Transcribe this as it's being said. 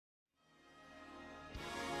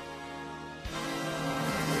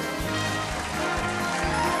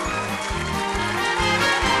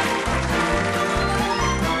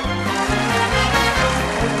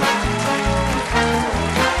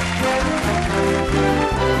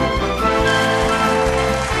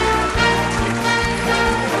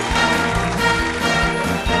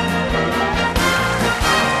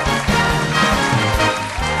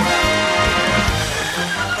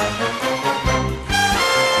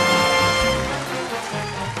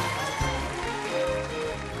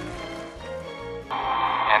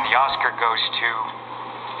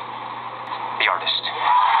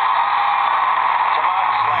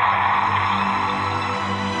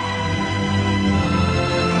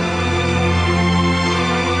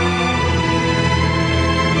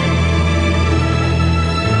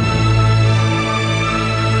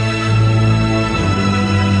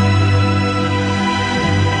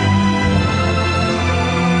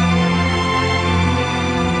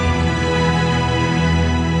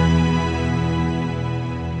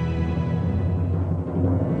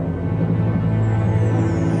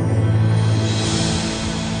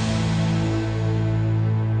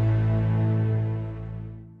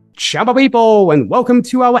Shabba people, and welcome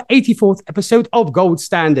to our 84th episode of Gold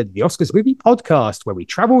Standard, the Oscars movie podcast, where we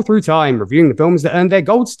travel through time, reviewing the films that earned their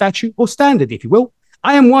gold statue, or standard, if you will.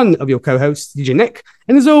 I am one of your co-hosts, DJ Nick,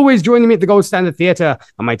 and as always, joining me at the Gold Standard Theatre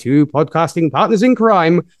are my two podcasting partners in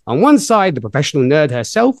crime. On one side, the professional nerd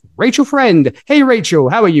herself, Rachel Friend. Hey, Rachel,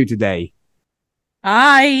 how are you today?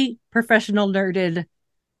 I professional nerded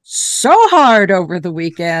so hard over the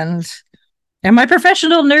weekend, and my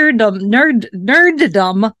professional nerddom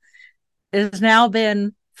has now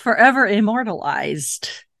been forever immortalized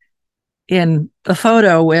in a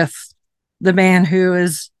photo with the man who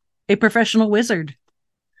is a professional wizard.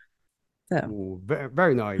 So. Ooh,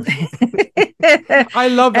 very nice. I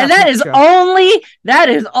love that. And that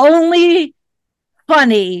is only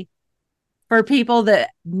funny for people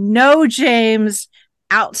that know James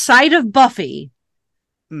outside of Buffy.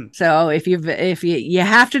 So if you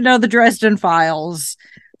have to know the Dresden Files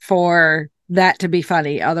for that to be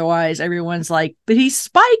funny. Otherwise, everyone's like, but he's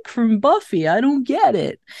Spike from Buffy. I don't get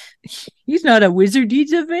it. He's not a wizard.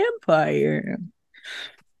 He's a vampire.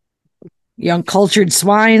 You uncultured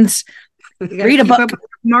swines. Read a book.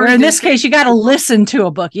 Or in this case, you got to listen to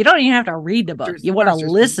a book. You don't even have to read the book. You want to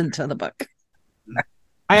listen to the book.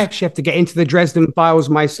 I actually have to get into the Dresden Files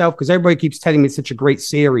myself because everybody keeps telling me it's such a great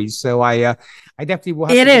series. So I definitely will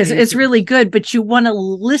have to. It is. It's really good, but you want to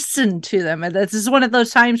listen to them. And this is one of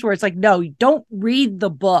those times where it's like, no, don't read the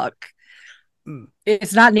book.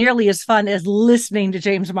 It's not nearly as fun as listening to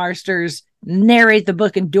James Marsters narrate the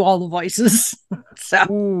book and do all the voices. So,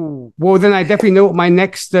 ooh, well, then I definitely know what my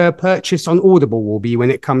next purchase on Audible will be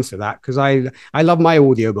when it comes to that, because I love my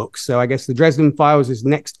audiobooks. So I guess the Dresden Files is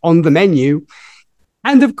next on the menu.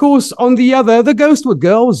 And of course, on the other, the Ghostwood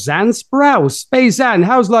girl, Zan Sprouse. Hey, Zan,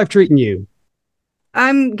 how's life treating you?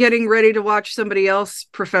 I'm getting ready to watch somebody else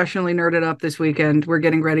professionally nerded up this weekend. We're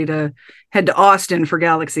getting ready to head to Austin for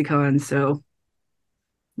GalaxyCon. So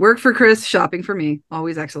work for Chris, shopping for me.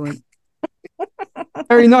 Always excellent.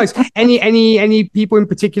 Very nice. Any people in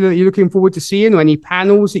particular that you're looking forward to seeing, or any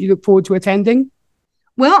panels that you look forward to attending?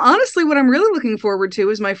 Well, honestly, what I'm really looking forward to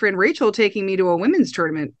is my friend Rachel taking me to a women's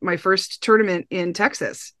tournament, my first tournament in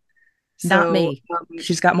Texas. Not me.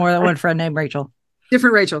 She's got more than one friend named Rachel.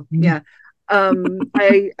 Different Rachel. Mm-hmm. Yeah.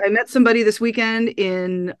 I met somebody this weekend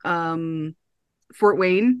in Fort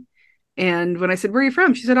Wayne. And when I said, where are you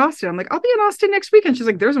from? She said, Austin. I'm like, I'll be in Austin next weekend. She's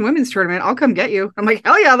like, there's a women's tournament. I'll come get you. I'm like,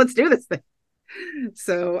 hell yeah, let's do this thing.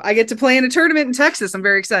 So I get to play in a tournament in Texas. I'm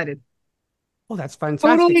very excited. Oh, that's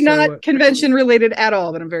fantastic. Totally not convention related at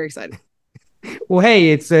all, but I'm very excited. Well,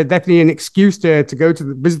 hey, it's definitely an excuse to go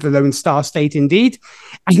to visit the Lone Star State indeed.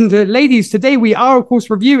 And ladies, today we are, of course,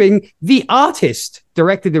 reviewing The Artist,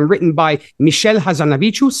 directed and written by Michel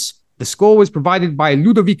Hazanavicius. The score was provided by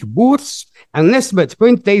Ludovic Bours. And in estimate for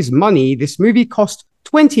today's money, this movie cost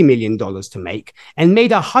 $20 million to make and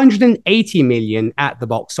made $180 million at the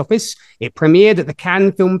box office. It premiered at the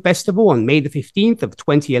Cannes Film Festival on May the 15th of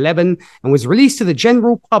 2011 and was released to the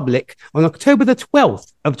general public on October the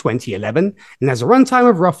 12th of 2011 and has a runtime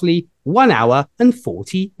of roughly 1 hour and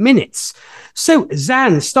 40 minutes. So,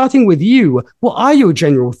 Zan, starting with you, what are your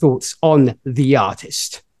general thoughts on The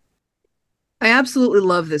Artist? I absolutely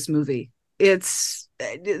love this movie.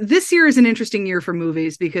 This year is an interesting year for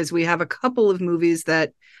movies because we have a couple of movies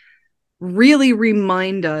that really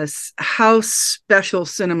remind us how special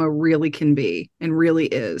cinema really can be and really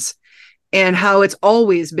is, and how it's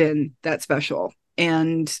always been that special,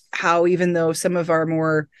 and how even though some of our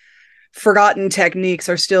more forgotten techniques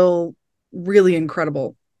are still really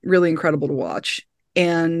incredible to watch.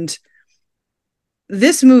 And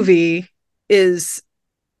this movie is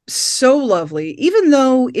so lovely, even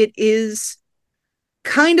though it is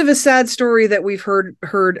kind of a sad story that we've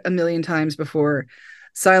heard a million times before.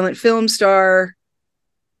 Silent film star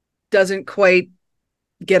doesn't quite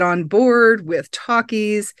get on board with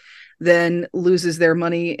talkies, then loses their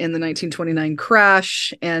money in the 1929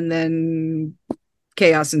 crash, and then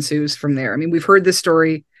chaos ensues from there. I mean, we've heard this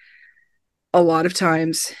story a lot of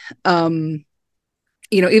times.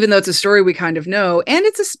 Even though it's a story we kind of know, and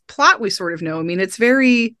it's a plot we sort of know. I mean, it's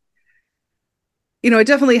very, it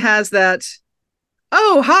definitely has that,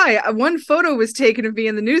 oh, hi, one photo was taken of me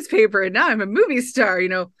in the newspaper and now I'm a movie star,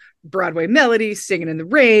 Broadway melody, singing in the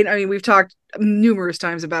rain. I mean, we've talked numerous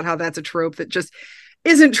times about how that's a trope that just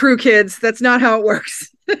isn't true, kids. That's not how it works.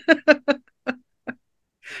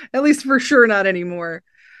 At least for sure not anymore.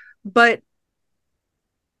 But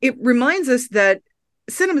it reminds us that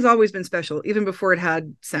cinema's always been special, even before it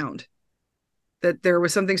had sound. That there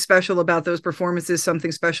was something special about those performances,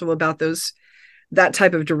 something special about that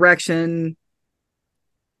type of direction.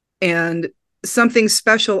 And something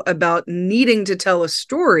special about needing to tell a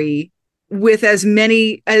story with as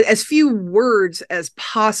few words as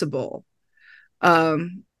possible. I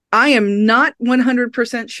am not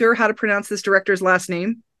 100% sure how to pronounce this director's last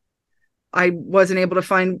name. I wasn't able to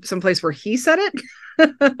find some place where he said it.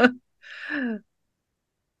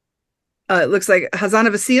 It looks like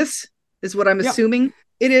Hazanavicius is what I'm assuming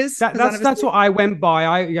it is. That's what I went by.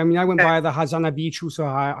 I went by the Hazanavicius or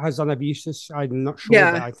Hazanavicius. I'm not sure,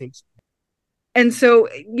 but I think so. And so,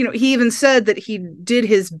 he even said that he did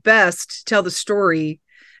his best to tell the story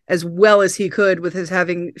as well as he could with his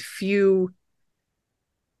having few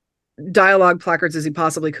dialogue placards as he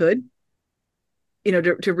possibly could.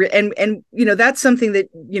 That's something that,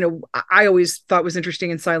 I always thought was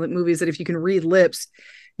interesting in silent movies, that if you can read lips,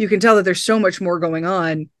 you can tell that there's so much more going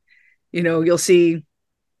on. You'll see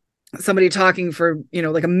somebody talking for,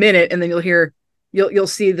 like a minute, and then you'll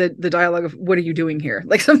see the dialogue of, what are you doing here?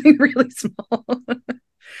 Like something really small.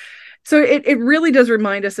 So it really does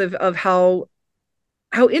remind us of how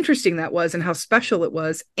interesting that was and how special it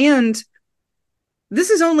was. And we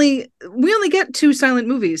only get 2 silent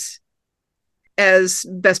movies as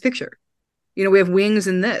Best Picture. We have Wings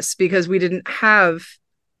in this because we didn't have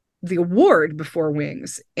the award before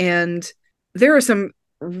Wings. And there are some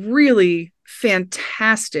really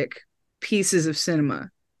fantastic pieces of cinema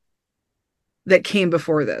that came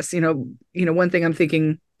before this. One thing I'm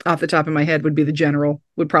thinking off the top of my head would be The General.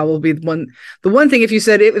 Would probably be the one thing, if you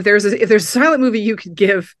said if there's a silent movie you could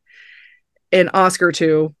give an Oscar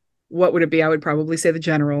to, what would it be? I would probably say The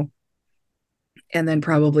General. And then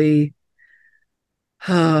probably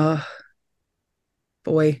something.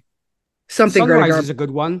 Sunrise is a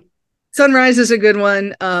good one. Sunrise is a good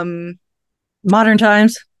one. Modern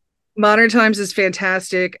Times is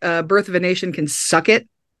fantastic. Birth of a Nation can suck it.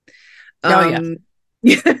 Yeah.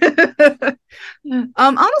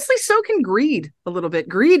 Honestly, so can Greed a little bit.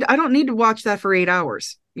 Greed, I don't need to watch that for 8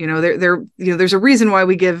 hours. There's a reason why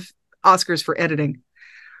we give Oscars for editing.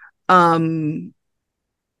 But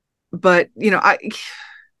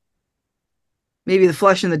maybe The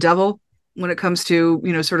Flesh and the Devil when it comes to,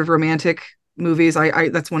 sort of romantic movies. I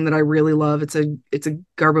that's one that I really love. It's a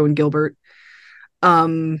Garbo and Gilbert.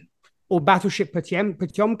 Or Battleship Potemkin.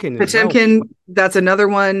 Potemkin, that's another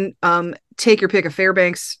one. Take your pick of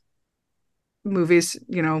Fairbanks movies,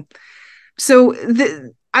 So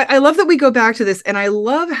I love that we go back to this, and I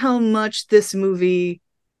love how much this movie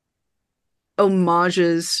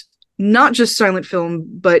homages not just silent film,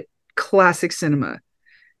 but classic cinema.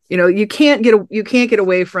 You can't get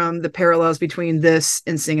away from the parallels between this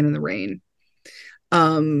and Singing in the Rain.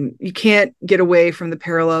 You can't get away from the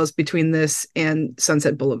parallels between this and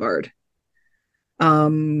Sunset Boulevard.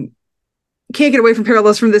 Can't get away from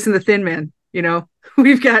parallels from this and The Thin Man.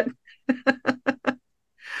 We've got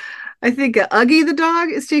I think Uggy the dog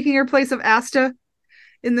is taking her place of Asta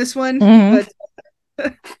in this one. Mm-hmm.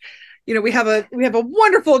 But we have a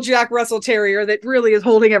wonderful Jack Russell Terrier that really is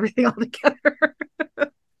holding everything all together.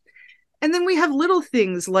 And then we have little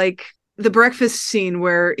things like the breakfast scene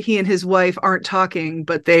where he and his wife aren't talking,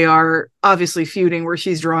 but they are obviously feuding, where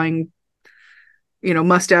she's drawing,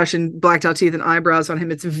 mustache and blacked out teeth and eyebrows on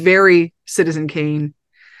him. It's very Citizen Kane.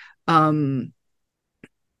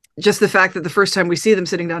 Just the fact that the first time we see them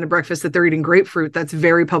sitting down to breakfast, that they're eating grapefruit, that's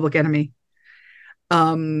very Public Enemy.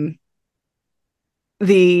 Her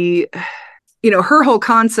whole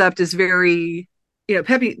concept is very,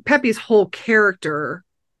 Pepe's whole character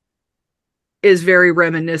is very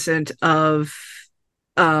reminiscent of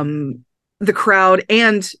The Crowd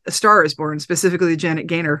and A Star Is Born, specifically Janet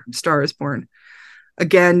Gaynor, Star Is Born.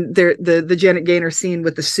 Again, the Janet Gaynor scene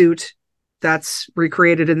with the suit, that's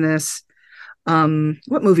recreated in this.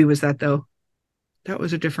 What movie was that, though? That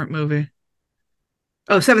was a different movie.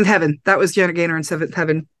 Oh, Seventh Heaven. That was Janet Gaynor in Seventh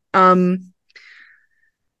Heaven. And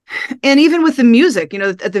even with the music,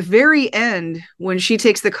 at the very end, when she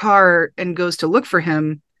takes the car and goes to look for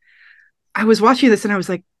him, I was watching this and I was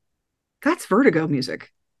like, that's Vertigo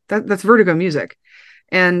music. That's Vertigo music.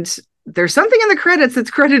 And there's something in the credits that's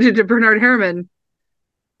credited to Bernard Herrmann.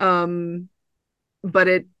 But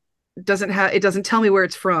it doesn't tell me where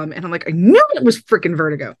it's from. And I'm like, I knew it was freaking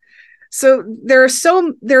Vertigo. So there are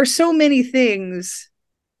so many things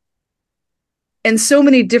and so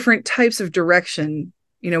many different types of direction.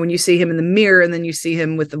 When you see him in the mirror and then you see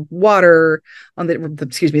him with the water on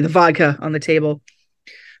the vodka on the table,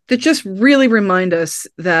 that just really remind us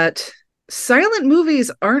that silent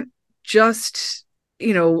movies aren't just,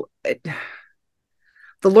 the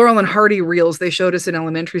Laurel and Hardy reels they showed us in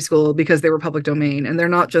elementary school because they were public domain, and they're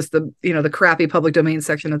not just the crappy public domain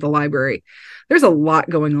section of the library. There's a lot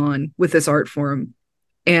going on with this art form,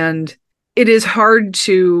 and it is hard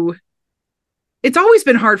to, it's always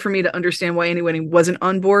been hard for me to understand why anyone wasn't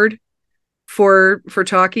on board for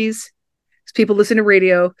talkies. People listen to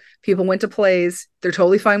radio, people went to plays, they're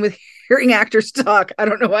totally fine with hearing actors talk. I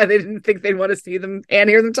don't know why they didn't think they'd want to see them and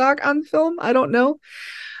hear them talk on film. I don't know.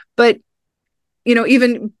 But, you know,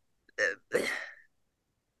 even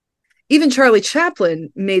Charlie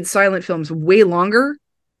Chaplin made silent films way longer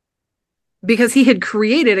because he had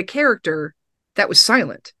created a character that was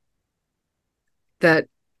silent. That,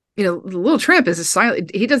 you know, the Little Tramp is a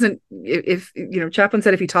silent. He doesn't, if, you know, Chaplin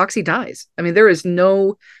said if he talks, he dies. I mean, there is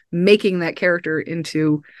no making that character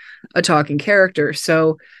into a talking character.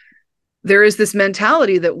 So there is this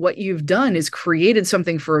mentality that what you've done is created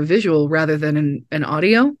something for a visual rather than an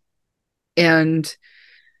audio. And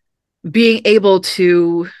being able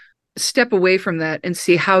to step away from that and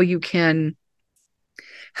see how you can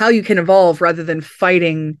evolve rather than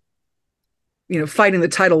fighting the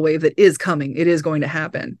tidal wave that is coming. It is going to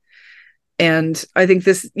happen. And I think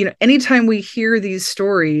this, you know, anytime we hear these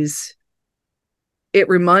stories, it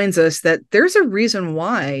reminds us that there's a reason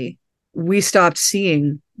why we stopped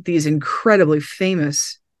seeing these incredibly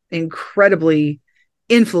famous, incredibly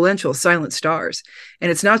influential silent stars. And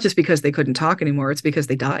it's not just because they couldn't talk anymore. It's because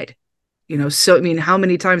they died. You know, so, I mean, how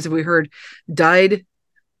many times have we heard died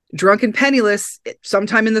drunk and penniless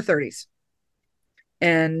sometime in the 30s?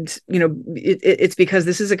 And, you know, it's because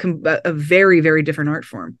this is a very, very different art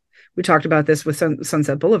form. We talked about this with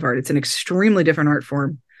Sunset Boulevard. It's an extremely different art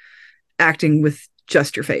form, acting with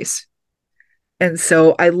just your face. And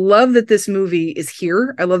so I love that this movie is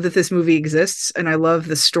here. I love that this movie exists, and I love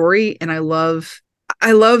the story. And I love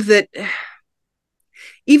that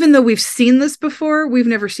even though we've seen this before, we've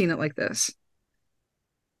never seen it like this.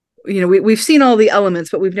 You know, we've seen all the elements,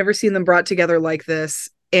 but we've never seen them brought together like this.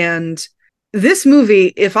 And this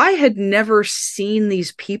movie, if I had never seen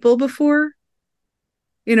these people before,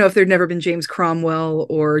 you know, if there'd never been James Cromwell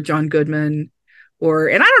or John Goodman,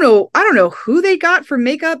 and I don't know who they got for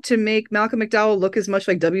makeup to make Malcolm McDowell look as much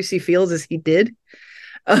like W.C. Fields as he did.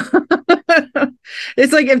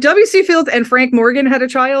 It's like if W.C. Fields and Frank Morgan had a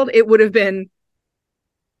child, it would have been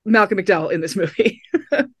Malcolm McDowell in this movie.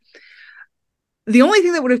 The only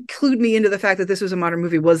thing that would have clued me into the fact that this was a modern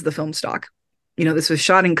movie was the film stock. You know, this was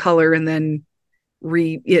shot in color and then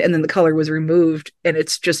the color was removed, and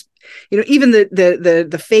it's just, you know, even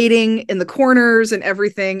the fading in the corners and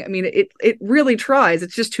everything. I mean, it really tries.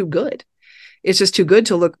 It's just too good. It's just too good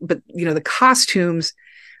to look. But, you know, the costumes,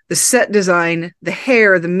 the set design, the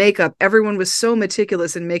hair, the makeup, everyone was so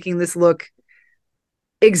meticulous in making this look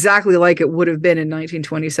exactly like it would have been in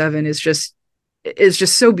 1927 is just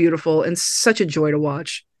so beautiful and such a joy to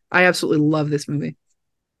watch. I absolutely love this movie.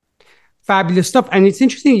 Fabulous stuff. And it's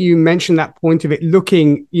interesting you mentioned that point of it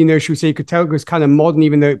looking, you know, should we say, you could tell it was kind of modern,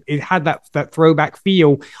 even though it had that throwback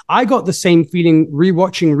feel. I got the same feeling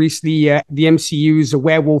rewatching recently the MCU's A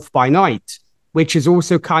Werewolf by Night, which is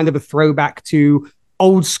also kind of a throwback to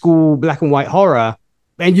old school black and white horror.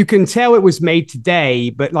 And you can tell it was made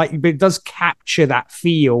today, but it does capture that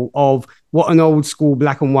feel of what an old school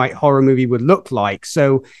black and white horror movie would look like.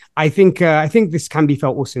 So I think this can be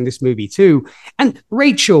felt also in this movie too. And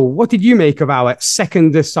Rachel, what did you make of our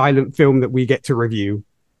second silent film that we get to review?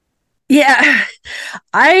 Yeah,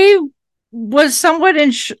 I was somewhat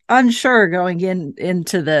unsure going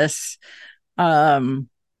into this. Yeah,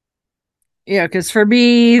 because for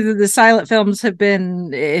me, the silent films have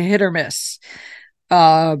been hit or miss.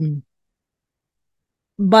 But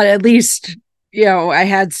at least, you know, I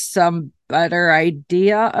had some better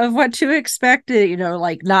idea of what to expect. You know,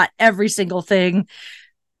 like not every single thing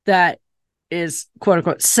that is quote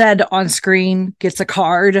unquote said on screen gets a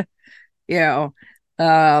card, you know.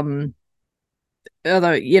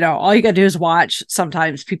 Although, you know, all you gotta do is watch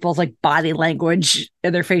sometimes people's like body language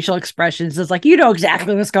and their facial expressions is like, you know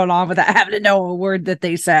exactly what's going on without having to know a word that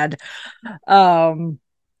they said.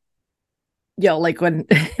 You know, like when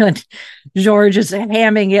George is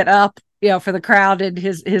hamming it up, you know, for the crowd, and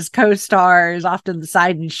his co-star is off to the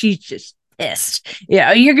side and she's just pissed. You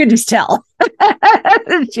know, you can just tell.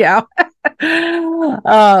 You know?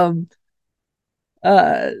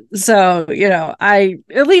 So, you know, I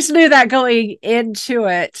at least knew that going into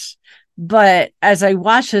it. But as I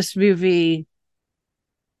watch this movie,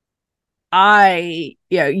 anybody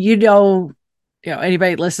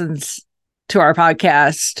listens to our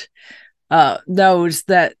podcast knows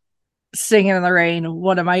that Singing in the Rain,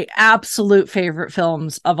 one of my absolute favorite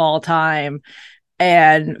films of all time.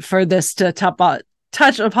 And for this to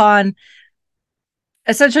touch upon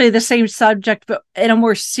essentially the same subject, but in a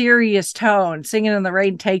more serious tone. Singing in the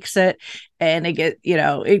Rain takes it, and it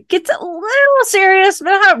gets a little serious, but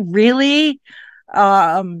not really.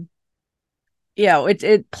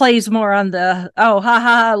 It plays more on the, oh,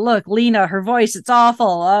 haha, look, Lena, her voice, it's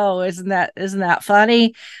awful. Oh, isn't that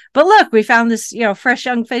funny? But look, we found this, fresh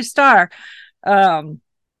young faced star. And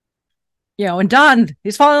Don,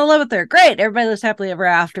 he's falling in love with her. Great. Everybody lives happily ever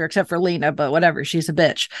after, except for Lena, but whatever. She's a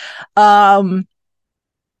bitch.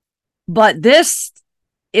 But this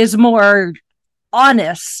is more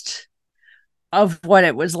honest of what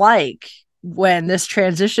it was like when this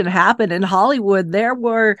transition happened in Hollywood. There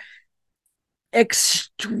were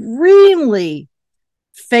extremely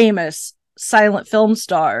famous silent film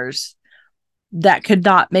stars that could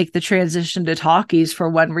not make the transition to talkies for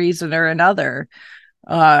one reason or another.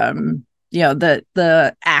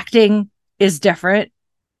 The acting is different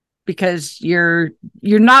because you're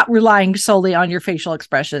not relying solely on your facial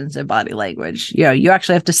expressions and body language. You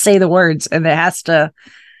actually have to say the words, and it has to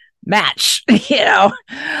match. In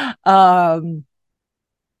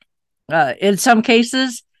some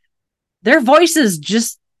cases, their voices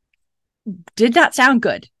just did not sound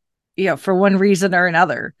good, for one reason or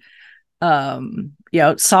another. Some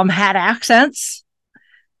had accents,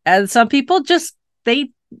 and some people just,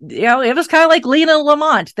 it was kind of like Lena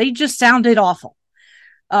Lamont. They just sounded awful.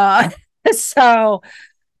 So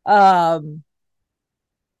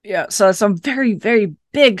some very, very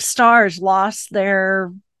big stars lost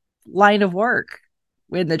their line of work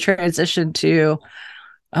in the transition to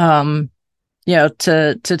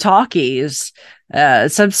talkies.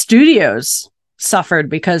 Some studios suffered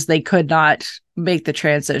because they could not make the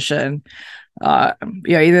transition.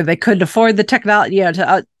 Either they couldn't afford the technology,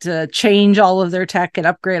 to change all of their tech and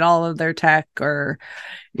upgrade all of their tech, or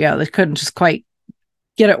they couldn't just quite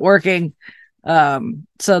get it working.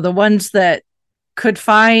 So the ones that could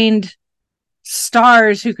find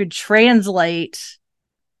stars who could translate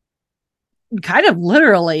kind of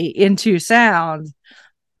literally into sound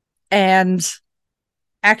and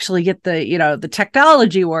actually get the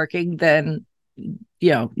technology working, then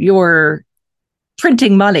you're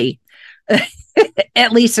printing money,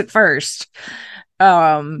 at least at first.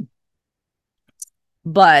 But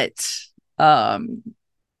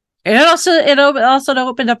it also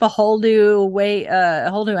opened up a whole new way,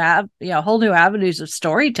 whole new avenues of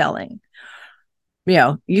storytelling.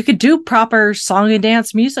 You could do proper song and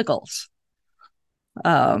dance musicals,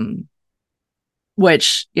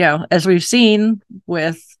 which, as we've seen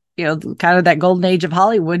with, kind of that golden age of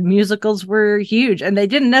Hollywood, musicals were huge, and they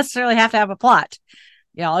didn't necessarily have to have a plot.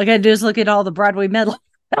 All you gotta do is look at all the Broadway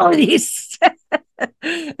melodies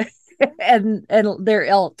and their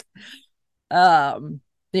ilk.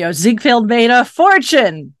 Ziegfeld made a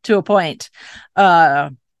fortune to a point.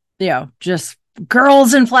 Just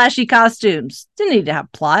girls in flashy costumes. Didn't need to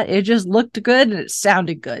have plot. It just looked good and it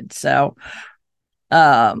sounded good. So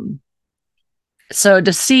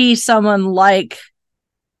to see someone like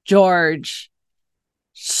George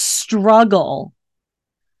struggle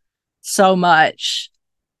so much,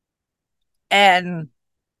 and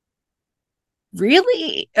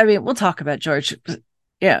really, I mean, we'll talk about George.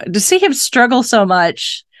 To see him struggle so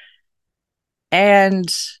much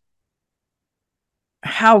and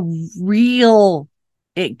how real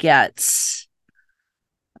it gets,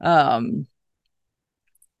 it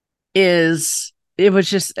was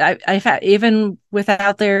just, I even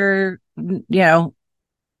without their,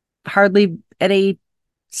 hardly any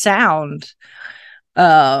sound,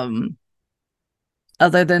 other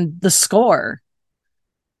than the score,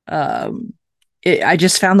 I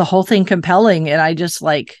just found the whole thing compelling, and I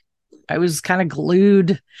was kind of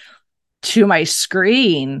glued to my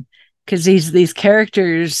screen because these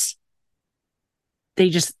characters, they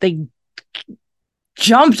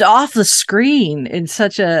jumped off the screen in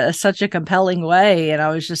such a compelling way, and I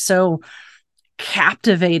was just so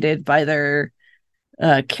captivated by their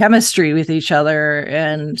chemistry with each other,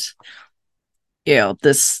 and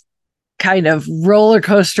this kind of roller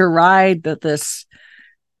coaster ride that this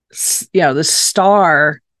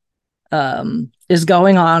star is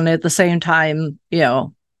going on at the same time.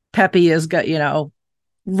 Peppy is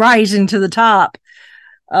rising to the top,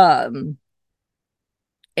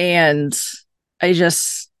 and I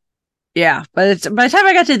just, by the time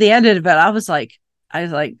I got to the end of it, I was like,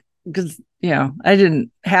 because I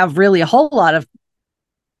didn't have really a whole lot of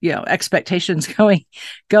expectations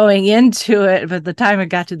going into it, but the time I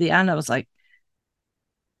got to the end, I was like,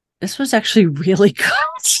 this was actually really good.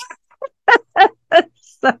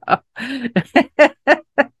 So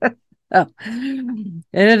it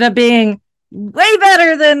ended up being way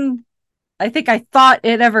better than I think I thought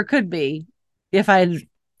it ever could be. if I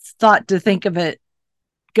thought to think of it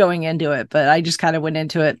going into it, but I just kind of went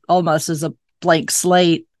into it almost as a blank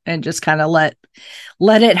slate and just kind of let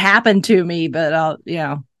it happen to me. But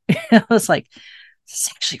I was like, this is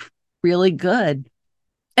actually really good.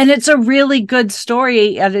 And it's a really good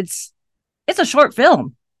story, and it's a short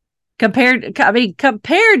film compared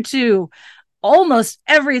to almost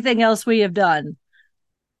everything else we have done.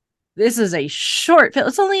 This is a short film.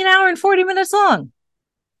 It's only an hour and 40 minutes long.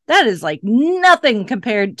 That is like nothing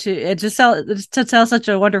compared to tell such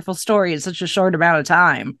a wonderful story in such a short amount of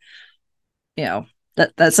time.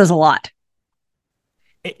 That says a lot.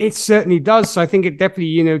 It certainly does. So I think it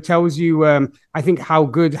definitely, tells you, I think, how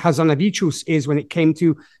good Hazanavicius is when it came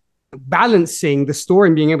to balancing the story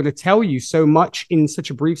and being able to tell you so much in such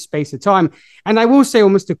a brief space of time. And I will say,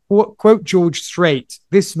 almost to quote George Strait,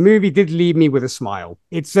 this movie did leave me with a smile.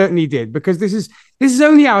 It certainly did, because this is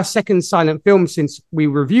only our second silent film since we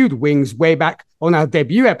reviewed Wings way back on our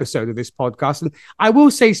debut episode of this podcast. And I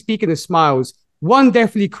will say, speaking of smiles, one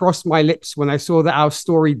definitely crossed my lips when I saw that our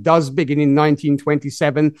story does begin in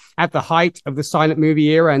 1927 at the height of the silent movie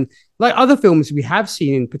era. And like other films we have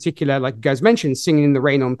seen, in particular, like you guys mentioned, Singing in the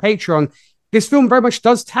Rain on Patreon, this film very much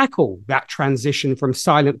does tackle that transition from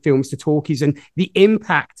silent films to talkies and the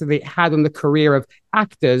impact that it had on the career of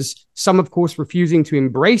actors, some, of course, refusing to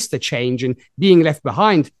embrace the change and being left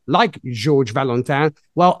behind, like Georges Valentin,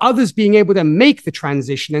 while others being able to make the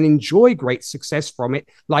transition and enjoy great success from it,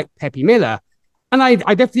 like Pepe Miller. And I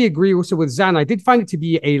definitely agree also with Zan. I did find it to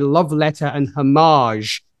be a love letter and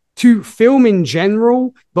homage to film in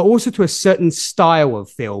general, but also to a certain style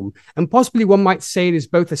of film. And possibly one might say it is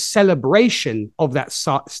both a celebration of that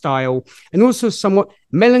style and also somewhat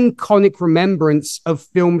melancholic remembrance of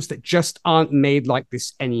films that just aren't made like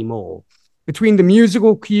this anymore. Between the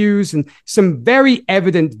musical cues and some very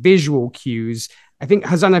evident visual cues, I think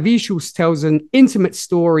Hazanavicius tells an intimate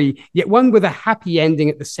story, yet one with a happy ending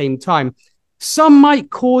at the same time. Some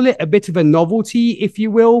might call it a bit of a novelty, if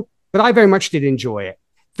you will, but I very much did enjoy it.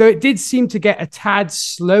 Though it did seem to get a tad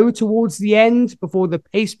slow towards the end before the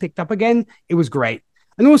pace picked up again, it was great.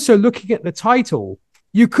 And also, looking at the title,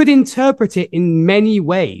 you could interpret it in many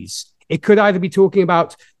ways. It could either be talking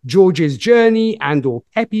about George's journey and or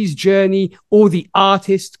Pepe's journey, or the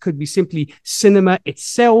artist could be simply cinema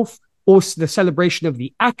itself, or the celebration of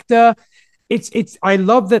the actor. I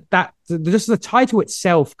love that just the title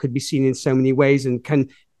itself could be seen in so many ways and can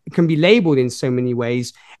be labeled in so many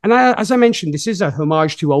ways. And as I mentioned, this is a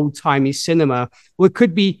homage to old-timey cinema, or it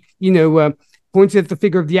could be, pointed at the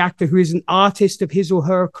figure of the actor who is an artist of his or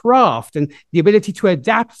her craft and the ability to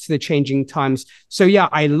adapt to the changing times. So yeah,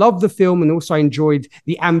 I love the film, and also I enjoyed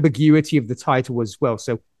the ambiguity of the title as well.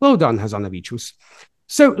 So well done, Hazanavicius.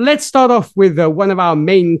 So let's start off with one of our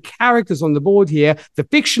main characters on the board here, the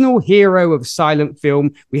fictional hero of silent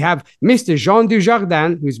film. We have Mr. Jean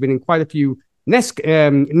Dujardin, who's been in quite a few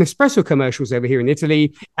Nespresso commercials over here in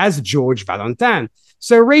Italy, as Georges Valentin.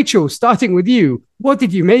 So Rachel, starting with you, what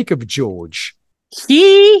did you make of George?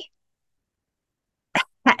 If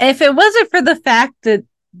it wasn't for the fact that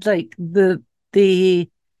like the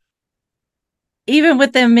even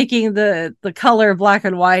with them making the color black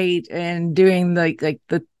and white and doing the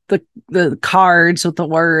cards with the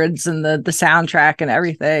words and the soundtrack and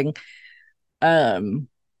everything,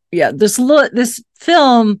 this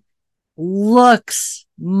film looks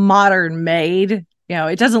modern made.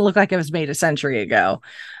 It doesn't look like it was made a century ago,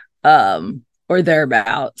 or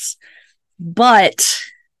thereabouts. But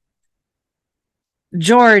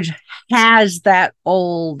George has that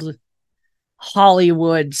old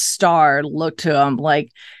Hollywood star look to him.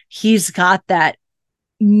 Like, he's got that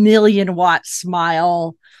 1,000,000-watt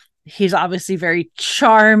smile. He's obviously very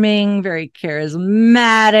charming, very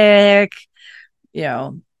charismatic,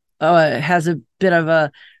 has a bit of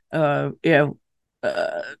a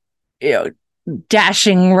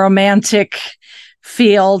dashing romantic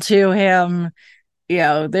feel to him.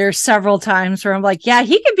 There's several times where I'm like, yeah,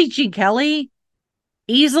 he could be Gene Kelly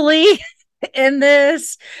easily in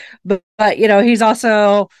this, but he's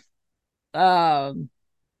also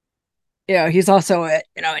he's also an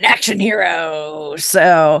action hero.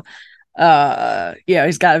 So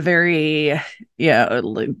he's got a very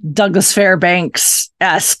Douglas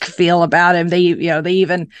Fairbanks-esque feel about him. They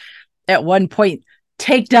even at one point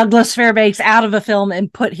take Douglas Fairbanks out of a film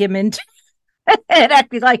and put him into and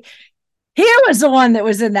acting like he was the one that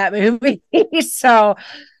was in that movie. So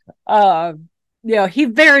he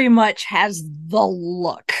very much has the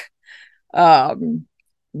look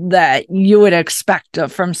that you would expect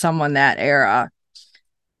from someone that era.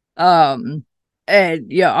 And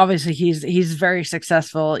obviously he's very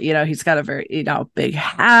successful. He's got a very big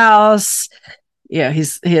house.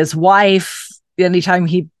 his wife, anytime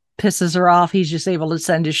he pisses her off, he's just able to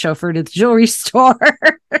send his chauffeur to the jewelry store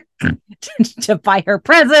to buy her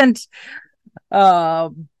present. He's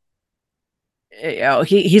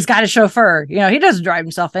got a chauffeur. He doesn't drive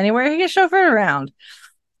himself anywhere. He gets chauffeured around.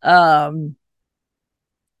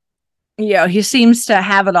 He seems to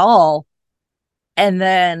have it all. And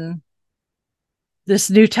then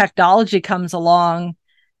this new technology comes along,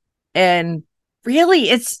 and really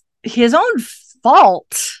it's his own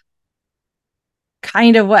fault,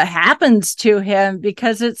 kind of what happens to him,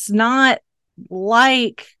 because it's not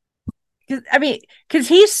like, because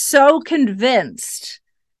he's so convinced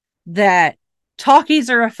that talkies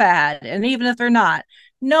are a fad, and even if they're not,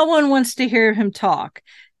 no one wants to hear him talk.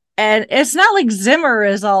 And it's not like Zimmer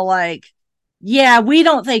is all like, yeah, we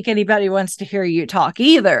don't think anybody wants to hear you talk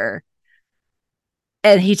either.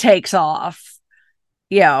 And he takes off.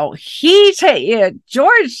 George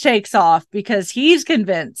takes off because he's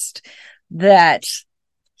convinced that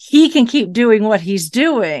he can keep doing what he's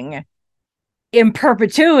doing in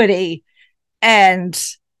perpetuity, and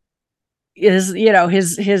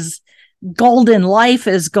his golden life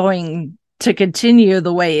is going to continue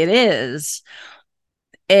the way it is.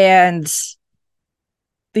 And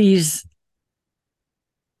these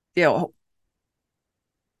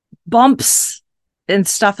bumps and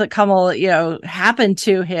stuff that happen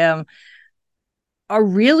to him are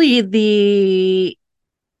really the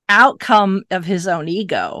outcome of his own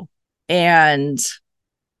ego. And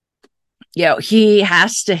he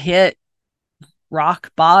has to hit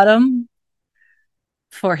rock bottom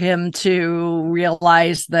for him to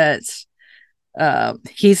realize that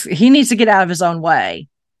he needs to get out of his own way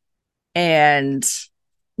and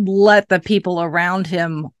let the people around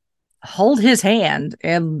him hold his hand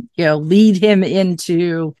and lead him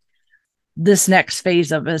into this next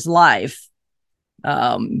phase of his life,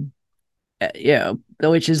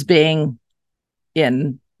 which is being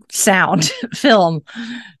in sound film.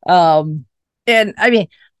 And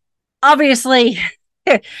obviously,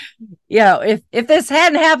 if this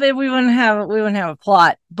hadn't happened, we wouldn't have a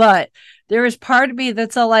plot. But there is part of me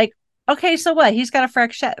that's like, okay, so what? He's got a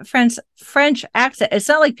French accent. It's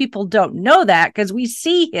not like people don't know that, because we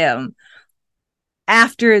see him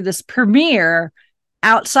after this premiere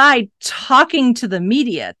outside talking to the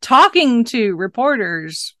media, talking to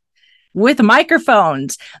reporters with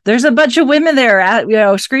microphones. There's a bunch of women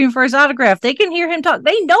there, screaming for his autograph. They can hear him talk.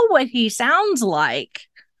 They know what he sounds like.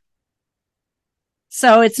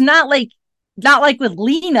 So it's not like with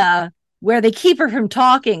Lena, where they keep her from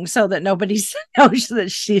talking so that nobody knows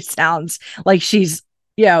that she sounds like she's,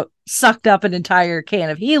 sucked up an entire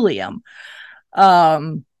can of helium.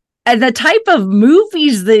 And the type of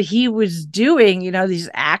movies that he was doing, these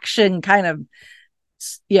action kind of,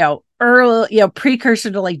 early,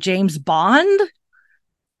 precursor to like James Bond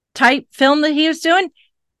type film that he was doing.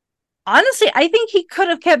 Honestly, I think he could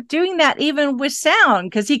have kept doing that even with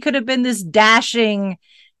sound, because he could have been this dashing,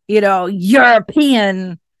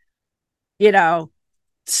 European,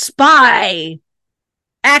 spy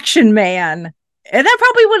action man, and that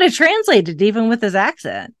probably would have translated even with his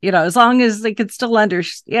accent, as long as they could still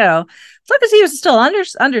as long as he was still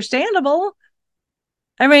understandable.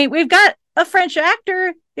 We've got a French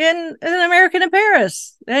actor in An American in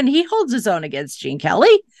Paris, and he holds his own against Gene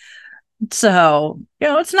Kelly. So,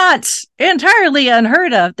 it's not entirely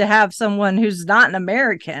unheard of to have someone who's not an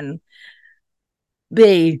American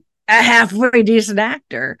be a halfway decent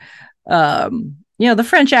actor. The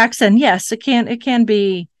French accent, yes, it can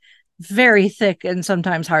be very thick and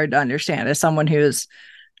sometimes hard to understand as someone who's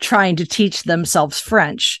trying to teach themselves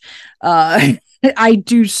French. I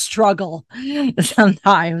do struggle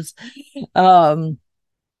sometimes.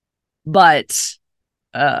 But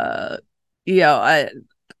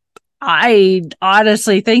I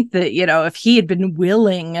honestly think that, if he had been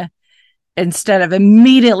willing, instead of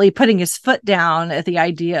immediately putting his foot down at the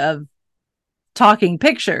idea of talking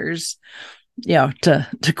pictures,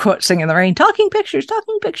 to quote Singing in the Rain, talking pictures.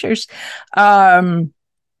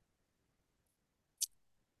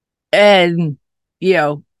 And,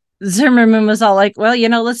 Zimmerman was all like,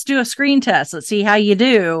 well, let's do a screen test. Let's see how you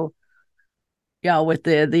do, with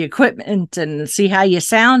the equipment, and see how you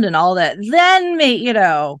sound and all that. Then, they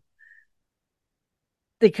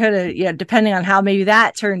could have, depending on how maybe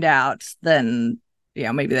that turned out, then,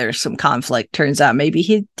 maybe there's some conflict. Turns out maybe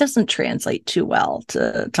he doesn't translate too well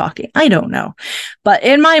to talking. I don't know. But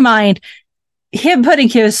in my mind, him putting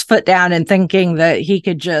his foot down and thinking that he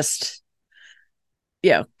could just,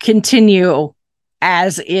 continue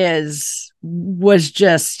as is, was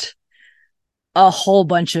just a whole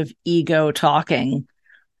bunch of ego talking.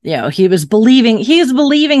 He was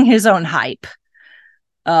believing his own hype.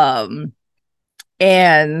 Um,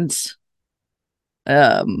 and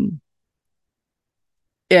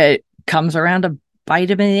it comes around to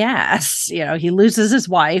bite him in the ass. He loses his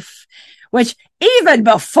wife, which even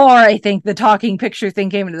before I think the talking picture thing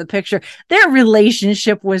came into the picture, their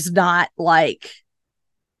relationship was not like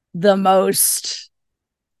the most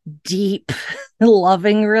deep,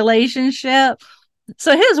 loving relationship.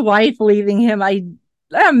 So his wife leaving him,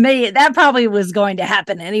 that probably was going to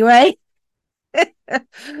happen anyway.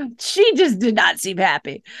 She just did not seem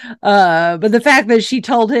happy. But the fact that she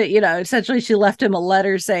told him, essentially she left him a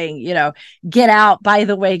letter saying, get out, by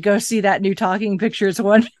the way, go see that new talking picture. It's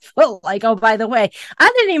wonderful. Like, oh, by the way,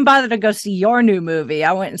 I didn't even bother to go see your new movie.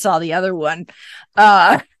 I went and saw the other one.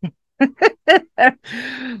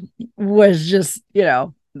 Was just,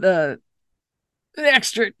 the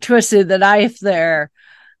extra twisted the knife there.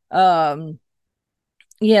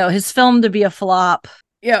 His film to be a flop.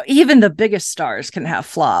 Even the biggest stars can have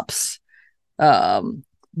flops.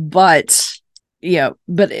 But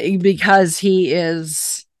because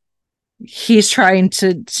he's trying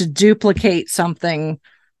to duplicate something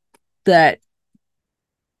that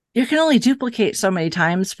you can only duplicate so many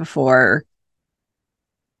times before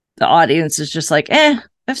the audience is just like,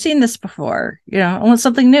 I've seen this before. I want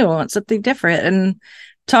something new. I want something different. And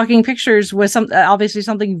talking pictures was obviously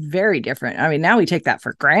something very different. I mean, now we take that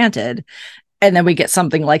for granted. And then we get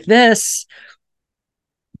something like this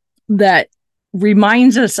that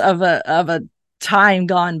reminds us of a time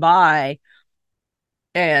gone by.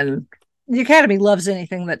 And the Academy loves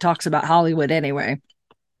anything that talks about Hollywood anyway.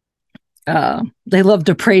 They love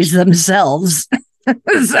to praise themselves.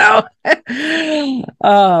 So,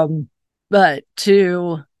 but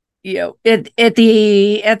to, at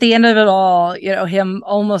the end of it all, him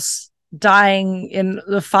almost dying in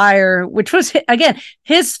the fire, which was again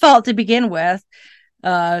his fault to begin with.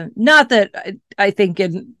 Not that I think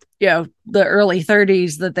in the early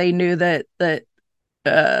 30s that they knew that the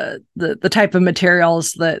type of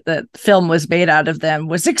materials that film was made out of them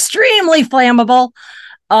was extremely flammable,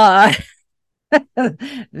 very,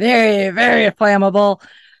 very flammable,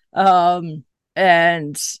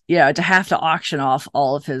 and to have to auction off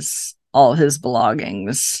all of his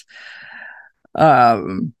belongings.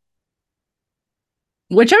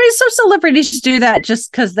 Which, I mean, some celebrities do that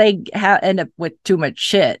just because they end up with too much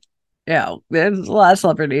shit. There's a lot of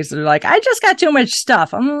celebrities that are like, I just got too much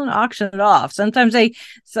stuff, I'm going to auction it off. Sometimes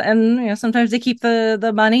sometimes they keep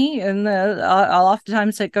the money, and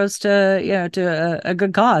oftentimes it goes to, to a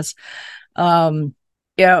good cause. And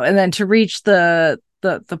then to reach the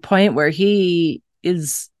point where he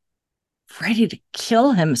is ready to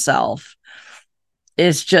kill himself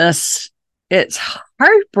is just, it's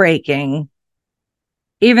heartbreaking.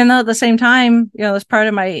 Even though at the same time, there's part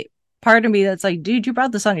of me that's like, dude, you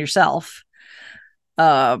brought this on yourself.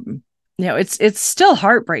 It's still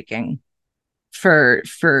heartbreaking for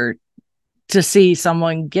to see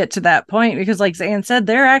someone get to that point, because like Zan said,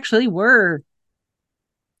 there actually were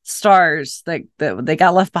stars that they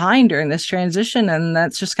got left behind during this transition, and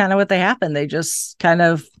that's just kind of what they happened. They just kind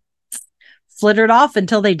of flittered off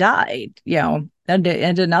until they died,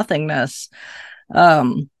 into nothingness.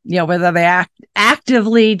 Whether they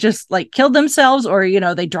actively just like killed themselves, or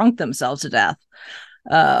they drunk themselves to death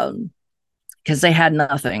because they had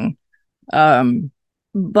nothing.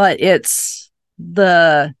 But it's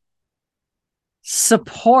the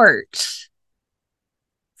support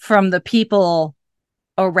from the people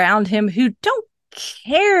around him who don't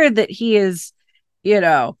care that he is,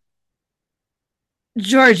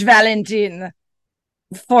 George Valentin,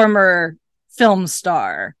 former film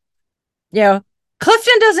star.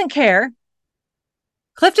 Clifton doesn't care.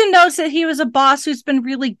 Clifton knows that he was a boss who's been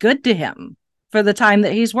really good to him for the time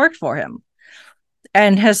that he's worked for him,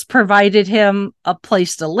 and has provided him a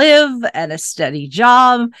place to live and a steady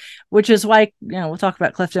job, which is why, we'll talk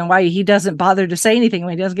about Clifton, why he doesn't bother to say anything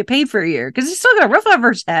when he doesn't get paid for a year, because he's still got a roof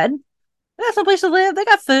over his head. They got some place to live. They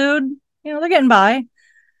got food. They're getting by.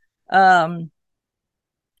 Or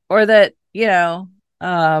that,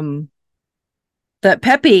 that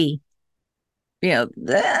Peppy, maybe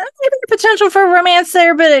potential for romance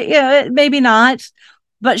there, but maybe not.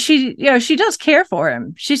 But she does care for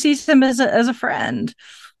him. She sees him as a friend,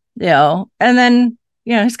 and then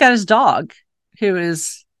he's got his dog, who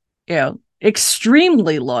is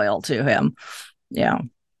extremely loyal to him.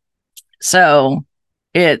 So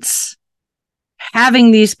it's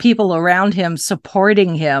having these people around him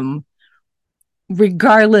supporting him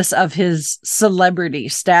regardless of his celebrity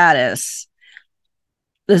status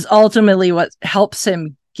is ultimately what helps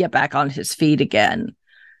him get back on his feet again.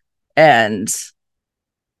 And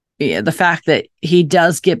the fact that he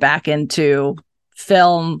does get back into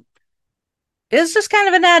film is just kind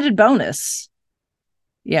of an added bonus.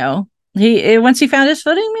 He once he found his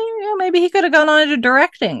footing, maybe he could have gone on to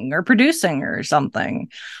directing or producing or something.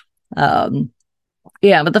 But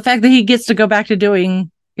the fact that he gets to go back to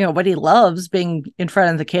doing what he loves, being in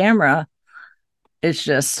front of the camera, it's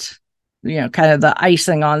just kind of the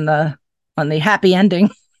icing on the happy ending,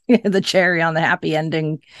 the cherry on the happy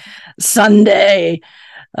ending Sunday,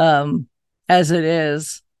 as it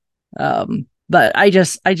is. But I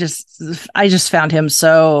just found him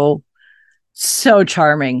so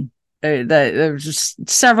charming. There was just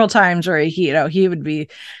several times where he would be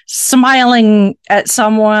smiling at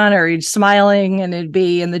someone, or he'd smiling and it'd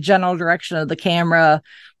be in the general direction of the camera.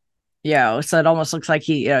 So it almost looks like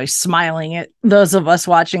he's smiling at those of us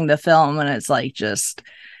watching the film, and it's like just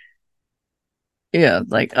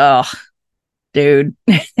like, oh, dude,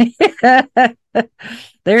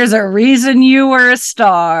 there's a reason you were a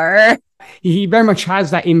star. He very much has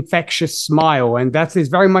that infectious smile, and that is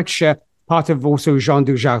very much part of also Jean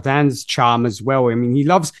Dujardin's charm as well. I mean, he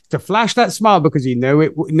loves to flash that smile because he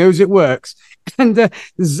knows it works. And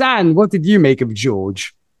Zan, what did you make of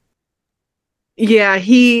George? Yeah,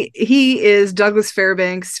 he is Douglas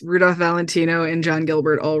Fairbanks, Rudolph Valentino, and John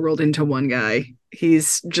Gilbert all rolled into one guy.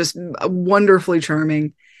 He's just wonderfully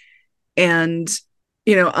charming. And,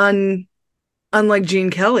 unlike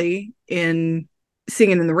Gene Kelly in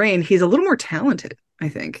Singing in the Rain, he's a little more talented, I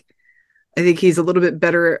think. I think he's a little bit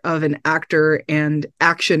better of an actor and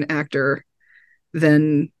action actor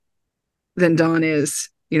than Don is.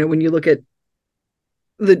 When you look at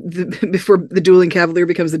before the dueling cavalier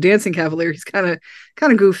becomes the dancing cavalier, he's kind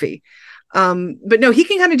of goofy. But no, he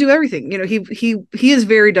can kind of do everything. He is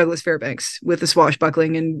very Douglas Fairbanks with the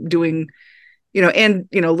swashbuckling and doing, and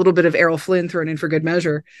a little bit of Errol Flynn thrown in for good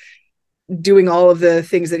measure, doing all of the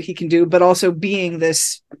things that he can do, but also being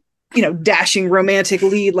this dashing romantic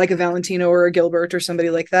lead like a Valentino or a Gilbert or somebody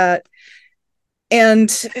like that. And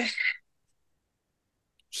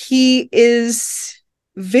he is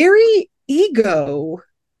very ego,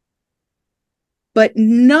 but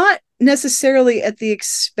not necessarily at the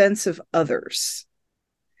expense of others.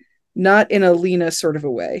 Not in a Lena sort of a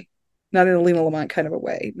way, not in a Lena Lamont kind of a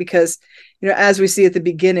way, because, as we see at the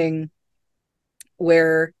beginning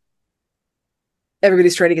where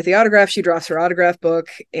everybody's trying to get the autograph, she drops her autograph book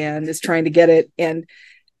and is trying to get it. And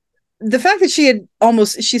the fact that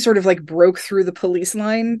she sort of like broke through the police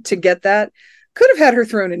line to get that could have had her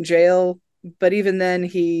thrown in jail. But even then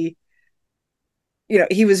he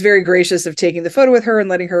was very gracious of taking the photo with her and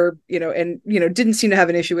letting her, didn't seem to have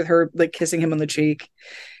an issue with her like kissing him on the cheek,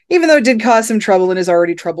 even though it did cause some trouble in his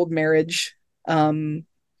already troubled marriage. And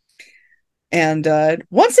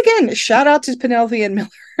once again, shout out to Penelope Ann Miller.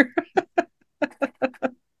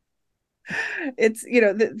 It's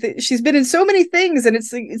she's been in so many things, and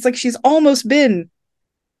it's like she's almost been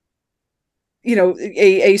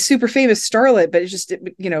a super famous starlet, but it's just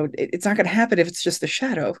it's not going to happen if it's just the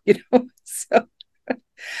shadow. So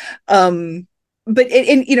but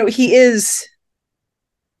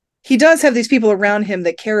he does have these people around him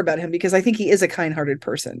that care about him, because I think he is a kind-hearted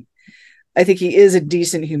person. I think he is a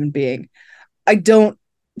decent human being. I don't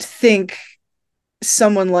think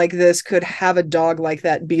someone like this could have a dog like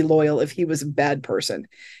that be loyal if he was a bad person.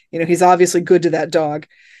 He's obviously good to that dog.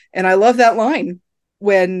 And I love that line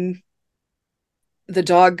when the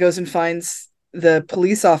dog goes and finds the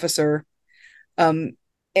police officer, and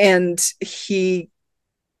he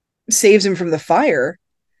saves him from the fire.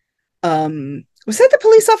 Was that the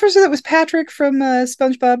police officer that was Patrick from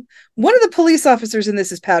SpongeBob? One of the police officers in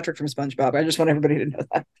this is Patrick from SpongeBob. I just want everybody to know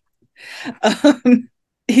that.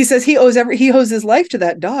 He says he owes his life to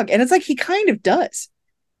that dog, and it's like he kind of does,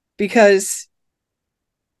 because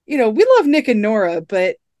we love Nick and Nora,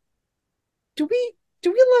 but do we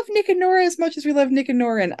love Nick and Nora as much as we love Nick and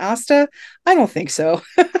Nora and Asta? I don't think so.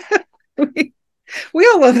 we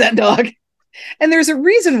all love that dog, and there's a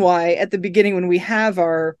reason why at the beginning, when we have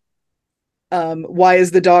our why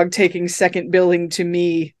is the dog taking second billing to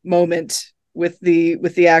me moment with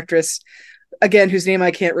the actress, again, whose name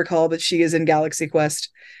I can't recall, but she is in Galaxy Quest.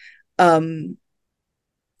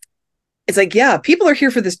 It's like, yeah, people are here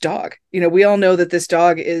for this dog. We all know that this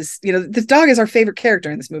dog is, this dog is our favorite character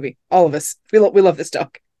in this movie. All of us, we love this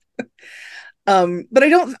dog. But I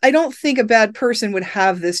don't think a bad person would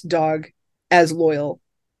have this dog as loyal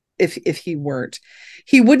if he weren't.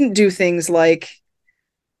 He wouldn't do things like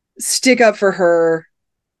stick up for her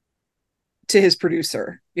to his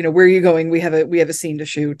producer. Where are you going? We have a scene to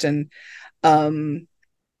shoot. And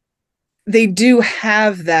they do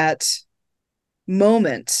have that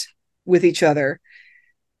moment with each other,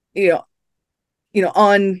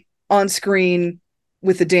 on screen,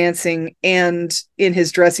 with the dancing and in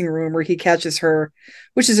his dressing room where he catches her,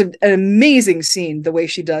 which is an amazing scene. The way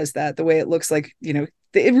she does that, the way it looks like,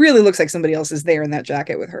 it really looks like somebody else is there in that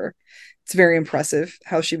jacket with her. It's very impressive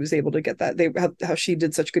how she was able to get that. How she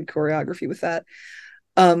did such good choreography with that.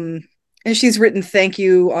 And she's written thank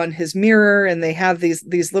you on his mirror, and they have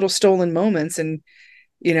these little stolen moments, and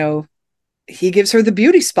he gives her the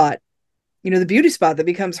beauty spot, the beauty spot that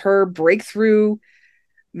becomes her breakthrough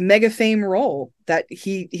mega fame role, that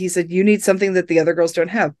he said, you need something that the other girls don't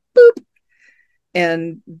have. Boop.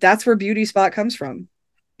 And that's where beauty spot comes from.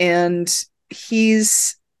 And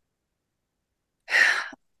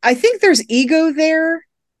I think there's ego there,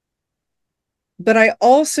 but I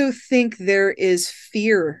also think there is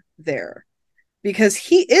fear there, because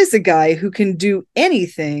he is a guy who can do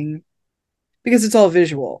anything because it's all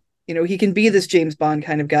visual. He can be this James Bond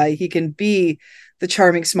kind of guy. He can be the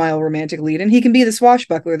charming smile romantic lead, and he can be the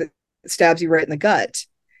swashbuckler that stabs you right in the gut.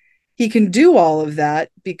 He can do all of that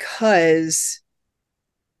because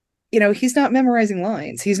he's not memorizing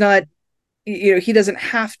lines. He's not, he doesn't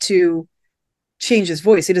have to change his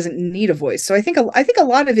voice. He doesn't need a voice. So I think a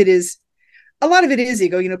lot of it is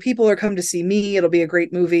ego. People are come to see me, it'll be a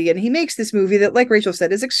great movie, and he makes this movie that, like Rachel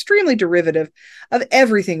said, is extremely derivative of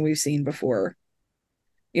everything we've seen before.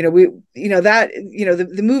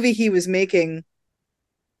 The movie he was making,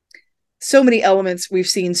 so many elements we've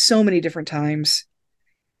seen so many different times.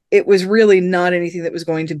 It was really not anything that was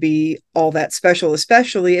going to be all that special,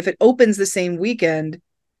 especially if it opens the same weekend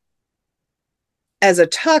as a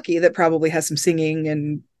talkie that probably has some singing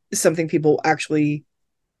and something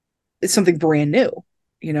it's something brand new.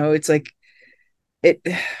 It's like it.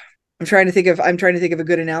 I'm trying to think of a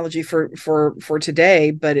good analogy for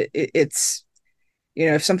today, but it's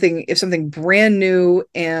if something brand new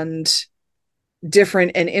and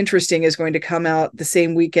different and interesting is going to come out the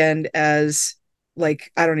same weekend as,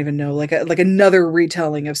 like, I don't even know, like another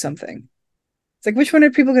retelling of something. It's like, which one are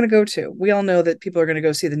people going to go to? We all know that people are going to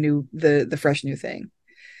go see the fresh new thing.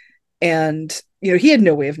 And, he had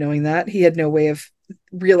no way of knowing that. He had no way of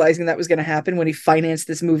realizing that was going to happen when he financed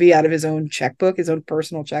this movie out of his own checkbook, his own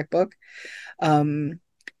personal checkbook.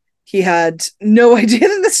 He had no idea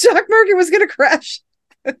that the stock market was going to crash.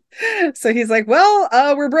 So he's like, well,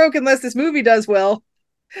 we're broke unless this movie does well,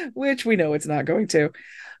 which we know it's not going to.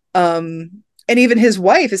 And even his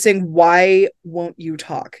wife is saying, why won't you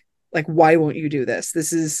talk? Like, why won't you do this?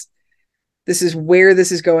 This is where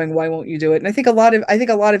this is going. Why won't you do it? And I think a lot of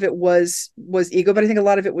it was ego, but I think a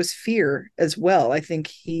lot of it was fear as well. I think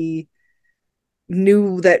he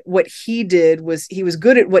knew that what he did was, he was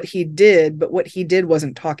good at what he did, but what he did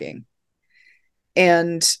wasn't talking.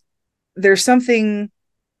 And there's something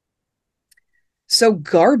so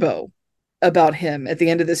Garbo about him at the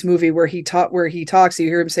end of this movie where he talks, you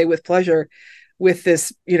hear him say with pleasure, with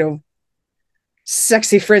this,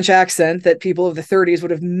 sexy French accent that people of the 30s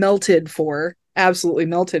would have absolutely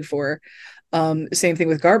melted for. Same thing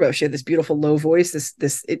with Garbo. She had this beautiful low voice,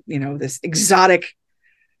 this exotic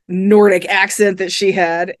Nordic accent that she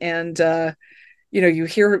had. And, you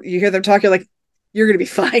hear them talk, you're like, you're going to be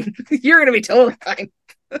fine. You're going to be totally fine.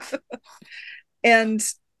 And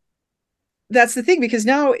that's the thing, because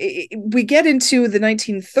now we get into the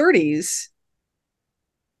 1930s,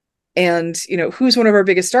 and who's one of our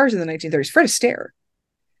biggest stars in the 1930s? Fred Astaire.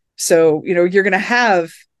 So you're going to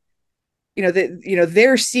have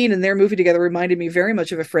their scene and their movie together reminded me very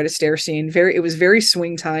much of a Fred Astaire scene. It was very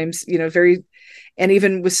swing times, very, and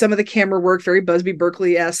even with some of the camera work, very Busby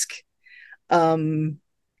Berkeley-esque.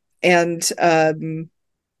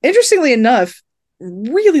 Interestingly enough,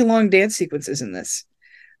 really long dance sequences in this.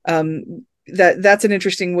 That's an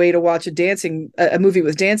interesting way to watch a movie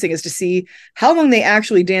with dancing, is to see how long they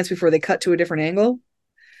actually dance before they cut to a different angle.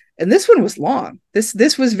 And this one was long.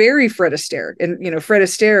 This was very Fred Astaire. And, Fred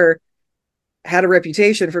Astaire had a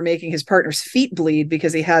reputation for making his partner's feet bleed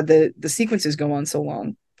because he had the sequences go on so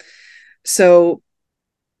long. So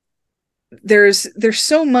there's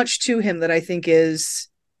so much to him that I think is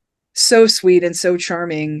so sweet and so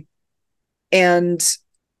charming. And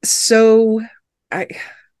so I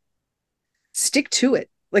stick to it.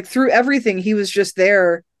 Like, through everything, he was just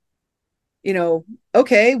there,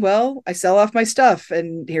 okay, well, I sell off my stuff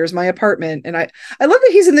and here's my apartment. And I love that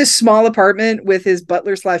he's in this small apartment with his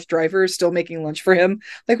butler/driver still making lunch for him.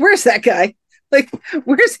 Like, where's that guy? Like,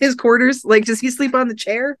 where's his quarters? Like, does he sleep on the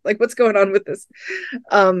chair? Like, what's going on with this?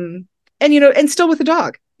 And still with the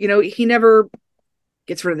dog, he never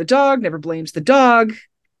gets rid of the dog, never blames the dog,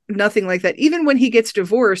 nothing like that. Even when he gets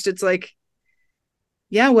divorced, it's like,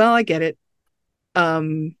 yeah, well, I get it.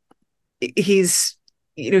 It's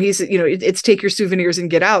take your souvenirs and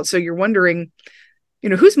get out. So you're wondering,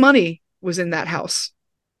 whose money was in that house?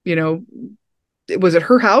 Was it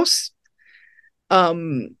her house?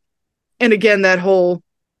 And again, that whole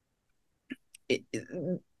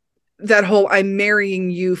I'm marrying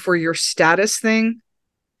you for your status thing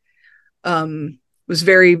was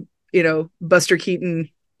very, Buster Keaton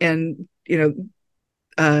and,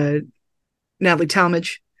 Natalie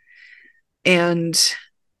Talmadge.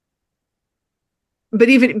 But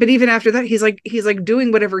even after that, he's like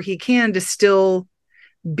doing whatever he can to still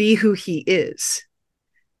be who he is.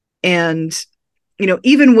 And,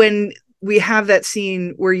 even when we have that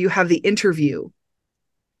scene where you have the interview,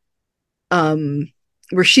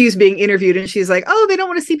 where she's being interviewed and she's like, oh, they don't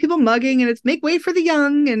want to see people mugging and it's make way for the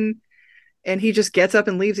young. And he just gets up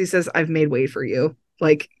and leaves. He says, I've made way for you.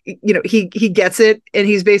 Like, he gets it. And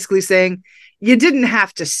he's basically saying, you didn't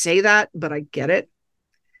have to say that, but I get it.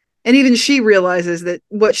 And even she realizes that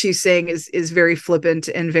what she's saying is very flippant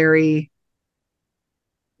and very,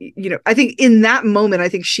 I think in that moment, I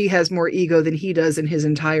think she has more ego than he does in his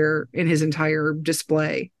entire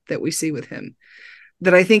display that we see with him.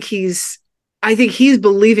 That I think he's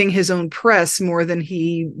believing his own press more than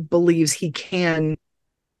he believes he can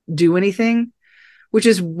do anything, which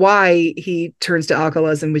is why he turns to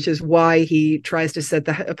alcoholism, which is why he tries to set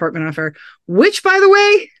the apartment on fire, which, by the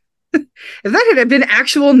way, if that had been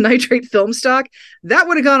actual nitrate film stock, that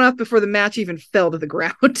would have gone up before the match even fell to the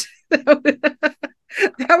ground.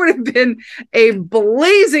 That would have been a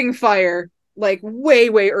blazing fire, like way,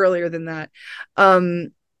 way earlier than that.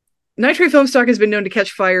 Nitrate film stock has been known to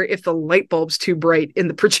catch fire if the light bulb's too bright in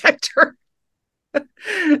the projector.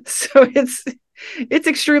 So it's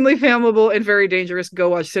extremely flammable and very dangerous. Go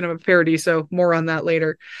watch Cinema Paradiso. More on that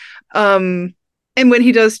later. And when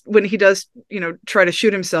he does, try to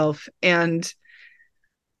shoot himself, and,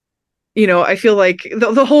 I feel like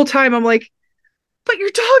the whole time I'm like, but your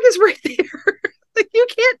dog is right there. Like, you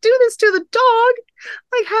can't do this to the dog.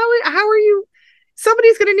 Like, how are you?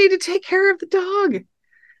 Somebody's going to need to take care of the dog.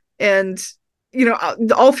 And,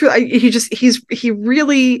 all through, he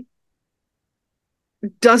really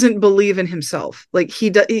doesn't believe in himself. Like,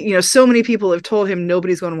 so many people have told him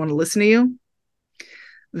nobody's going to want to listen to you,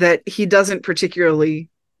 that he doesn't believe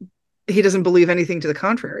anything to the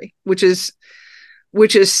contrary, which is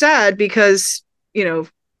sad because,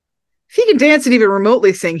 if he can dance and even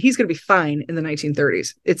remotely sing, he's going to be fine in the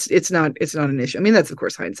 1930s. It's not an issue. I mean, that's of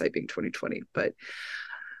course hindsight being 2020, but,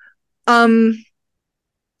 and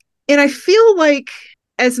I feel like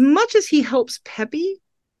as much as he helps Peppy,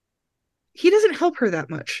 he doesn't help her that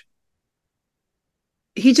much.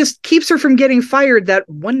 He just keeps her from getting fired that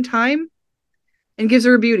one time and gives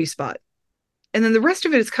her a beauty spot. And then the rest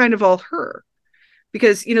of it is kind of all her,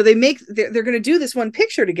 because, they're going to do this one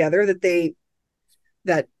picture together that they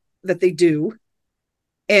do.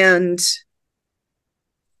 And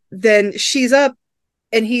then she's up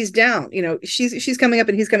and he's down, she's coming up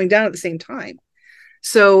and he's coming down at the same time.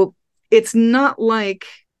 So it's not like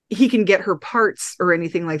he can get her parts or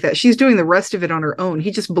anything like that. She's doing the rest of it on her own.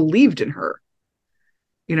 He just believed in her.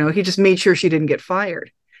 He just made sure she didn't get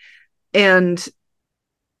fired. And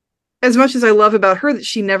as much as I love about her that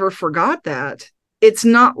she never forgot that, it's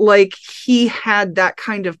not like he had that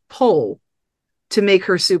kind of pull to make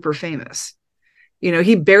her super famous.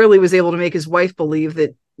 He barely was able to make his wife believe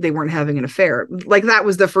that they weren't having an affair. Like, that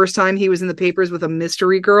was the first time he was in the papers with a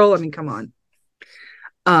mystery girl. I mean, come on.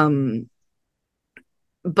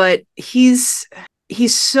 But he's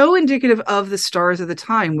so indicative of the stars of the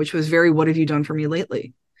time, which was very, what have you done for me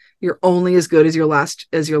lately? You're only as good as your last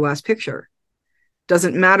picture.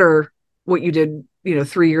 Doesn't matter what you did,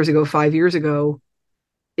 3 years ago, 5 years ago.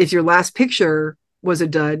 If your last picture was a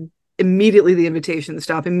dud, immediately the invitations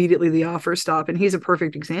stop, immediately the offers stop. And he's a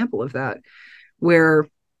perfect example of that, where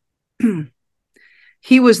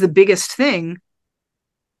he was the biggest thing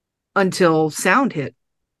until sound hit.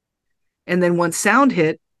 And then once sound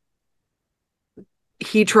hit,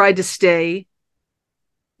 he tried to stay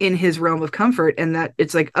in his realm of comfort, and that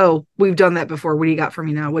it's like, oh, we've done that before. What do you got for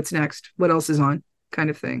me now? What's next? What else is on? Kind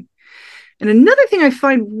of thing. And another thing I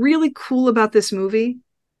find really cool about this movie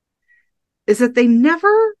is that they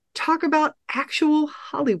never talk about actual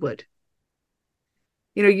Hollywood.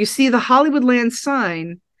 You see the Hollywoodland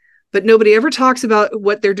sign, but nobody ever talks about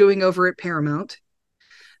what they're doing over at Paramount.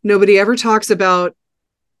 Nobody ever talks about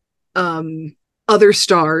other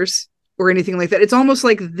stars or anything like that. It's almost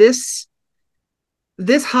like this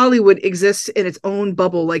Hollywood exists in its own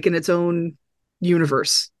bubble, like in its own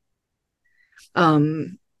universe.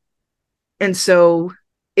 And so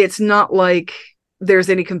it's not like there's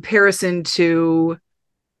any comparison to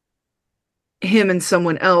him and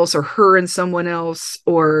someone else, or her and someone else,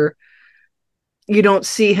 or, you don't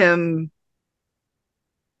see him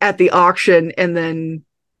at the auction, and then,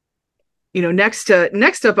 you know, next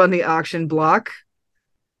up on the auction block,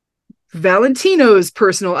 Valentino's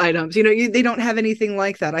personal items. You know, they don't have anything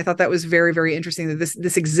like that. I thought that was very, very interesting, that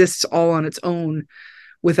this exists all on its own,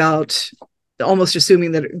 without almost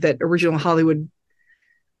assuming that original Hollywood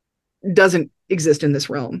doesn't exist in this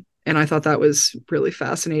realm. And I thought that was really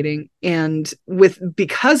fascinating. And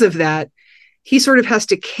because of that, he sort of has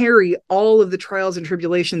to carry all of the trials and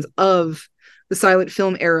tribulations of the silent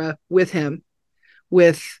film era with him,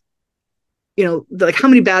 with, you know, like, how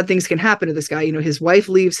many bad things can happen to this guy? You know, his wife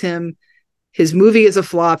leaves him. His movie is a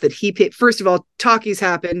flop that he paid. First of all, talkies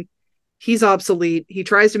happen. He's obsolete. He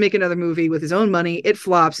tries to make another movie with his own money. It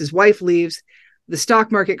flops. His wife leaves. The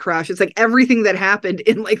stock market crashes. Like, everything that happened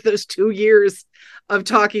in like those 2 years of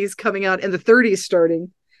talkies coming out and the 30s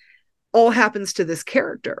starting all happens to this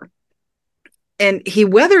character. And he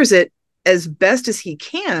weathers it as best as he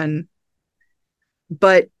can,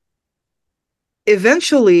 but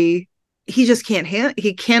eventually he just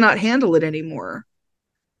he cannot handle it anymore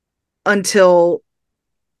until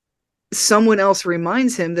someone else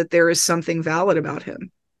reminds him that there is something valid about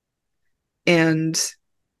him. And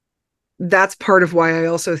that's part of why I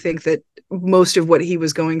also think that most of what he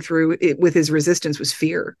was going through with his resistance was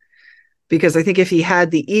fear. Because I think if he had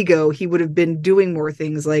the ego, he would have been doing more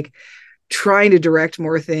things, like trying to direct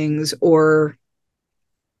more things, or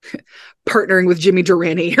partnering with Jimmy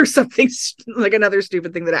Durante or something, like another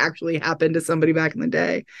stupid thing that actually happened to somebody back in the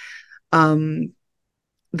day.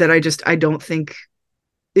 That I don't think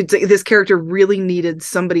this character really needed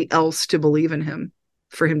somebody else to believe in him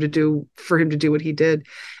for him to do what he did.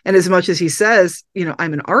 And as much as he says, you know,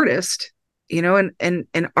 I'm an artist, you know, and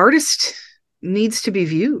an artist needs to be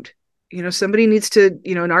viewed, you know, somebody needs to,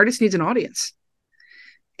 you know, an artist needs an audience.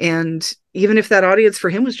 And even if that audience for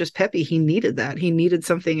him was just Pepe, he needed that. He needed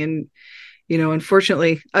something. And, you know,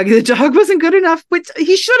 unfortunately, Ugly the Dog wasn't good enough, but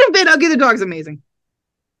he should have been. Ugly the Dog's amazing.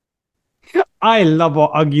 I love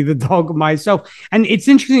Ugly the Dog myself. And it's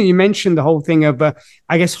interesting you mentioned the whole thing of,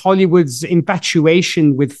 I guess, Hollywood's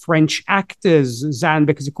infatuation with French actors, Zan,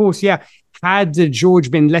 because, of course, yeah, had George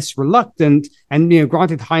been less reluctant, and, you know,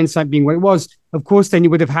 granted, hindsight being what it was, of course, then you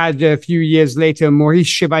would have had a few years later Maurice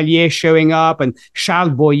Chevalier showing up and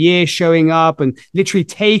Charles Boyer showing up and literally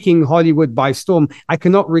taking Hollywood by storm. I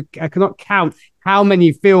cannot count how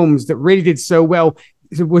many films that really did so well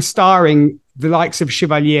were starring the likes of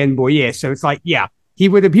Chevalier and Boyer. So it's like, yeah, he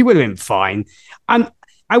would have been fine. And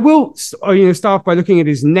I will, you know, start by looking at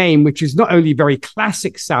his name, which is not only very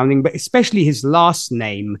classic sounding, but especially his last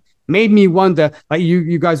name made me wonder, like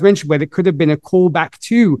you guys mentioned, whether it could have been a callback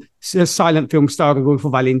to a silent film star Rodolfo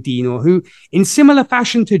Valentino, who, in similar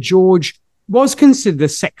fashion to George, was considered a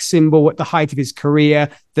sex symbol at the height of his career.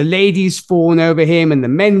 The ladies fawn over him and the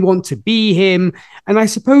men want to be him. And I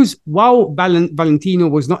suppose while Valentino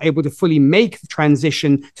was not able to fully make the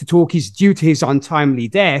transition to talkies due to his untimely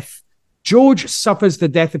death, George suffers the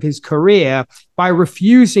death of his career by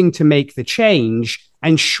refusing to make the change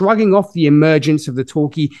and shrugging off the emergence of the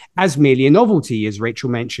talkie as merely a novelty, as Rachel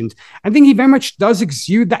mentioned. I think he very much does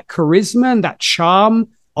exude that charisma and that charm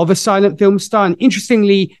of a silent film star, and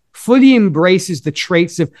interestingly, fully embraces the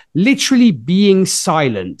traits of literally being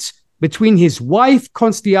silent. Between his wife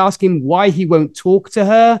constantly asking him why he won't talk to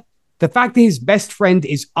her, the fact that his best friend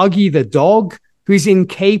is Uggy the dog, who is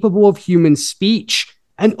incapable of human speech,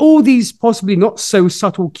 and all these possibly not so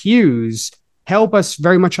subtle cues help us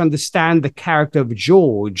very much understand the character of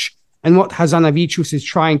George and what Hazanavicius is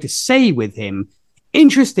trying to say with him.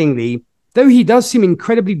 Interestingly, though he does seem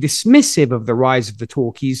incredibly dismissive of the rise of the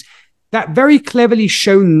talkies, that very cleverly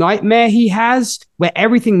shown nightmare he has, where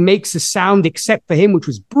everything makes a sound except for him, which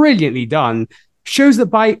was brilliantly done, shows that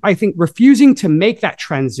by, I think, refusing to make that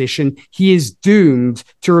transition, he is doomed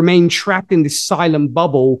to remain trapped in this silent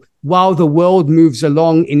bubble while the world moves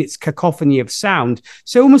along in its cacophony of sound.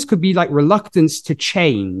 So it almost could be like reluctance to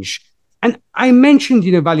change. And I mentioned,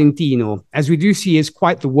 you know, Valentino, as we do see, is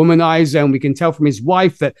quite the womanizer, and we can tell from his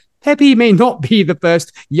wife that Pepe may not be the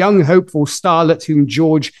first young, hopeful starlet whom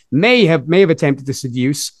George may have attempted to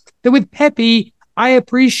seduce. Though with Pepe, I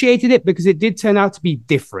appreciated it because it did turn out to be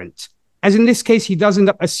different. As in this case, he does end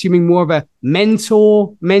up assuming more of a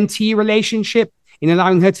mentor-mentee relationship in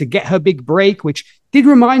allowing her to get her big break, which did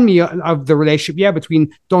remind me of the relationship,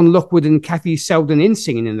 between Don Lockwood and Kathy Selden in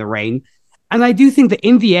Singing in the Rain. And I do think that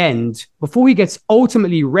in the end, before he gets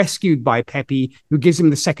ultimately rescued by Pepe, who gives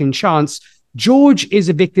him the second chance, George is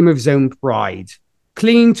a victim of his own pride,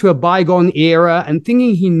 clinging to a bygone era and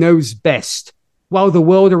thinking he knows best, while the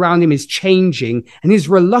world around him is changing, and his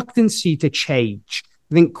reluctancy to change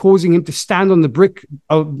I think causing him to stand on the brink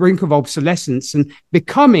of obsolescence and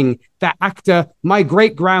becoming that actor my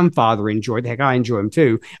great-grandfather enjoyed. Heck, I enjoy him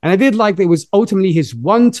too. And I did like that it was ultimately his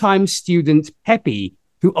one-time student, Peppy,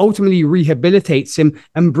 who ultimately rehabilitates him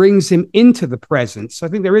and brings him into the present. So I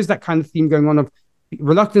think there is that kind of theme going on of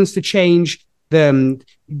reluctance to change, the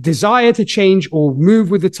desire to change or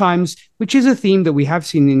move with the times, which is a theme that we have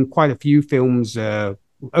seen in quite a few films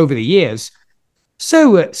over the years.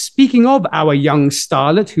 So speaking of our young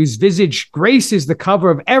starlet whose visage graces the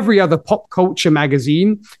cover of every other pop culture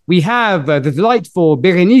magazine, we have the delightful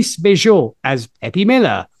Berenice Bejo as Peppy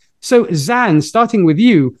Miller. So Zan, starting with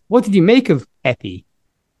you, what did you make of Peppy?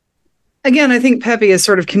 Again, I think Peppy is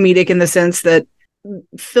sort of comedic in the sense that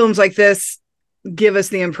films like this give us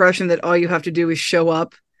the impression that all you have to do is show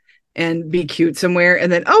up and be cute somewhere,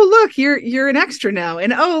 and then, oh look, you're an extra now,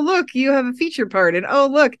 and oh look, you have a feature part, and oh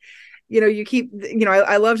look, you keep,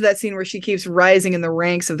 I loved that scene where she keeps rising in the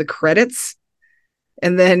ranks of the credits,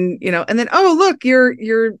 and then oh look, you're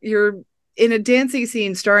in a dancing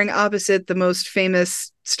scene starring opposite the most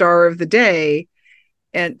famous star of the day,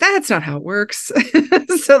 and that's not how it works.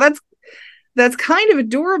 So that's kind of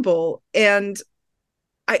adorable. And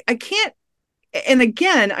I can't, and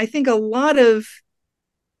again, I think a lot of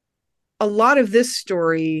this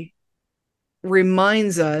story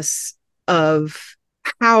reminds us of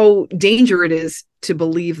how dangerous it is to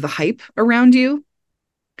believe the hype around you,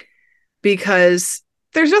 because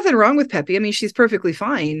there's nothing wrong with Peppy. I mean, she's perfectly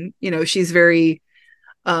fine. She's very,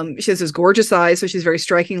 she has those gorgeous eyes, so she's very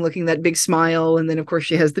striking looking, that big smile. And then of course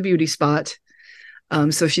she has the beauty spot.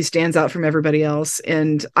 So she stands out from everybody else.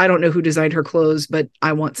 And I don't know who designed her clothes, but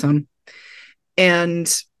I want some.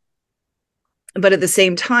 But at the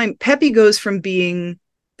same time, Peppy goes from being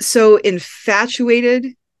so infatuated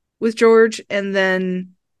with George and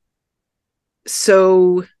then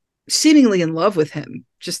so seemingly in love with him.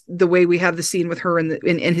 Just the way we have the scene with her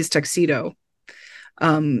in his tuxedo,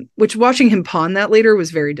 which watching him pawn that later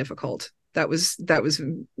was very difficult. That was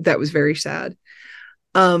very sad.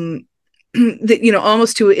 That,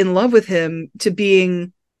 almost to in love with him, to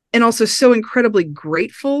being, and also so incredibly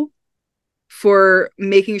grateful for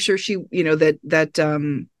making sure she,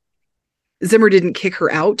 that Zimmer didn't kick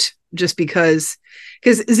her out just because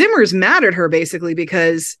Zimmer's mad at her basically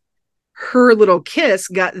because her little kiss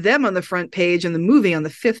got them on the front page and the movie on the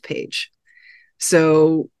 5th page.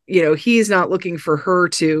 So, he's not looking for her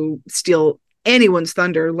to steal anyone's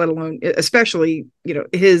thunder, let alone, especially,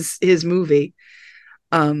 his movie.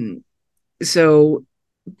 So,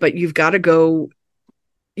 but you've got to go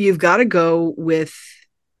with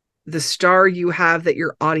the star you have that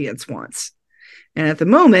your audience wants. And at the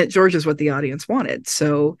moment, George is what the audience wanted.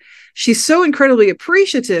 So she's so incredibly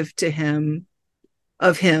appreciative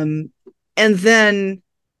of him. And then,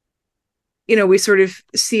 we sort of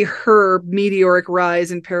see her meteoric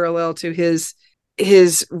rise in parallel to his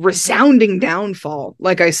resounding downfall.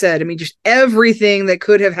 Like I said, I mean, just everything that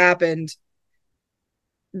could have happened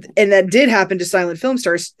and that did happen to silent film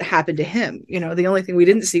stars happened to him. The only thing we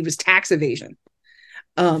didn't see was tax evasion.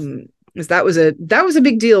 Because that was a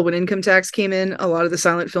big deal when income tax came in. A lot of the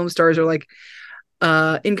silent film stars are like,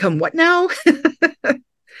 income what now?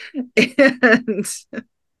 And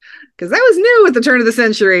because that was new at the turn of the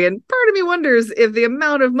century, and part of me wonders if the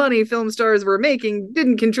amount of money film stars were making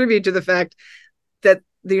didn't contribute to the fact that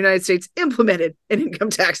the United States implemented an income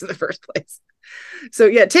tax in the first place. So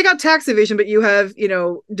yeah, take out tax evasion, but you have,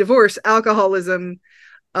 divorce, alcoholism,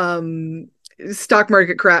 stock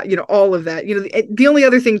market crap, all of that. The only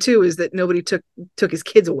other thing too is that nobody took his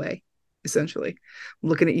kids away, essentially. I'm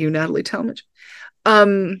looking at you, Natalie Talmadge.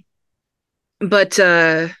 But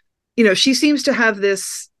she seems to have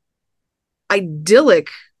this idyllic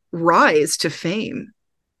rise to fame.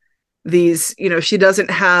 She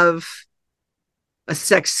doesn't have a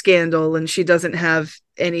sex scandal, and she doesn't have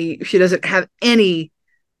any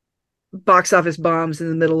box office bombs in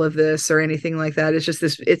the middle of this or anything like that. It's just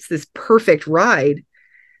this perfect ride.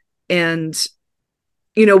 And,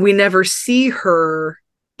 we never see her,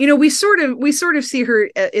 we sort of see her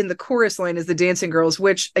in the chorus line as the dancing girls,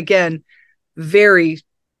 which again, very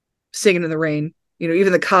Singing in the Rain.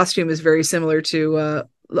 Even the costume is very similar to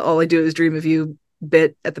All I Do Is Dream of You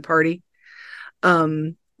bit at the party.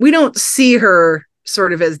 We don't see her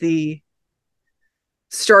sort of as the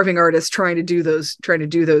starving artist trying to do those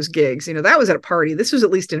gigs. That was at a party. This was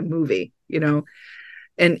at least in a movie,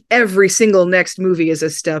 and every single next movie is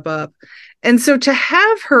a step up. And so to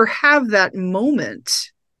have her have that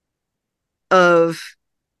moment of,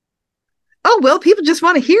 oh, well, people just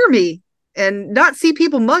want to hear me and not see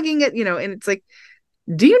people mugging it, and it's like,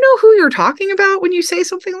 do you know who you're talking about when you say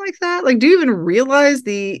something like that? Like, do you even realize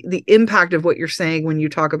the impact of what you're saying when you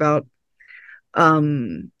talk about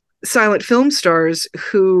silent film stars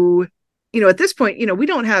who, at this point, we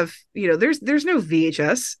don't have, there's no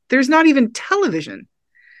VHS, there's not even television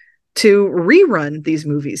to rerun these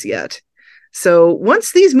movies yet. So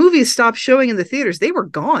once these movies stopped showing in the theaters, they were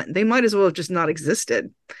gone. They might as well have just not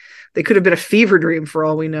existed. They could have been a fever dream for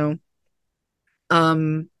all we know.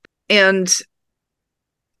 And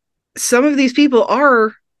some of these people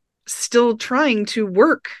are still trying to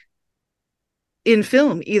work in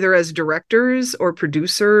film, either as directors or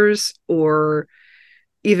producers or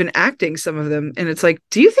even acting, some of them. And it's like,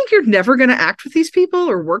 do you think you're never going to act with these people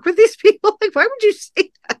or work with these people? Like, why would you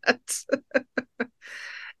say that?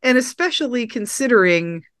 And especially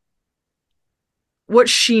considering what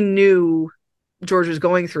she knew George was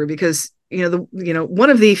going through, because, one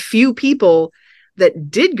of the few people that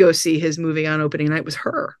did go see his movie on opening night was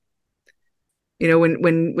her.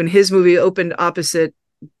 When his movie opened opposite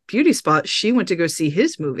Beauty Spot, she went to go see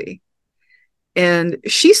his movie. And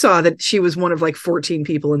she saw that she was one of like 14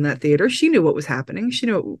 people in that theater. She knew what was happening. She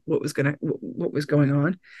knew what was going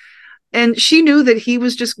on. And she knew that he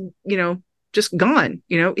was just gone.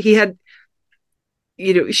 He had,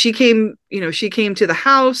 she came to the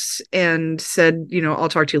house and said, I'll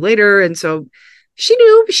talk to you later. And so she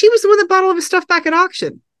knew she was the one that bought all of his stuff back at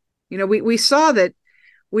auction. We saw that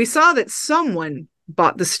someone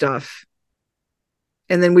bought the stuff,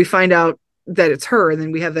 and then we find out that it's her. And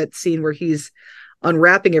then we have that scene where he's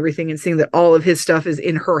unwrapping everything and seeing that all of his stuff is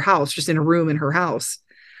in her house, just in a room in her house.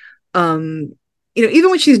 Even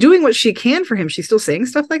when she's doing what she can for him, she's still saying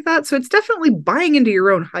stuff like that. So it's definitely buying into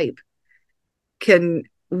your own hype can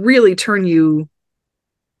really turn you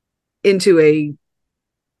into a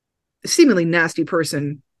seemingly nasty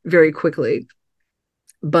person very quickly.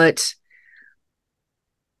 But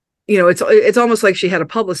it's almost like she had a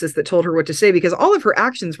publicist that told her what to say, because all of her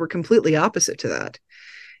actions were completely opposite to that.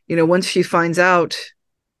 Once she finds out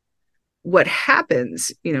what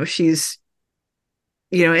happens, she's,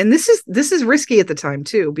 and this is risky at the time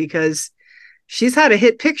too, because she's had a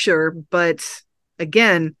hit picture, but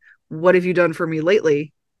again, what have you done for me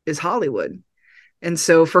lately is Hollywood. And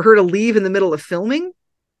so for her to leave in the middle of filming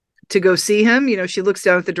to go see him, she looks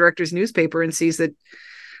down at the director's newspaper and sees that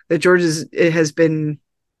George has been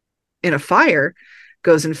in a fire,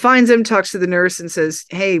 goes and finds him, talks to the nurse and says,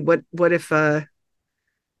 hey, what if, can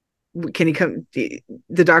he come? The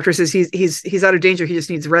doctor says he's out of danger. He just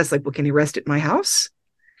needs rest. Like, well, can he rest at my house?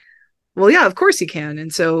 Well, yeah, of course he can.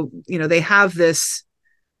 And so, they have this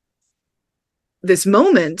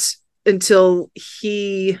moment until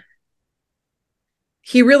he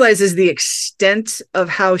realizes the extent of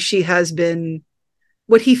how she has been,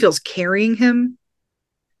 what he feels carrying him,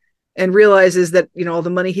 and realizes that, all the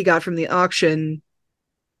money he got from the auction,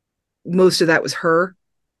 most of that was her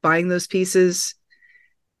buying those pieces.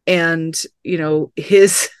 And,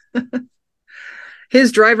 his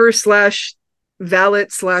driver / valet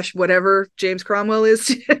 / whatever James Cromwell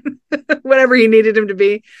is, whatever he needed him to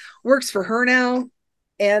be, works for her now.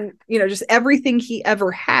 And, just everything he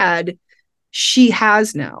ever had, she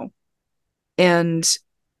has now. And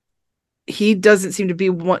he doesn't seem to be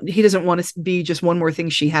he doesn't want to be just one more thing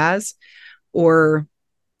she has, or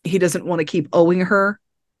he doesn't want to keep owing her.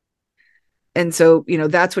 And so,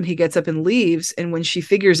 that's when he gets up and leaves. And when she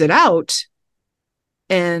figures it out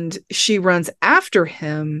and she runs after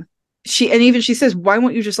him, she says, why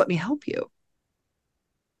won't you just let me help you?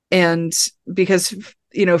 And because,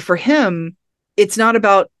 for him, it's not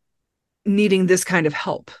about needing this kind of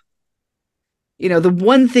help. The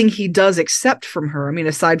one thing he does accept from her, I mean,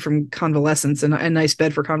 aside from convalescence and a nice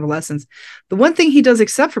bed for convalescence, the one thing he does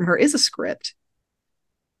accept from her is a script.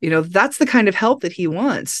 That's the kind of help that he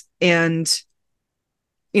wants. And,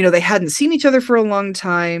 they hadn't seen each other for a long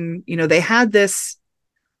time. They had this,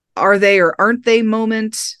 are they or aren't they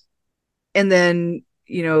moment. And then,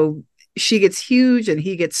 she gets huge and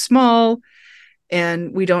he gets small,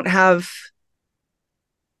 and we don't have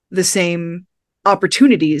the same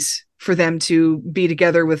opportunities for them to be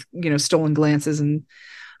together with, stolen glances and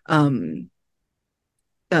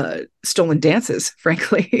stolen dances,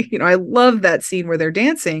 frankly. I love that scene where they're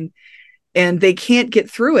dancing and they can't get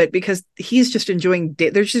through it because they're just enjoying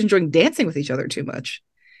dancing with each other too much.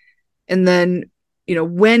 And then,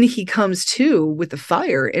 when he comes to with the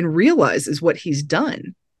fire and realizes what he's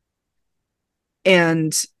done.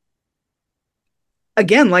 And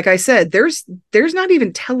again, like I said, there's not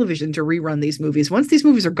even television to rerun these movies. Once these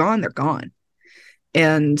movies are gone, they're gone.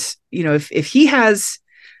 And, if he has,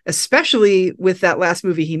 especially with that last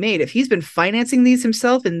movie he made, if he's been financing these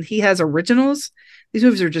himself and he has originals, These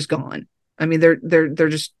movies are just gone. I mean, they're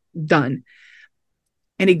just done.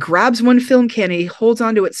 And he grabs one film can, he holds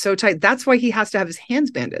onto it so tight. That's why he has to have his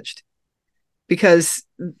hands bandaged, because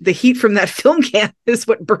the heat from that film can is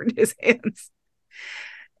what burned his hands.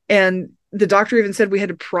 And the doctor even said we had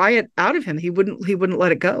to pry it out of him. He wouldn't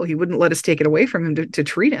let it go. He wouldn't let us take it away from him to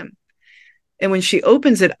treat him. And when she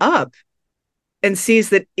opens it up and sees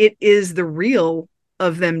that it is the reel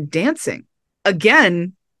of them dancing,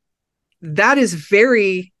 again, that is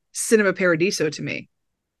very Cinema Paradiso to me.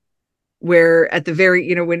 Where at the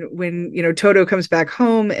very, when Toto comes back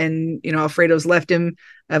home and, Alfredo's left him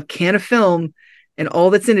a can of film and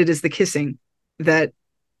all that's in it is the kissing that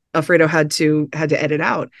Alfredo had to edit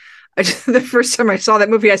out. The first time I saw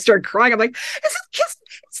that movie, I started crying. I'm like, it's the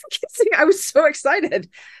kissing. I was so excited.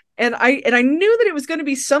 And I knew that it was going to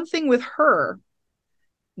be something with her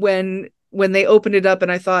when they opened it up,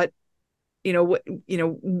 and I thought, what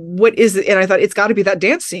is it? And I thought, it's got to be that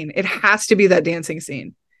dance scene. It has to be that dancing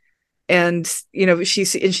scene. And,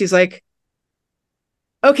 she's like,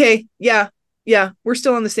 okay, yeah, we're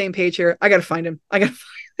still on the same page here. I got to find him. I got to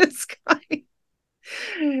find this guy.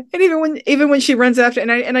 And even when she runs after,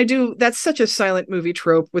 and I do, that's such a silent movie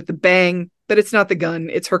trope with the bang, but it's not the gun,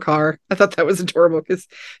 it's her car. I thought that was adorable because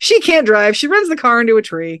she can't drive. She runs the car into a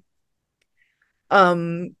tree.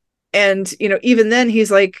 And, even then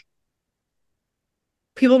he's like,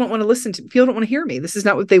 people don't want to hear me. This is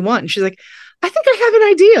not what they want. And she's like, I think I have an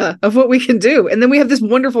idea of what we can do. And then we have this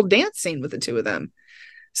wonderful dance scene with the two of them.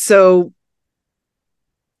 So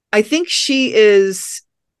I think she is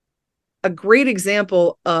a great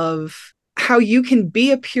example of how you can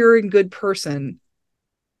be a pure and good person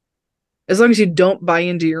as long as you don't buy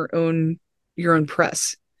into your own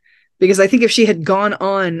press. Because I think if she had gone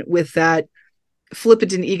on with that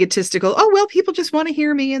flippant and egotistical, oh, well, people just want to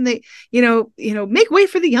hear me and they, make way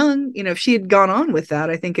for the young. If she had gone on with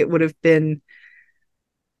that, I think it would have been,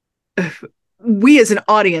 we as an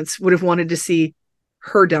audience would have wanted to see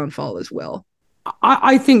her downfall as well.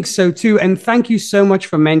 I think so too. And thank you so much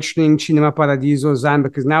for mentioning Cinema Paradiso, Zan,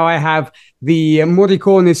 because now I have the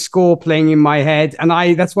Morricone score playing in my head. And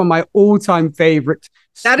that's one of my all-time favorite.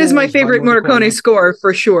 That is my favorite Morricone score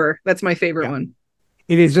for sure. That's my favorite one.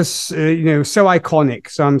 It is just, so iconic.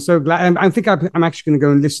 So I'm so glad. I think I'm actually going to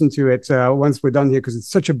go and listen to it once we're done here because it's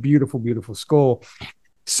such a beautiful, beautiful score.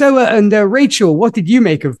 So, Rachel, what did you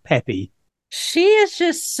make of Peppy? She is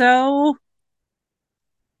just so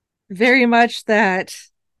very much that,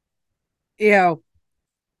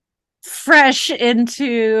 fresh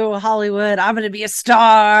into Hollywood. I'm going to be a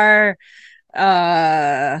star.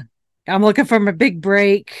 I'm looking for my big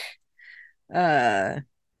break type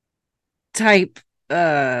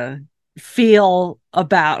feel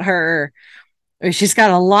about her. She's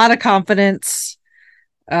got a lot of confidence.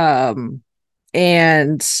 And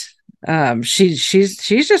she's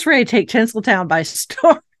just ready to take Tinseltown by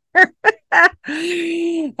storm.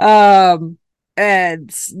 And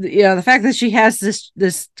the fact that she has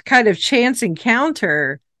this kind of chance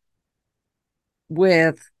encounter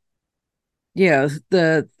with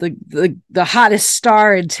the hottest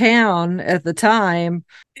star in town at the time,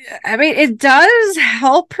 I mean, it does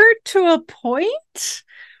help her to a point,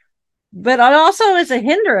 but it also is a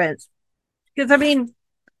hindrance because, I mean,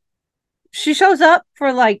 she shows up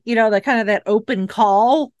for the kind of that open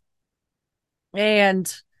call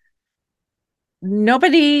and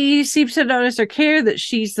nobody seems to notice or care that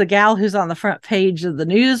she's the gal who's on the front page of the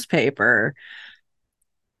newspaper.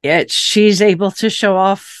 Yet she's able to show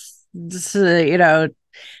off,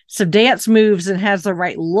 some dance moves and has the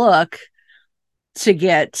right look to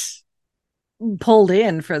get pulled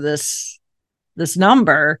in for this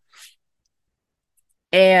number.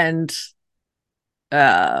 And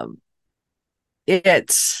and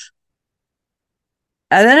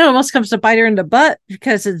then it almost comes to bite her in the butt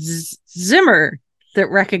because it's Zimmer that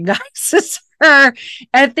recognizes her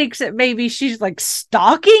and thinks that maybe she's like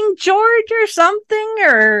stalking George or something,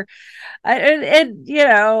 and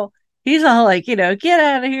he's all like, get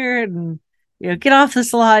out of here and get off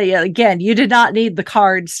this lot. Again, you did not need the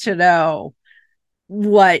cards to know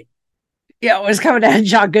what was coming out of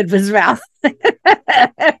John Goodman's mouth.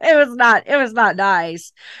 It was not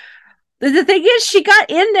nice. The thing is, she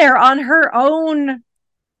got in there on her own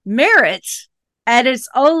merit, and it's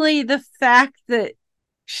only the fact that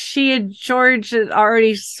she and George had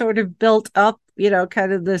already sort of built up,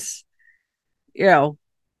 kind of this,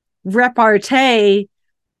 repartee,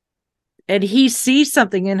 and he sees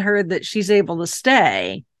something in her that she's able to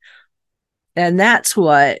stay. And that's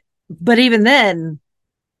what, but even then,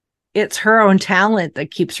 it's her own talent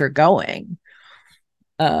that keeps her going.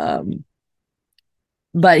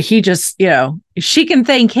 but he just, she can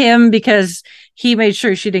thank him because he made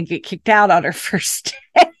sure she didn't get kicked out on her first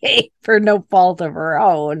day for no fault of her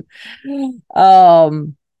own.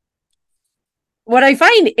 What I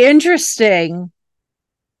find interesting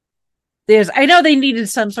is I know they needed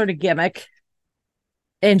some sort of gimmick.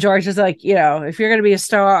 And George is like, if you're going to be a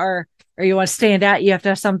star or you want to stand out, you have to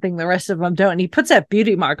have something the rest of them don't. And he puts that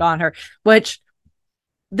beauty mark on her, which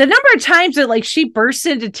the number of times that like she bursts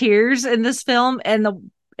into tears in this film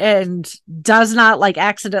and does not like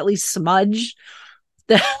accidentally smudge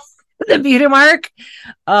the, the beauty mark.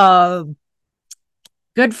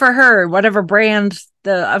 Good for her, whatever brand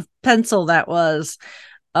of pencil that was.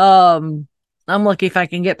 I'm lucky if I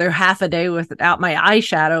can get through half a day without my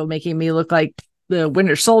eyeshadow making me look like the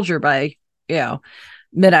Winter Soldier by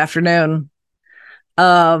mid-afternoon.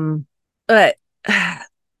 But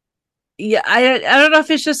yeah, I don't know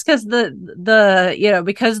if it's just because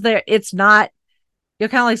because it's not,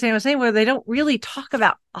 kind of like Sam was saying, where they don't really talk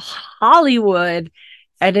about Hollywood,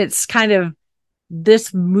 and it's kind of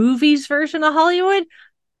this movie's version of Hollywood.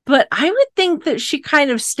 But I would think that she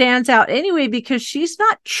kind of stands out anyway because she's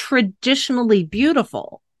not traditionally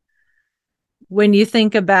beautiful. When you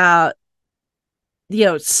think about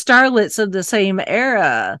starlets of the same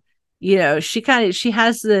era, she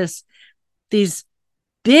has these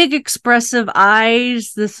big expressive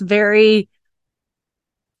eyes, this very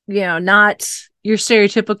not your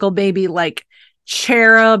stereotypical baby like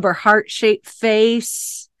cherub or heart-shaped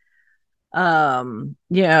face.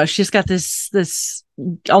 She's got this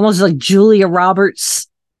almost like Julia Roberts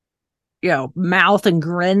mouth and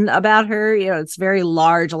grin about her. It's very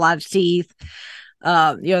large, a lot of teeth.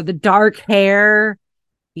 The dark hair.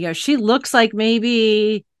 She looks like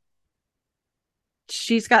maybe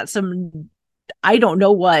she's got some, I don't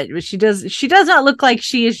know what, but she does not look like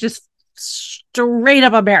she is just straight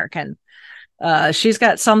up American. She's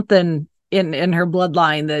got something in her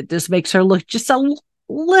bloodline that just makes her look just a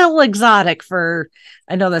little exotic for,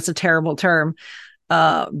 I know that's a terrible term.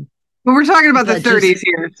 But we're talking about the 30s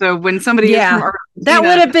here. So when somebody is from Argentina, that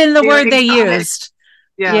would have been the word they used.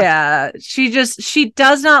 Yeah. She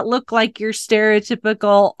does not look like your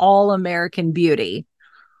stereotypical all-American beauty.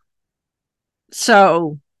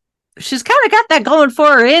 So she's kind of got that going for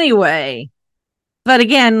her anyway. But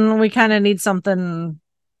again, we kind of need something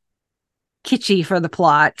kitschy for the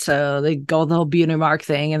plot. So they go the whole beauty mark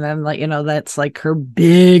thing. And then that's like her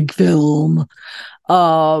big film.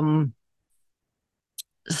 But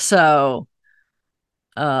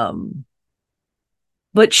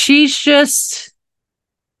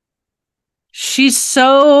she's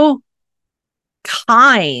so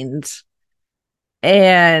kind,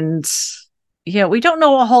 and we don't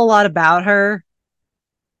know a whole lot about her.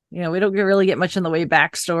 We don't really get much in the way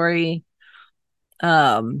backstory.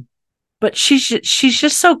 But she's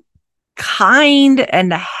just so kind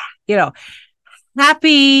and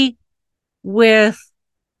happy with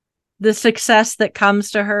the success that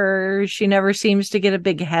comes to her. She never seems to get a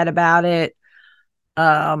big head about it.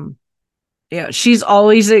 She's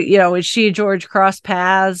always, when she and George cross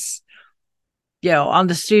paths, on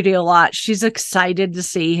the studio lot, she's excited to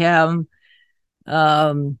see him.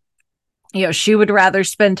 She would rather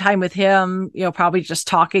spend time with him, probably just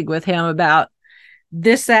talking with him about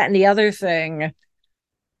this, that, and the other thing,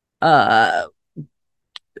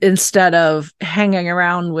 instead of hanging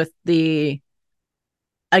around with the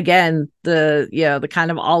kind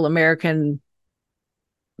of all-American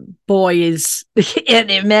boys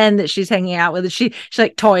and men that she's hanging out with. She's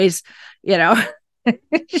like toys, they're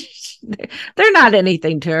not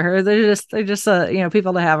anything to her. They're just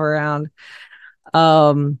people to have around.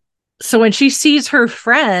 So when she sees her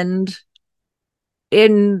friend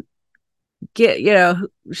finds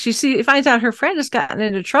out her friend has gotten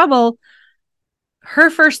into trouble, her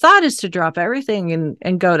first thought is to drop everything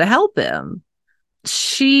and go to help him.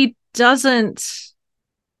 She doesn't,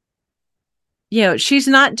 she's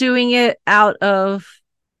not doing it out of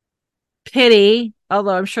pity,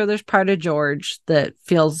 although I'm sure there's part of George that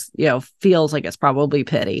feels like it's probably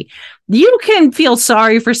pity. You can feel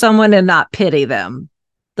sorry for someone and not pity them.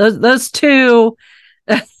 Those two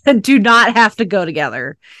do not have to go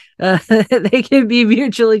together. They can be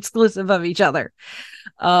mutually exclusive of each other.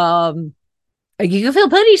 You can feel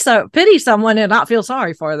pity someone and not feel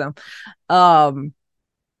sorry for them.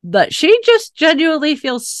 But she just genuinely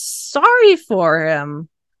feels sorry for him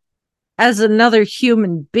as another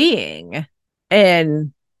human being.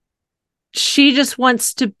 And she just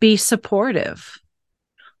wants to be supportive.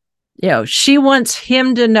 She wants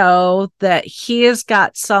him to know that he has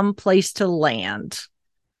got some place to land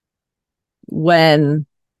when,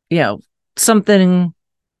 something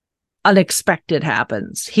unexpected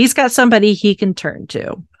happens, he's got somebody he can turn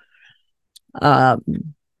to.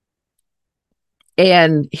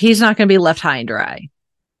 And he's not going to be left high and dry.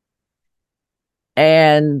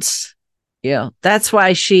 And, that's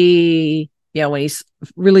why she, when he's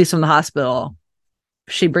released from the hospital,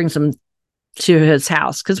 she brings him to his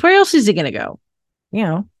house. Because where else is he going to go?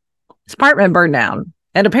 His apartment burned down.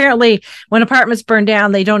 And apparently when apartments burn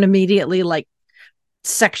down, they don't immediately like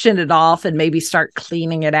section it off and maybe start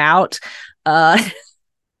cleaning it out. So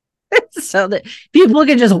that people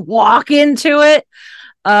can just walk into it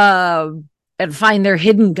and find their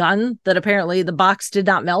hidden gun that apparently the box did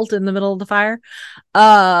not melt in the middle of the fire.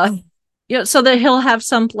 So that he'll have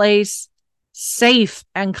someplace safe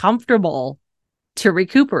and comfortable to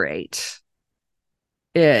recuperate.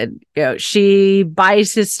 And, she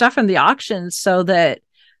buys his stuff from the auction so that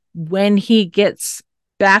when he gets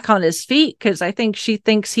back on his feet, because I think she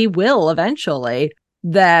thinks he will eventually,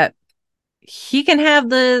 that he can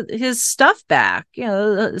have his stuff back. Maybe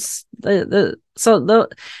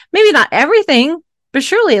not everything, but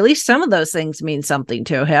surely at least some of those things mean something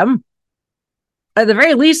to him. At the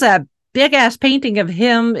very least, that big ass painting of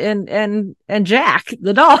him and Jack,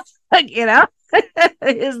 the dog,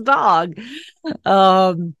 his dog.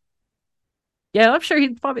 I'm sure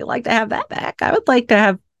he'd probably like to have that back. I would like to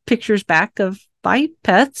have pictures back of my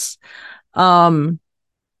pets. So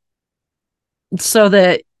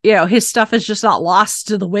that, his stuff is just not lost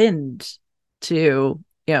to the wind to,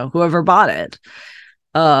 whoever bought it.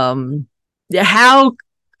 How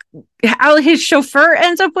his chauffeur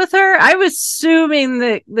ends up with her, I'm assuming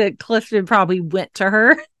that Clifton probably went to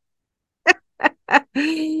her.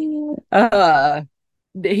 I'm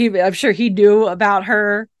sure he knew about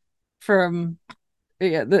her from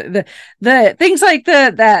the things like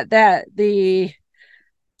the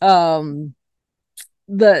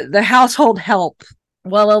household help.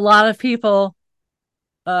 Well, a lot of people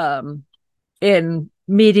in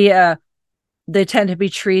media, they tend to be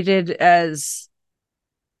treated as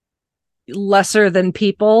lesser than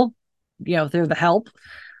people. They're the help.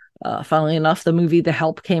 Funnily enough, the movie The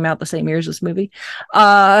Help came out the same year as this movie.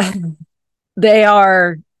 They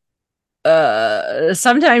are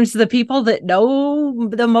sometimes the people that know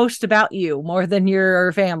the most about you, more than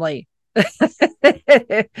your family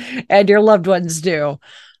and your loved ones do,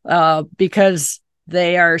 because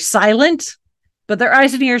they are silent, but their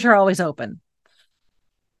eyes and ears are always open.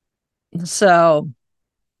 So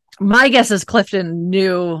my guess is Clifton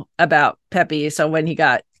knew about Peppy, so when he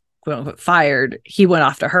got quote unquote fired, he went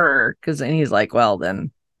off to her, because then he's like, well,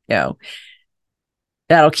 then that'll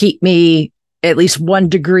keep me at least 1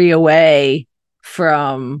 degree away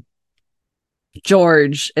from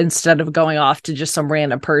George, instead of going off to just some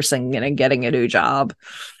random person and getting a new job.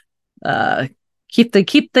 Keep the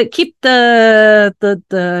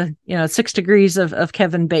 6 degrees of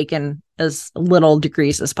Kevin Bacon as little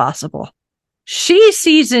degrees as possible. She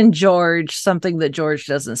sees in George something that George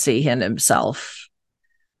doesn't see in himself.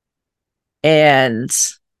 And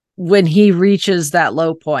when he reaches that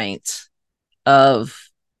low point of,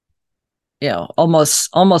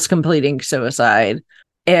 almost completing suicide,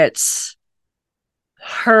 it's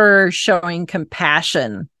her showing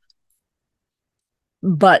compassion,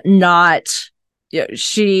 but not,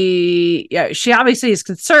 she obviously is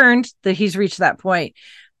concerned that he's reached that point,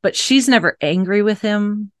 but she's never angry with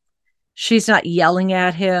him. She's not yelling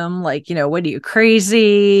at him like, what are you,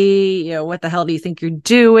 crazy? What the hell do you think you're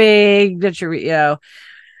doing? That you're,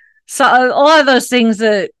 so a lot of those things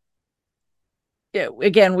that,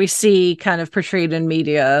 again, we see kind of portrayed in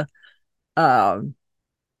media.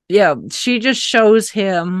 She just shows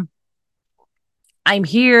him, I'm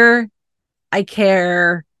here, I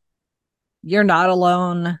care, you're not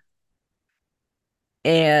alone,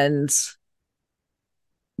 and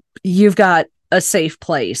you've got a safe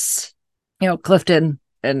place. Clifton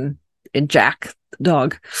and Jack, the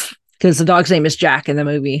dog, because the dog's name is Jack in the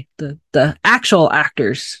movie. The actual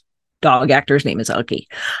dog actor's name is Uggy.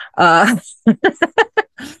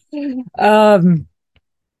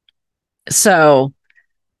 So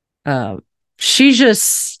she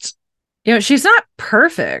just, she's not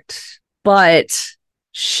perfect, but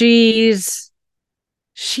she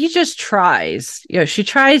just tries. She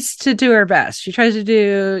tries to do her best. She tries to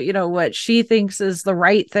do, what she thinks is the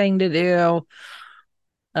right thing to do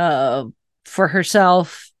for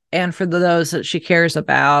herself and for those that she cares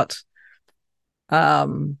about.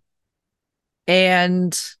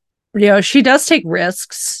 And she does take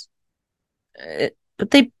risks,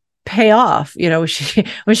 but they pay off. When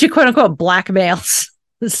she quote unquote blackmails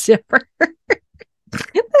Zipper.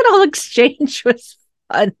 That whole exchange was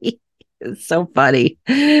funny. It's so funny.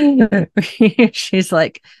 She's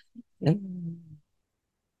like, So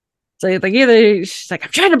like either she's like,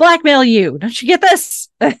 I'm trying to blackmail you. Don't you get this?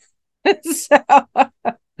 So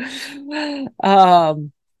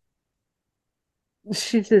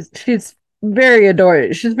she's very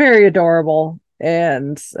adorable. She's very adorable.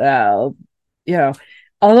 And you know,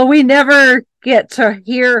 although we never get to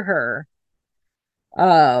hear her,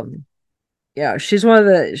 yeah, she's one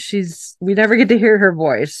of we never get to hear her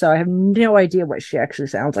voice, so I have no idea what she actually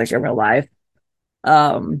sounds like in real life.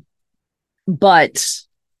 But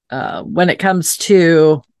when it comes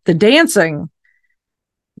to the dancing,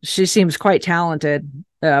 she seems quite talented.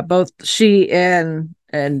 Both she and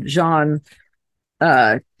Jean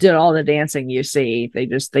did all the dancing you see.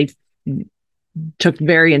 They took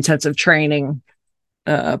very intensive training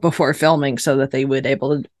before filming so that they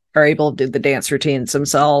are able to do the dance routines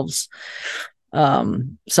themselves.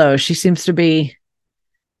 So she seems to be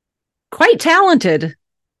quite talented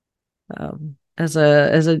as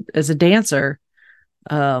a dancer.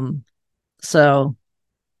 So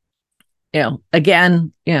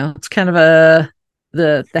again, it's kind of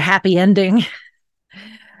the happy ending,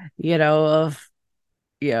 of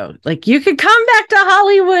like, you could come back to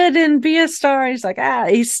Hollywood and be a star. He's like,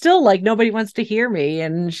 he's still like, nobody wants to hear me.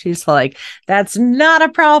 And she's like, that's not a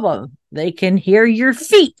problem. They can hear your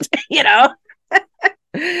feet,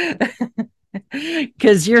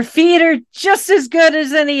 because your feet are just as good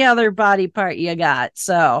as any other body part you got.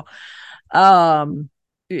 So, I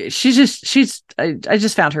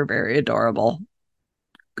just found her very adorable,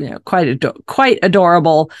 quite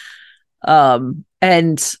adorable.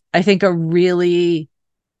 And I think a really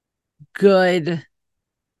good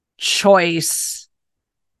choice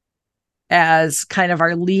as kind of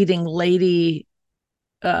our leading lady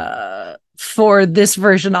for this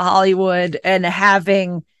version of Hollywood, and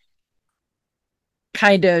having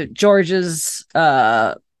kind of George's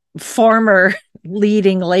former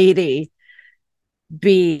leading lady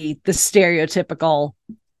be the stereotypical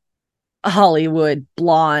Hollywood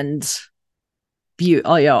blonde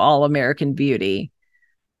beauty, all American beauty.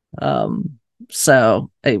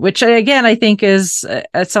 So, which again, I think is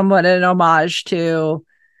somewhat an homage to,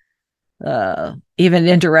 even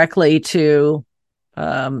indirectly to,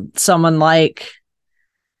 someone like,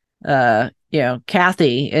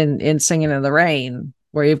 Kathy in Singing in the Rain,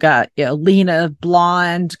 where you've got, Lena,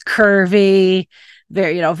 blonde, curvy,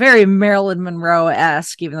 very Marilyn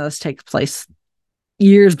Monroe-esque, even though this takes place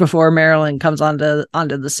years before Marilyn comes onto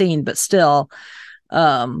the scene, but still.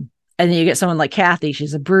 And then you get someone like Kathy.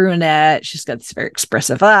 She's a brunette. She's got these very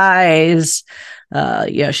expressive eyes.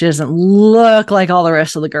 She doesn't look like all the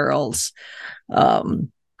rest of the girls.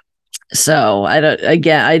 So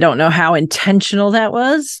I don't know how intentional that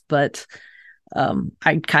was, but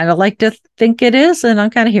I kind of like to think it is, and I'm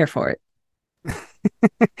kind of here for it.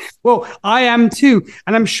 Well, I am too.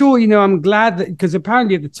 And I'm sure, I'm glad that, because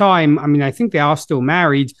apparently at the time, I mean, I think they are still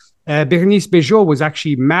married. Berenice Bejo was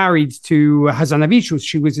actually married to Hazanavicius.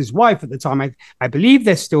 She was his wife at the time. I believe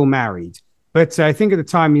they're still married. But I think at the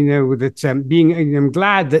time, that I'm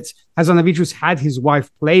glad that Hazanavicius had his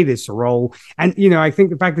wife play this role. And, I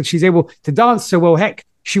think the fact that she's able to dance so well, heck,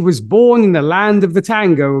 she was born in the land of the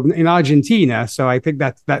tango in Argentina. So I think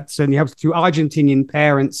that certainly helps, to Argentinian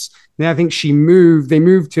parents. And I think they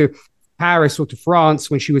moved to Paris or to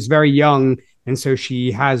France when she was very young. And so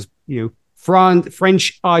she has,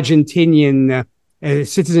 French Argentinian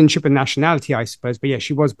citizenship and nationality, I suppose. But yeah,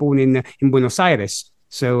 she was born in Buenos Aires.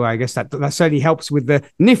 So I guess that certainly helps with the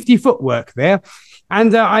nifty footwork there.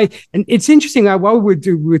 And it's interesting, while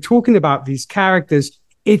we're talking about these characters,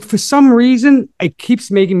 for some reason, it keeps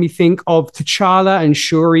making me think of T'Challa and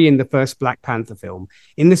Shuri in the first Black Panther film,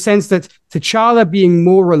 in the sense that T'Challa being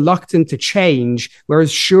more reluctant to change,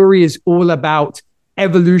 whereas Shuri is all about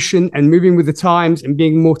evolution and moving with the times and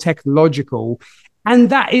being more technological.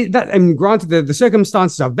 And and granted, the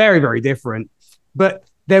circumstances are very, very different, but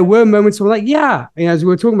there were moments where, like, as we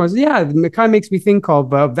were talking about, it kind of makes me think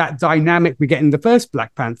of that dynamic we get in the first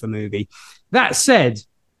Black Panther movie. That said,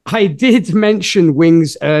 I did mention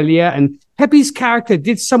Wings earlier, and Pepe's character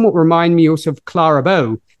did somewhat remind me also of Clara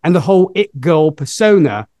Bow and the whole It Girl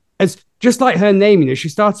persona. As just like her name, she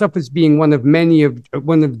starts up as being one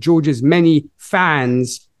of George's many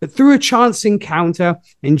fans, but through a chance encounter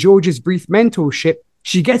and George's brief mentorship,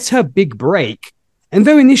 she gets her big break. And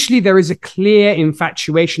though initially there is a clear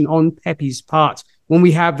infatuation on Pepe's part when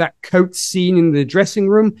we have that coat scene in the dressing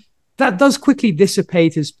room, that does quickly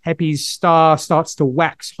dissipate as Pepe's star starts to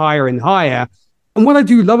wax higher and higher. And what I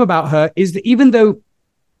do love about her is that even though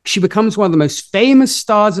she becomes one of the most famous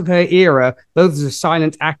stars of her era, both as a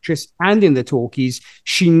silent actress and in the talkies,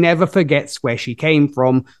 she never forgets where she came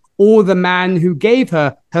from or the man who gave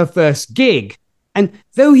her her first gig. And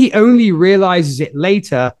though he only realizes it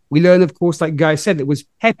later, we learn, of course, like Guy said, it was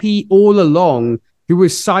Peppy all along who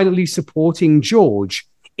was silently supporting George,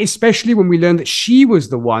 especially when we learn that she was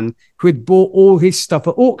the one who had bought all his stuff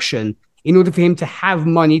at auction in order for him to have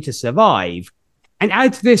money to survive. And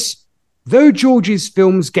add to this, though George's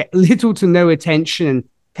films get little to no attention and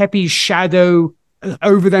Peppy's shadow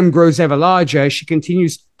over them grows ever larger, she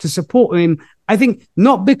continues to support him, I think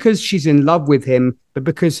not because she's in love with him, but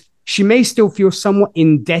because she may still feel somewhat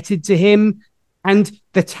indebted to him. And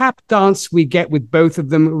the tap dance we get with both of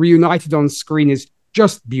them reunited on screen is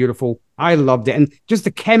just beautiful. I loved it. And just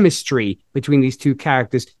the chemistry between these two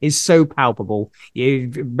characters is so palpable.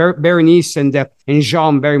 Berenice and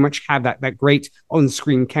Jean very much have that great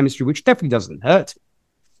on-screen chemistry, which definitely doesn't hurt.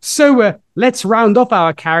 So let's round off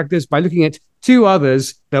our characters by looking at two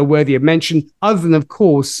others that are worthy of mention, other than, of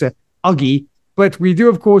course, Uggy. But we do,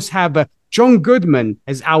 of course, have John Goodman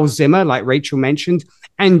as Al Zimmer, like Rachel mentioned,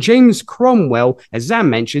 and James Cromwell, as Zam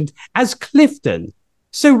mentioned, as Clifton.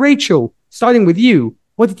 So, Rachel, starting with you,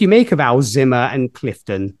 what did you make of Al Zimmer and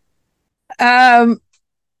Clifton? Al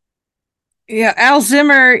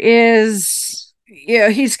Zimmer is,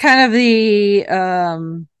 he's kind of the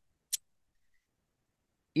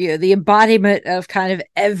the embodiment of kind of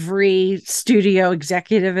every studio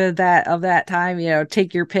executive of that time.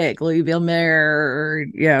 Take your pick, Louis Bill Mayer,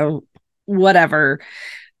 or whatever.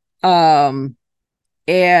 He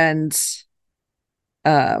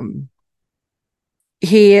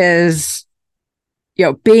is,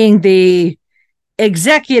 being the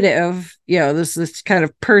executive, this kind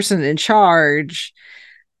of person in charge.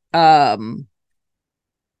 At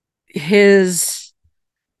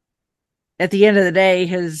the end of the day,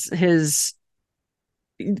 his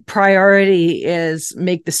priority is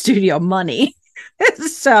make the studio money.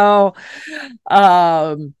 So,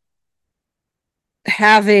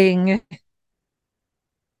 having,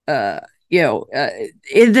 in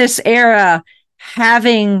this era,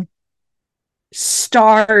 having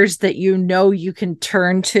stars that you can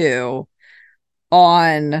turn to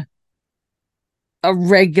on a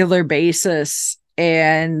regular basis,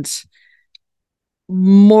 and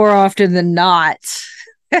more often than not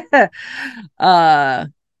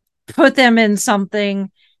put them in something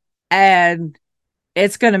and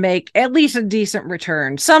it's going to make at least a decent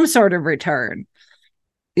return, some sort of return.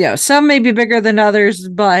 Some may be bigger than others,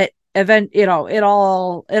 but it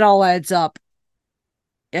all adds up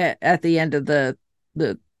at the end of the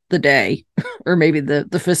day, or maybe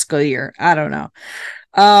the fiscal year. I don't know.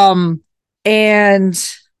 And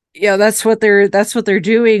that's what they're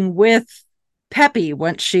doing with Peppy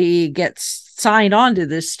once she gets signed on to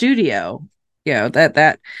this studio.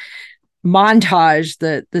 That montage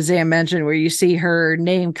that the Zam mentioned, where you see her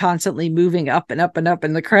name constantly moving up and up and up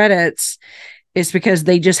in the credits, is because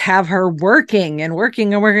they just have her working and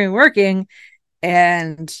working and working and working,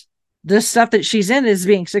 and the stuff that she's in is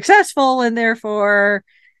being successful, and therefore,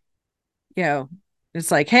 it's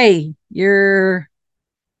like, hey, you're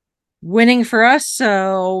winning for us,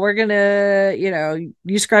 so we're gonna, you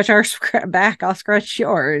scratch our back, I'll scratch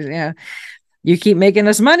yours. You keep making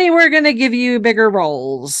us money, we're gonna give you bigger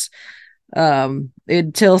roles,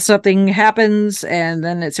 until something happens, and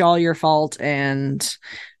then it's all your fault and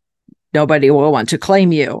nobody will want to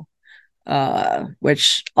claim you,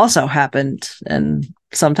 which also happened. And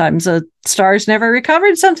sometimes the stars never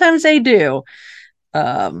recovered, sometimes they do.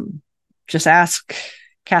 Just ask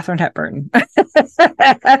Katharine Hepburn.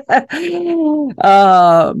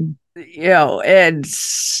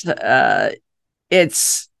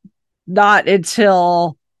 It's not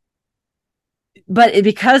until, but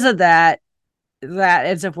because of that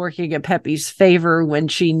ends up working in Peppy's favor when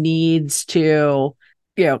she needs to,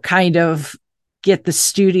 kind of get the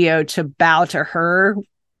studio to bow to her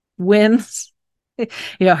whims,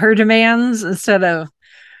 her demands, instead of,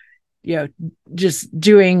 just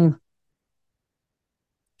doing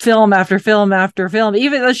film after film after film,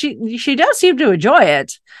 even though she does seem to enjoy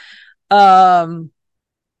it. But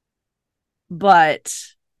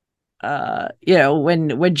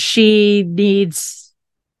when she needs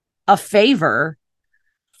a favor,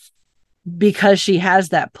 because she has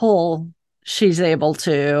that pull, she's able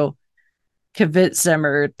to convince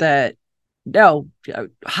Zimmer that, no,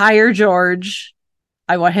 hire George.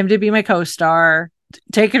 I want him to be my co-star.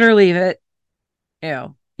 Take it or leave it.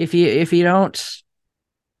 If you don't,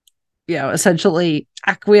 essentially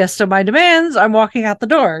acquiesce to my demands, I'm walking out the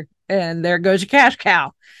door, and there goes your cash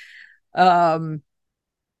cow.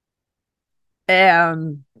 And I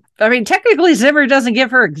mean, technically Zimmer doesn't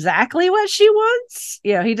give her exactly what she wants.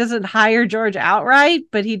 He doesn't hire George outright,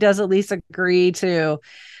 but he does at least agree to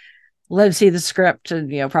let him see the script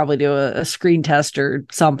and, probably do a screen test or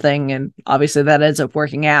something. And obviously that ends up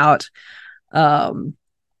working out. But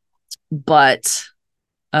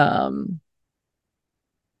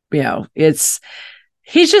it's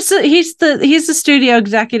he's the studio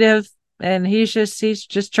executive, and he's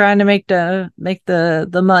just trying to make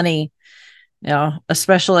the money,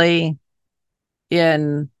 especially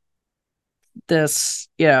in this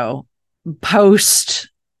post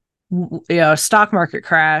stock market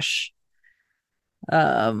crash.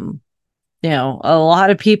 A lot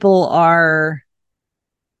of people are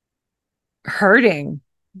hurting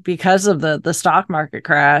because of the stock market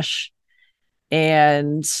crash,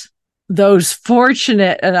 and those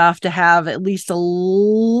fortunate enough to have at least a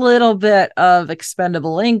little bit of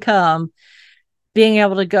expendable income being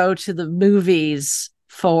able to go to the movies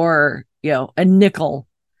for a nickel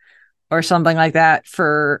or something like that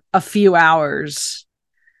for a few hours,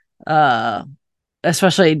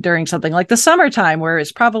 especially during something like the summertime where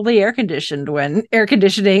it's probably air conditioned, when air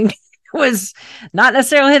conditioning was not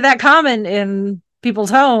necessarily that common in people's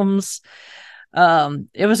homes.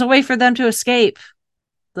 It was a way for them to escape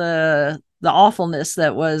the awfulness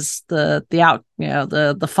that was the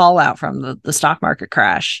fallout from the stock market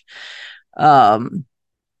crash. And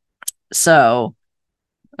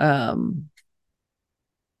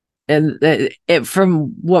it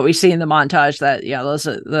from what we see in the montage, that those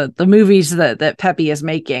the movies that Pepe is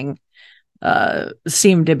making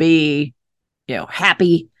seem to be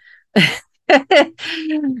happy,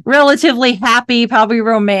 relatively happy, probably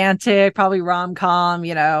romantic, probably rom-com,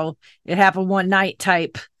 it happened one night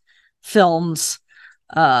type films.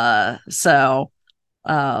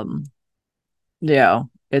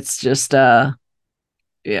 It's just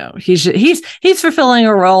he's fulfilling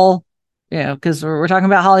a role, because we're talking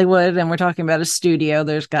about Hollywood and we're talking about a studio.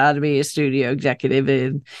 There's got to be a studio executive.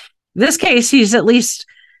 In this case, he's at least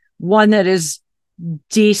one that is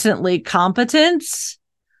decently competent.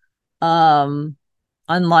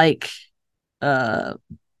 Unlike the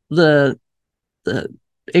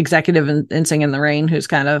executive in Sing in the Rain, who's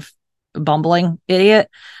kind of a bumbling idiot.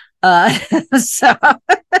 So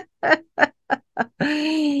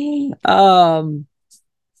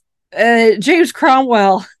James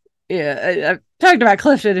Cromwell, I've talked about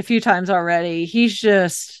Clifton a few times already. He's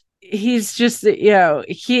just he's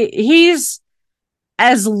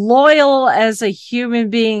as loyal as a human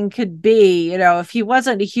being could be. If he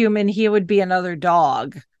wasn't a human, he would be another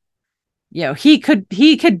dog. He could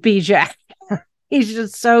be Jack. He's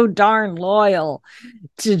just so darn loyal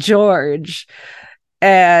to George.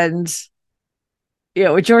 And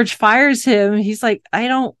when George fires him, he's like, I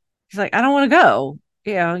don't want to go.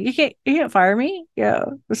 You can't fire me.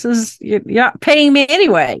 This is, you're not paying me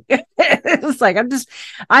anyway. It's like,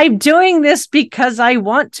 I'm doing this because I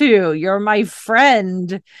want to. You're my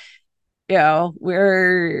friend.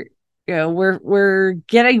 We're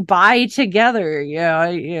getting by together.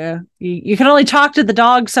 You can only talk to the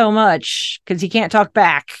dog so much because he can't talk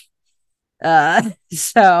back. Like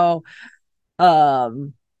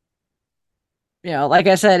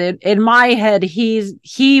I said, in my head,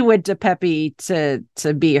 he went to Pepe to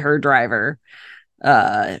be her driver,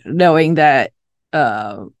 knowing that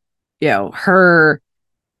her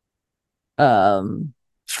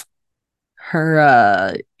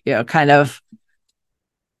kind of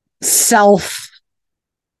self,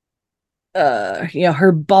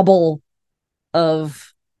 her bubble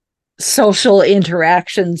of social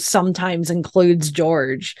interactions sometimes includes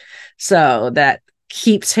George, so that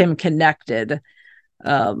keeps him connected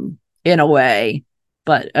in a way.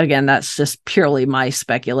 But again, that's just purely my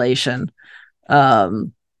speculation.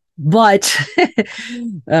 But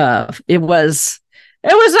it was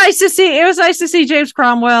nice to see. It was nice to see James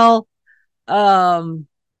Cromwell.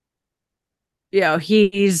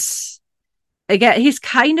 He's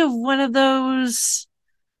kind of one of those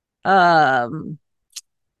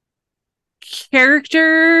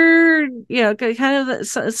character, kind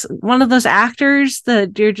of one of those actors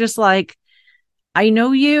that you're just like, I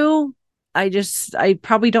know you. I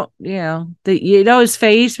probably don't, that his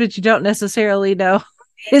face, but you don't necessarily know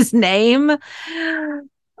his name.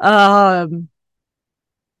 But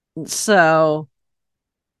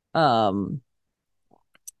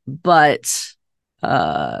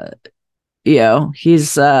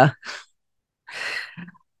he's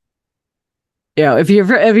if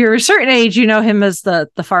you're a certain age, you know him as the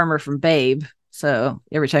farmer from Babe. So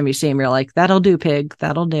every time you see him, you're like, that'll do, pig,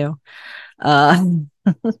 that'll do. So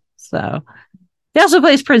he also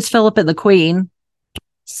plays Prince Philip in The Queen,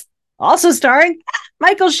 also starring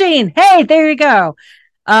Michael Sheen. Hey, there you go.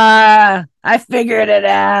 I figured it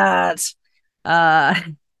out.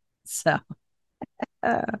 So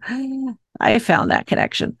I found that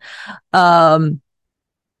connection.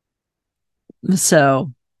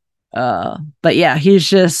 So, but yeah,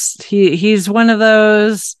 he's one of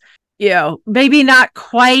those, maybe not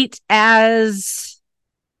quite as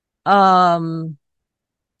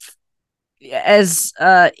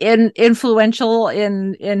influential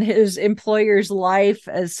in his employer's life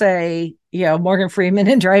as, say, Morgan Freeman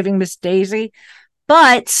in Driving Miss Daisy,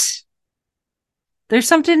 but there's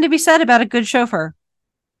something to be said about a good chauffeur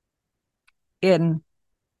in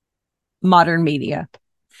modern media.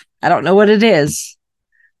 I don't know what it is,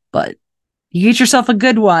 but you get yourself a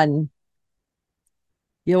good one,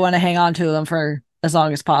 you'll want to hang on to them for as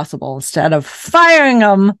long as possible instead of firing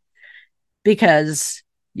them because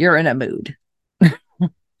you're in a mood.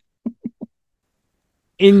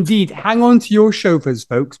 Indeed, hang on to your chauffeurs,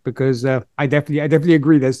 folks, because I definitely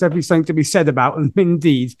agree. There's definitely something to be said about them,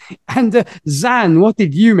 indeed. And Zan, what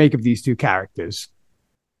did you make of these two characters?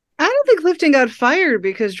 I don't think Clifton got fired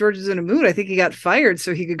because George is in a mood. I think he got fired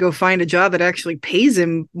so he could go find a job that actually pays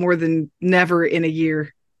him more than never in a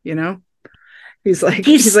year. He's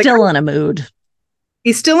still in a mood.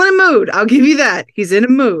 He's still in a mood. I'll give you that. He's in a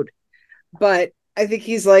mood. But I think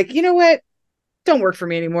he's like, you know what? Don't work for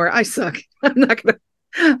me anymore. I suck.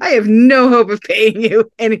 I have no hope of paying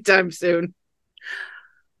you anytime soon.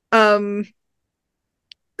 Clifton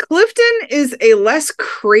is a less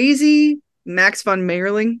crazy Max von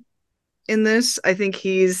Mayerling in this. I think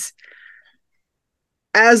he's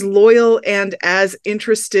as loyal and as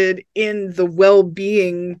interested in the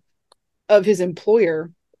well-being of his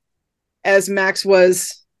employer as Max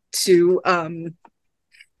was to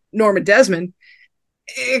Norma Desmond,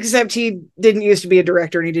 except he didn't used to be a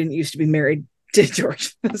director and he didn't used to be married to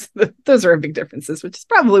George. Those are big differences, which is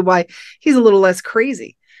probably why he's a little less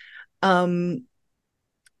crazy. But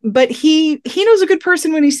he knows a good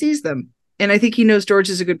person when he sees them. And I think he knows George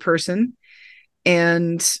is a good person.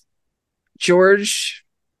 And George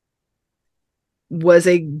was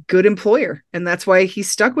a good employer. And that's why he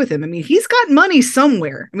stuck with him. I mean, he's got money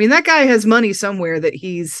somewhere. I mean, that guy has money somewhere that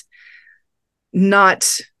he's not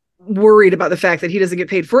worried about the fact that he doesn't get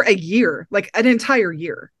paid for a year, like an entire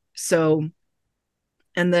year. So,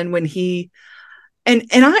 and then when here's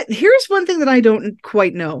one thing that I don't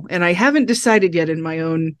quite know, and I haven't decided yet in my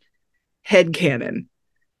own headcanon.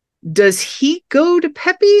 Does he go to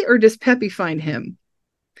Peppy or does Peppy find him?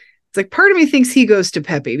 It's like part of me thinks he goes to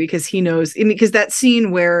Peppy because he knows, because that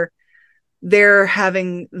scene where they're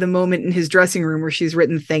having the moment in his dressing room where she's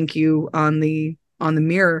written thank you on the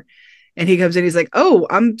mirror, and he comes in, he's like, oh,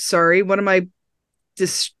 I'm sorry, what am I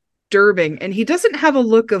disturbing? And he doesn't have a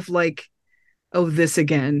look of like, oh, this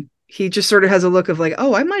again. He just sort of has a look of like,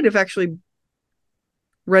 oh, I might have actually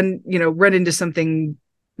run into something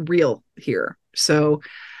real here. So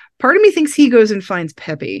part of me thinks he goes and finds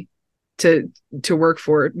Peppy to work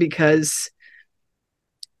for it because,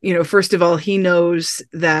 first of all, he knows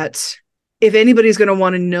that if anybody's going to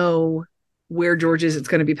want to know where George is, it's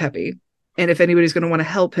going to be Peppy. And if anybody's going to want to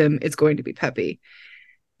help him, it's going to be Peppy.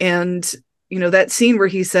 And that scene where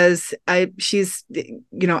he says, I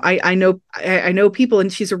know people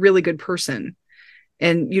and she's a really good person.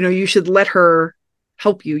 And, you should let her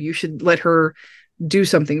help you. You should let her do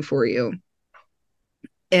something for you.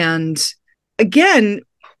 And again,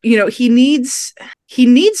 he needs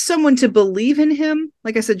someone to believe in him.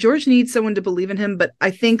 Like I said, George needs someone to believe in him. But I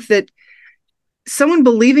think that someone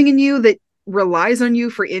believing in you that relies on you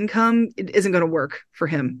for income, it isn't going to work for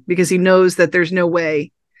him because he knows that there's no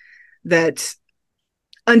way that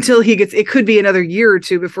until it could be another year or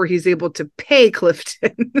two before he's able to pay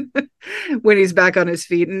Clifton when he's back on his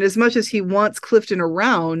feet. And as much as he wants Clifton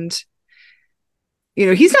around,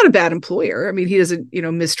 he's not a bad employer. I mean, he doesn't,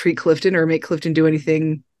 mistreat Clifton or make Clifton do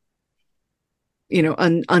anything,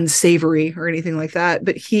 unsavory or anything like that.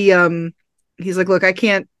 But he's like, look, I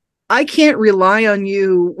can't rely on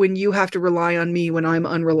you when you have to rely on me when I'm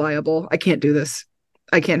unreliable. I can't do this.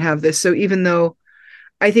 I can't have this. So even though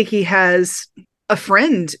I think he has a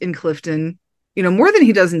friend in Clifton, more than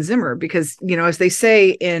he does in Zimmer, because, as they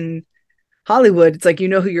say in Hollywood, it's like,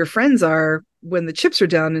 who your friends are when the chips are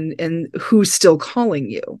down and who's still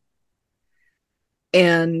calling you.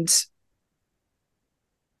 And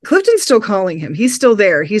Clifton's still calling him. He's still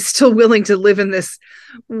there. He's still willing to live in this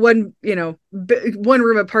one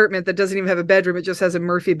room apartment that doesn't even have a bedroom. It just has a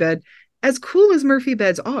Murphy bed, as cool as Murphy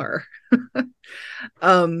beds are.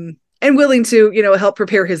 And willing to, help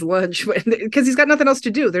prepare his lunch because he's got nothing else to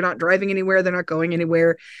do. They're not driving anywhere. They're not going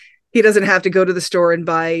anywhere. He doesn't have to go to the store and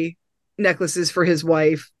buy necklaces for his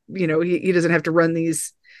wife. He doesn't have to run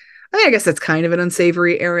these. I guess that's kind of an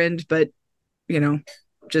unsavory errand, but,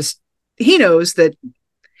 just he knows that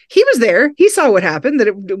he was there. He saw what happened, that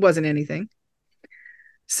it wasn't anything.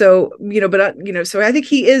 So, but, so I think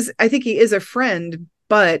he is a friend,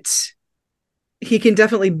 but he can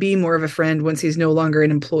definitely be more of a friend once he's no longer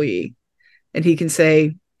an employee. And he can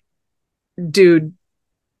say, dude,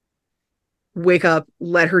 wake up,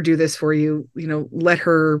 let her do this for you. Let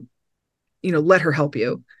her help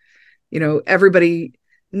you. Everybody,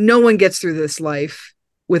 no one gets through this life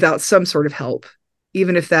without some sort of help,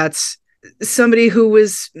 even if that's somebody who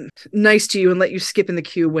was nice to you and let you skip in the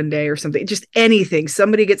queue one day or something, just anything.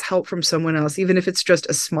 Somebody gets help from someone else, even if it's just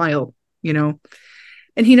a smile,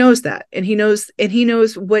 and he knows that, and he knows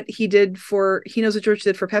what George did for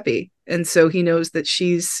Peppy. And so he knows that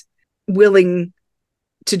she's willing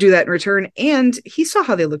to do that in return. And he saw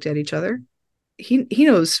how they looked at each other. He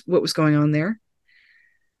knows what was going on there.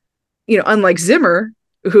 Unlike Zimmer,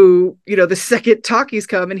 who, the second talkies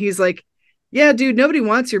come and he's like, yeah, dude, nobody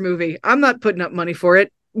wants your movie. I'm not putting up money for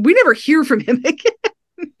it. We never hear from him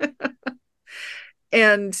again.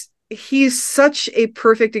 And he's such a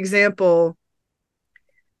perfect example,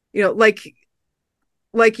 like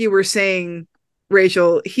you were saying,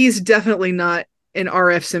 Rachel, he's definitely not an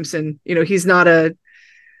R.F. Simpson. He's not a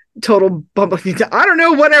total bump. I don't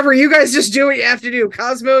know, whatever. You guys just do what you have to do.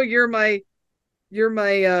 Cosmo, you're my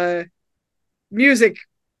music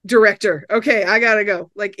director. Okay, I gotta go.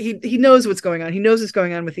 Like he knows what's going on. He knows what's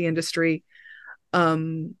going on with the industry.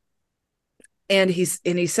 And he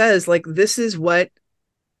says, like, this is what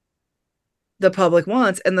the public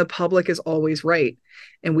wants, and the public is always right.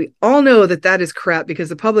 And we all know that is crap, because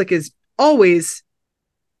the public is always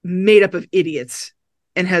made up of idiots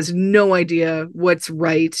and has no idea what's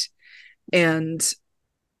right and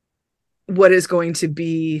what is going to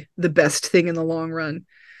be the best thing in the long run.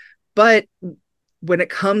 But when it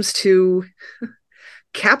comes to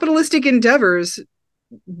capitalistic endeavors,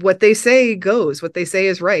 what they say goes. What they say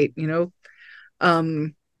is right.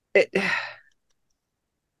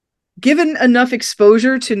 Given enough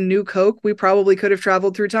exposure to New Coke, we probably could have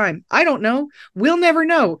traveled through time. I don't know. We'll never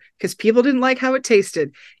know, because people didn't like how it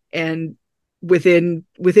tasted. And within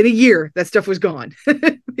a year, that stuff was gone,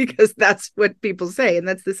 because that's what people say. And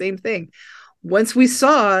that's the same thing. Once we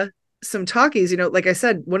saw some talkies, like I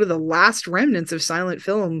said, one of the last remnants of silent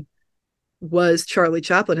film was Charlie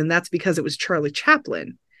Chaplin. And that's because it was Charlie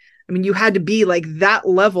Chaplin. I mean, you had to be like that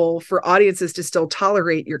level for audiences to still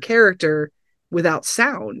tolerate your character without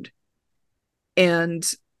sound. And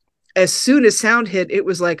as soon as sound hit, it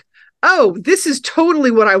was like, oh, this is totally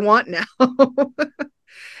what I want now.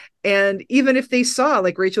 And even if they saw,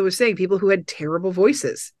 like Rachel was saying, people who had terrible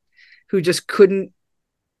voices, who just couldn't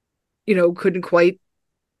quite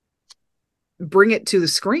bring it to the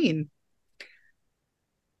screen,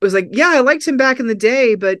 it was like, yeah, I liked him back in the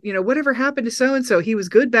day, but whatever happened to so and so, he was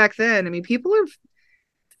good back then. I mean, fandom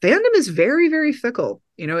is very, very fickle.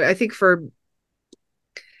 I think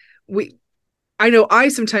I know I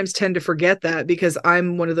sometimes tend to forget that, because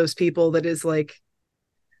I'm one of those people that is like,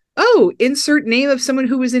 oh, insert name of someone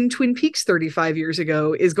who was in Twin Peaks 35 years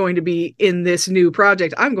ago is going to be in this new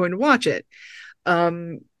project. I'm going to watch it.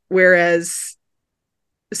 Whereas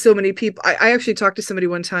so many people, I actually talked to somebody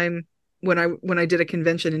one time when I did a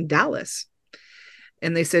convention in Dallas,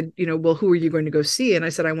 and they said, well, who are you going to go see? And I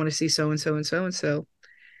said, I want to see so-and-so and so-and-so.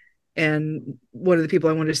 And one of the people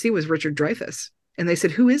I wanted to see was Richard Dreyfuss. And they said,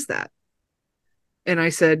 who is that? And I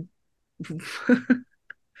said,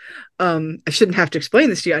 I shouldn't have to explain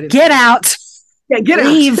this to you. Get out. Yeah, get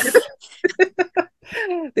Leave. out.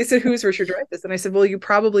 They said, who's Richard Dreyfuss? And I said, well, you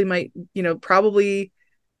probably might, probably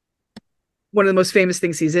one of the most famous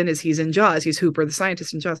things he's in is he's in Jaws. He's Hooper, the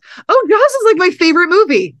scientist in Jaws. Oh, Jaws is like my favorite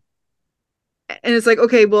movie. And it's like,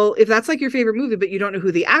 okay, well, if that's like your favorite movie, but you don't know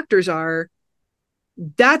who the actors are,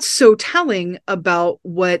 that's so telling about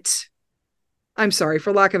what, I'm sorry,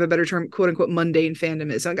 for lack of a better term, quote unquote, mundane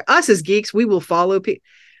fandom is. Like, us as geeks, we will follow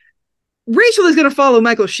Rachel is going to follow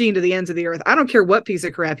Michael Sheen to the ends of the earth. I don't care what piece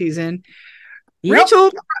of crap he's in. Yep.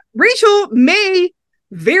 Rachel may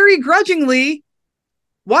very grudgingly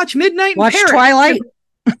watch Midnight in Paris. Twilight.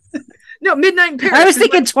 No, Midnight in Paris. I was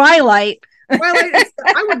thinking Twilight.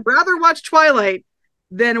 I would rather watch Twilight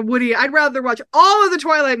than Woody. I'd rather watch all of the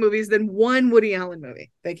Twilight movies than one Woody Allen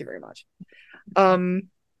movie. Thank you very much.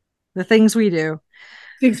 The things we do.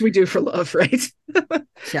 Things we do for love, right?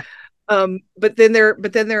 Yeah. But then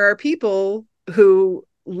there are people who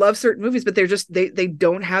love certain movies, but they're just they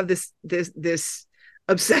don't have this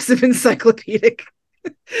obsessive encyclopedic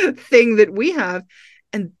thing that we have.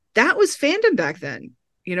 And that was fandom back then.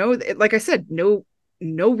 Like I said, no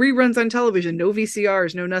reruns on television, no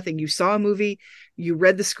VCRs, no nothing. You saw a movie, you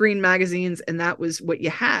read the Screen magazines, and that was what you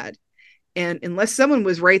had. And unless someone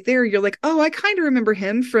was right there, you're like, oh, I kind of remember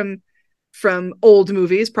him from old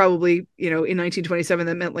movies, probably, in 1927,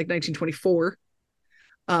 that meant like 1924.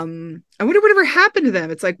 I wonder whatever happened to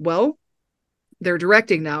them. It's like, well, they're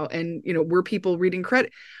directing now. And, were people reading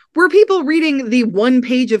the one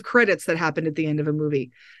page of credits that happened at the end of a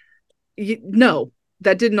movie? No,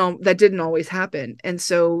 that didn't always happen. And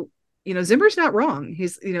so, Zimmer's not wrong.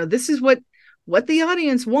 He's, this is what the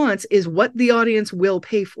audience wants, is what the audience will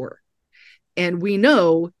pay for. And we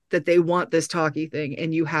know that they want this talkie thing,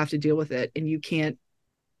 and you have to deal with it. And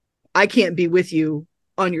I can't be with you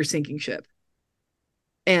on your sinking ship.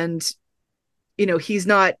 And, he's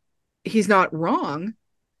not wrong,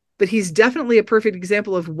 but he's definitely a perfect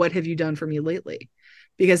example of what have you done for me lately?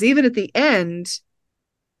 Because even at the end,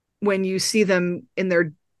 when you see them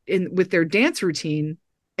with their dance routine,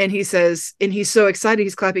 and he says, and he's so excited,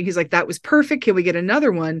 he's clapping, he's like, that was perfect. Can we get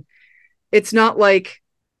another one? It's not like,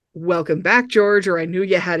 welcome back, George, or I knew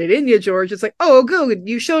you had it in you, George. It's like, oh, good,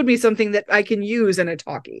 you showed me something that I can use in a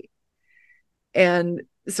talkie. And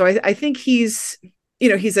so I think he's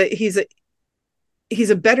a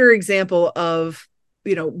better example of,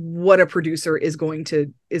 what a producer is going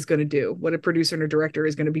to do, what a producer and a director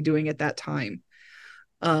is going to be doing at that time.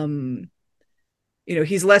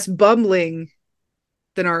 He's less bumbling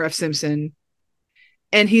than R.F. Simpson,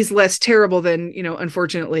 and he's less terrible than,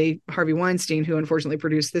 unfortunately, Harvey Weinstein, who unfortunately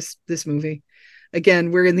produced this movie.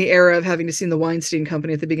 Again, we're in the era of having to see the Weinstein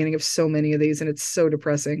Company at the beginning of so many of these, and it's so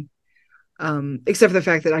depressing. Except for the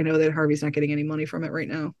fact that I know that Harvey's not getting any money from it right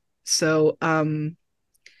now. So,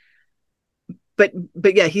 but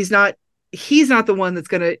yeah, he's not the one that's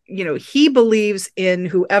gonna, he believes in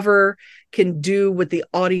whoever can do what the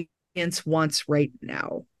audience wants right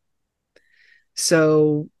now.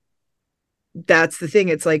 So that's the thing.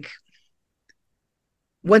 It's like,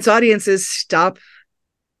 once audiences stop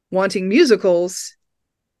wanting musicals,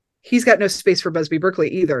 he's got no space for Busby Berkeley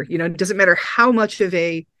either. It doesn't matter how much of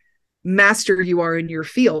a master you are in your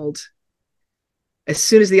field. As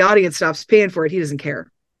soon as the audience stops paying for it, he doesn't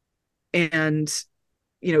care. And,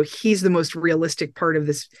 he's the most realistic part of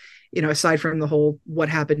this, aside from the whole, what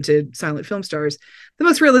happened to silent film stars, the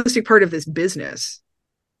most realistic part of this business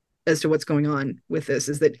as to what's going on with this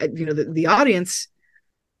is that, the audience,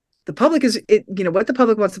 the public is, what the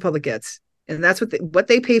public wants, the public gets. And that's what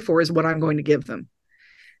they pay for is what I'm going to give them.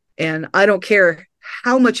 And I don't care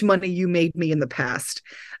how much money you made me in the past.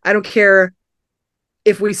 I don't care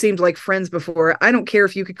if we seemed like friends before. I don't care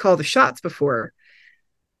if you could call the shots before.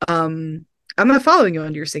 I'm not following you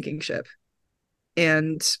onto your sinking ship.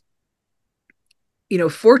 And,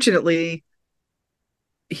 fortunately,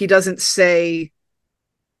 he doesn't say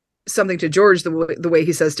something to George the way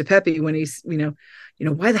he says to Peppy when he's,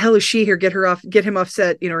 why the hell is she here? Get him off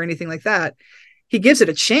set, or anything like that. He gives it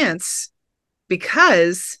a chance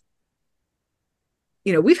because,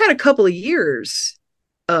 we've had a couple of years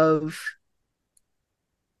of,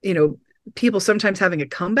 people sometimes having a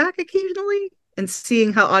comeback occasionally and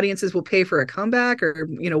seeing how audiences will pay for a comeback or,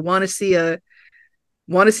 want to see a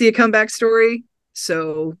comeback story.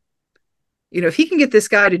 So, if he can get this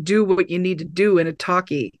guy to do what you need to do in a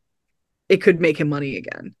talkie, it could make him money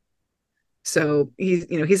again. So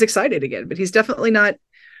he's excited again, but he's definitely not,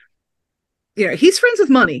 he's friends with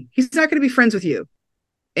money. He's not going to be friends with you.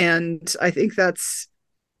 And I think that's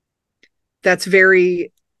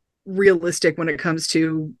very realistic when it comes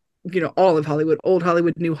to, all of Hollywood, old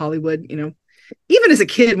Hollywood, new Hollywood. Even as a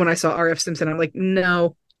kid, when I saw R.F. Simpson, I'm like,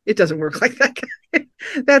 no, it doesn't work like that.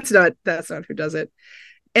 That's not who does it.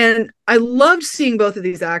 And I loved seeing both of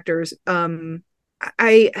these actors. I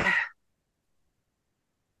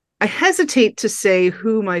hesitate to say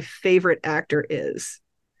who my favorite actor is,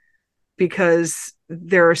 because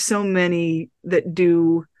there are so many that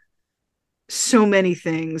do so many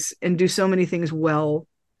things and do so many things well.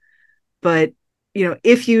 But,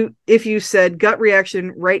 if you said gut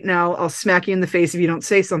reaction right now, I'll smack you in the face if you don't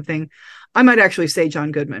say something, I might actually say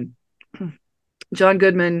John Goodman. John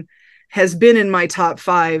Goodman has been in my top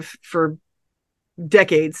 5 for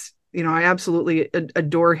decades. I absolutely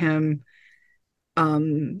adore him.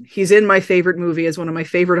 He's in my favorite movie as one of my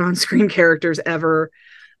favorite on-screen characters ever.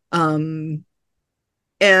 And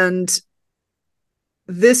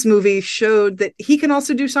this movie showed that he can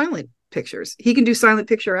also do silent pictures. He can do silent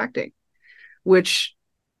picture acting, which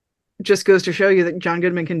just goes to show you that John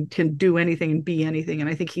Goodman can do anything and be anything. And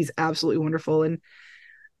I think he's absolutely wonderful. And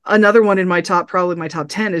another one in my probably my top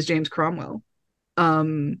 10 is James Cromwell.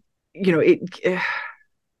 That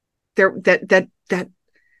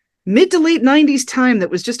mid to late 90s time that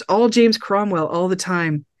was just all James Cromwell all the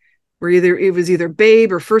time, where it was either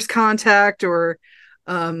Babe or First Contact or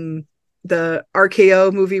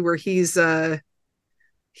RKO movie where he's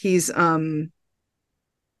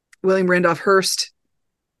William Randolph Hearst.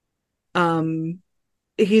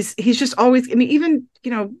 He's just always, I mean, even,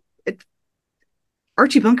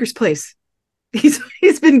 Archie Bunker's Place.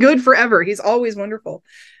 He's been good forever. He's always wonderful.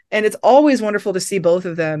 And it's always wonderful to see both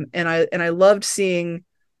of them. And I loved seeing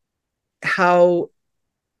how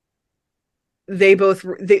they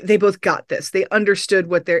both got this. They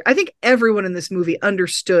understood I think everyone in this movie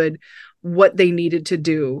understood what they needed to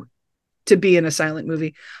do to be in a silent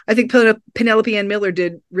movie. I think Penelope Ann Miller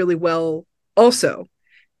did really well also.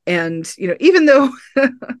 And, even though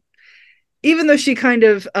she kind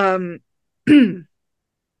of,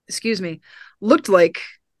 excuse me, looked like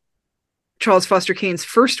Charles Foster Kane's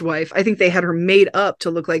first wife, I think they had her made up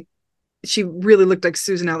to look like, she really looked like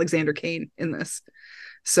Susan Alexander Kane in this.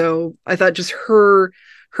 So I thought just her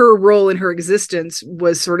role in her existence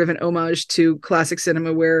was sort of an homage to classic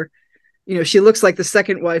cinema where, she looks like the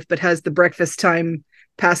second wife, but has the breakfast time,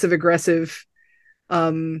 passive aggressive,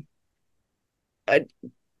 back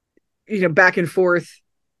and forth,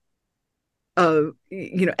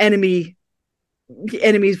 enemies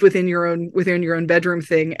within your own bedroom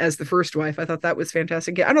thing as the first wife. I thought that was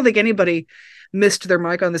fantastic. I don't think anybody missed their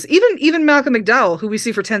mic on this. Even Malcolm McDowell, who we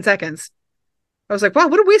see for 10 seconds. I was like, wow,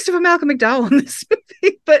 what a waste of a Malcolm McDowell in this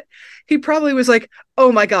movie. But he probably was like,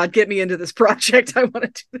 oh my God, get me into this project. I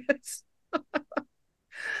want to do this.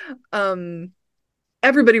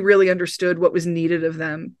 Everybody really understood what was needed of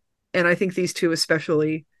them. And I think these two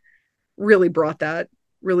especially really brought that,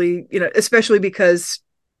 really, especially because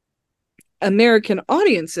American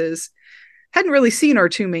audiences hadn't really seen our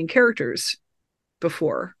two main characters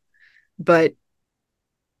before. But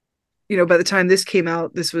by the time this came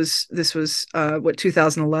out, this was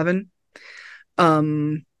 2011.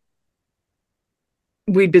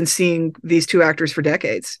 We'd been seeing these two actors for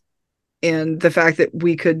decades, and the fact that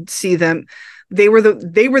we could see them, they were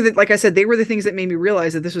the like I said, they were the things that made me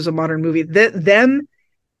realize that this was a modern movie. Them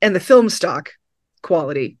and the film stock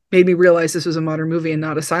quality made me realize this was a modern movie and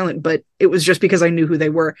not a silent, but it was just because I knew who they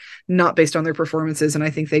were, not based on their performances. And I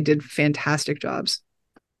think they did fantastic jobs.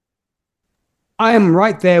 I am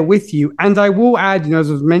right there with you. And I will add, as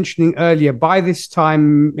I was mentioning earlier, by this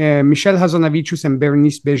time, Michel Hazanavicius and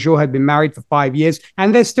Berenice Bejo had been married for 5 years,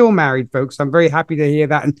 and they're still married, folks. I'm very happy to hear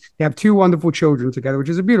that. And they have 2 wonderful children together, which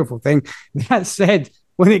is a beautiful thing. That said,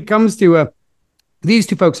 when it comes to these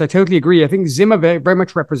two folks, I totally agree. I think Zimmer very, very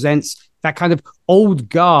much represents that kind of old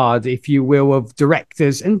guard, if you will, of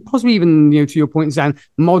directors, and possibly even, to your point, Zan,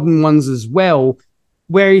 modern ones as well,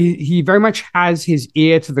 where he very much has his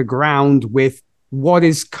ear to the ground with what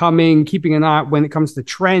is coming, keeping an eye out when it comes to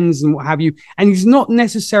trends and what have you. And he's not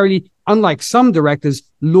necessarily, unlike some directors,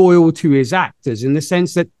 loyal to his actors in the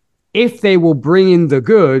sense that if they will bring in the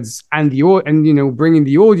goods and bring in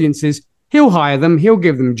the audiences, he'll hire them, he'll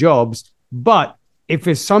give them jobs. But if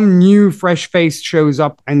there's some new fresh face shows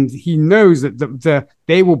up and he knows that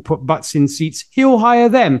they will put butts in seats, he'll hire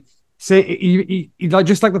them. So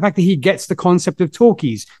just like the fact that he gets the concept of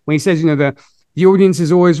talkies when he says, the audience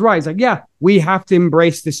is always right. It's like, yeah, we have to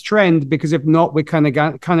embrace this trend because if not, we're kind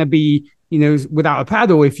of be, without a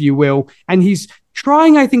paddle, if you will. And he's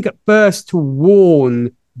trying, I think, at first to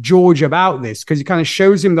warn George about this because he kind of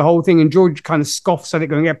shows him the whole thing and George kind of scoffs at it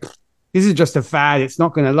going, yeah, this is just a fad. It's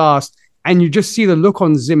not going to last. And you just see the look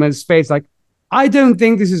on Zimmer's face like, I don't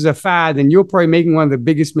think this is a fad. And you're probably making one of the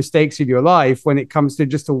biggest mistakes of your life when it comes to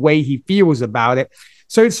just the way he feels about it.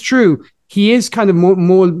 So it's true. He is kind of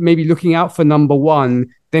more maybe looking out for number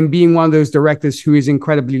one than being one of those directors who is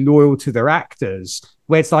incredibly loyal to their actors,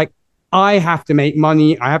 where it's like, I have to make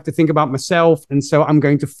money. I have to think about myself. And so I'm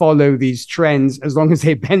going to follow these trends as long as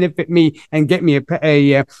they benefit me and get me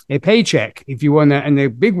a paycheck, if you want, and a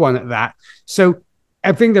big one at that. So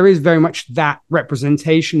I think there is very much that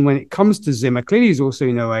representation when it comes to Zimmer. Clearly, he's also,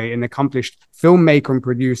 an accomplished filmmaker and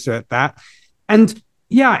producer at that. And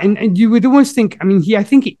yeah, and you would almost think, I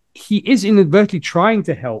think he is inadvertently trying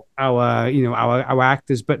to help our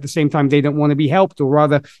actors, but at the same time, they don't want to be helped, or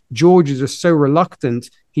rather, George is just so reluctant.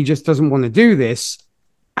 He just doesn't want to do this.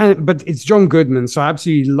 But it's John Goodman, so I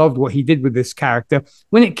absolutely loved what he did with this character.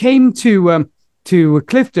 When it came to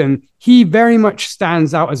Clifton, he very much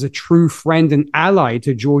stands out as a true friend and ally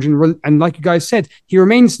to George. And like you guys said, he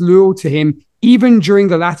remains loyal to him even during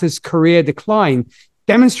the latter's career decline,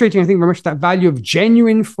 demonstrating, I think, very much that value of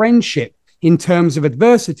genuine friendship in times of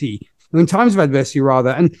adversity. rather.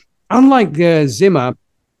 And unlike Zimmer,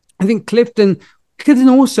 I think Clifton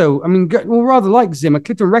also, rather like Zimmer,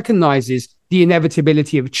 Clifton recognizes the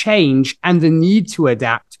inevitability of change and the need to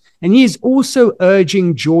adapt. And he is also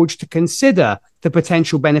urging George to consider the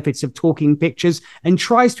potential benefits of talking pictures and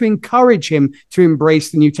tries to encourage him to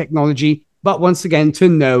embrace the new technology, but once again, to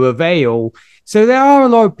no avail. So there are a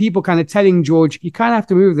lot of people kind of telling George, you kind of have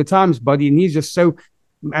to move with the times, buddy. And he's just so,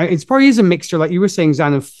 it's probably is a mixture, like you were saying,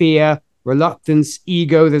 Zan, of fear, reluctance,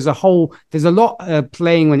 ego. There's a lot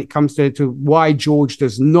playing when it comes to why George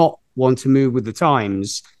does not want to move with the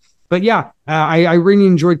times. But yeah, I really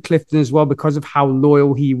enjoyed Clifton as well because of how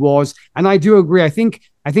loyal he was. And I do agree. I think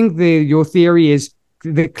your theory is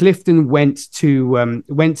that Clifton went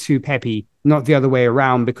to Peppy, not the other way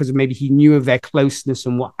around, because maybe he knew of their closeness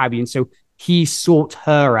and what have you. And so he sought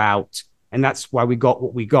her out. And that's why we got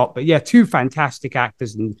what we got. But yeah, two fantastic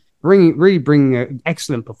actors and bringing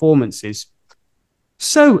excellent performances.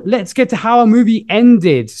 So let's get to how our movie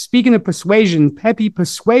ended. Speaking of persuasion, Peppy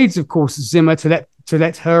persuades, of course, Zimmer to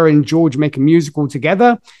let her and George make a musical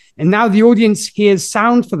together. And now the audience hears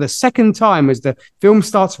sound for the second time as the film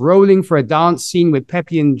starts rolling for a dance scene with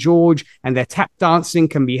Peppy and George, and their tap dancing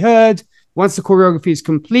can be heard. Once the choreography is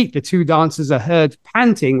complete, the two dancers are heard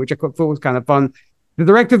panting, which I thought was kind of fun. The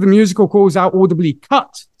director of the musical calls out audibly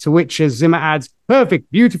 "cut," to which Zimmer adds, "Perfect,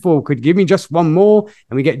 beautiful, could give me just one more."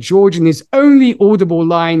 And we get George in his only audible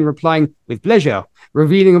line replying, "With pleasure,"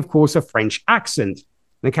 revealing, of course, a French accent.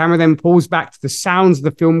 The camera then pulls back to the sounds of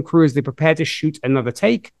the film crew as they prepare to shoot another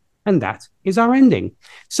take. And that is our ending.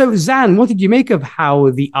 So, Zan, what did you make of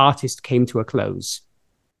how The Artist came to a close?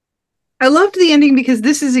 I loved the ending because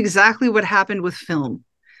this is exactly what happened with film,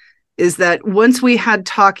 is that once we had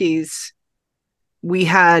talkies, we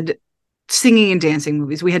had singing and dancing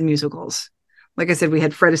movies. We had musicals. Like I said, we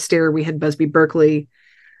had Fred Astaire, we had Busby Berkeley.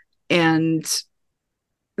 And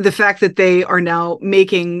the fact that they are now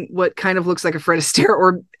making what kind of looks like a Fred Astaire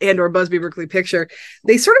or Busby Berkeley picture.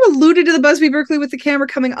 They sort of alluded to the Busby Berkeley with the camera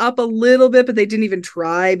coming up a little bit, but they didn't even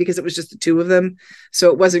try because it was just the two of them. So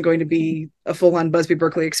it wasn't going to be a full-on Busby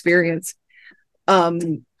Berkeley experience. But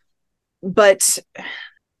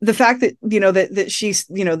the fact that, that she's,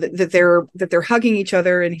 that they're hugging each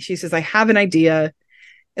other and she says, "I have an idea."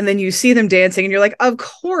 And then you see them dancing and you're like, of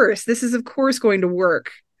course, this is of course going to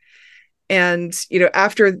work. And,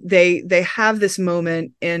 after they have this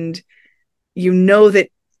moment and that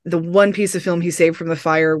the one piece of film he saved from the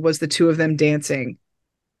fire was the two of them dancing,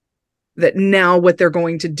 that now what they're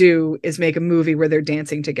going to do is make a movie where they're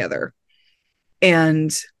dancing together.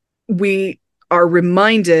 And we are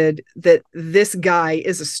reminded that this guy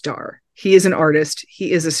is a star. He is an artist.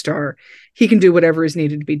 He is a star. He can do whatever is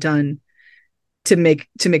needed to be done to make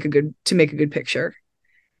a good picture.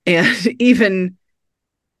 And even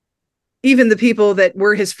the people that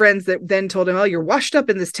were his friends that then told him, "Oh, you're washed up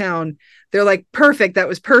in this town," they're like, "Perfect. That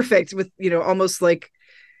was perfect." With, almost like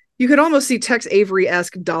you could almost see Tex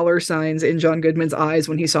Avery-esque dollar signs in John Goodman's eyes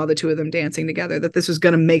when he saw the two of them dancing together, that this was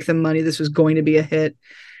going to make them money. This was going to be a hit.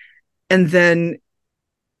 And then,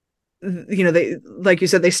 they, like you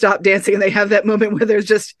said, they stop dancing and they have that moment where there's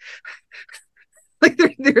just like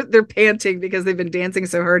they're panting because they've been dancing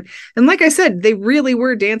so hard. And like I said, they really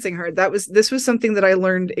were dancing hard. This was something that I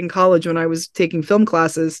learned in college when I was taking film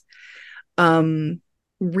classes.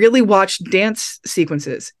 Really watch dance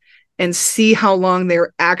sequences and see how long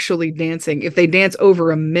they're actually dancing. If they dance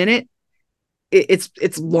over a minute,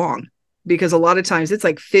 it's long, because a lot of times it's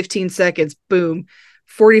like 15 seconds, boom,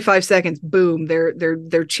 45 seconds, boom,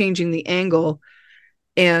 they're changing the angle.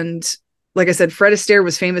 And like I said, Fred Astaire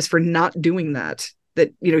was famous for not doing that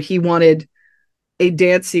he wanted a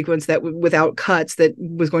dance sequence that without cuts that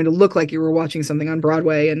was going to look like you were watching something on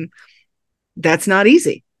Broadway. And that's not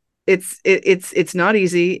easy. It's not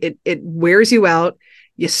easy. It wears you out.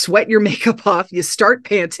 You sweat your makeup off, you start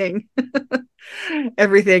panting,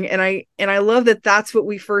 everything. And I love that that's what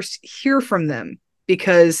we first hear from them,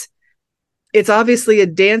 because it's obviously a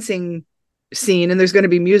dancing scene and there's going to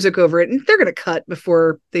be music over it, and they're going to cut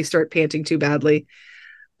before they start panting too badly.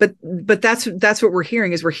 But that's what we're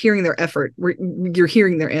hearing, is we're hearing their effort. You're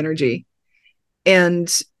hearing their energy.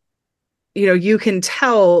 And, you can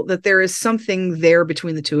tell that there is something there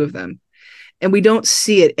between the two of them, and we don't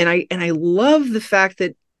see it. And I love the fact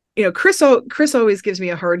that, Chris always gives me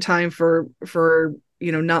a hard time for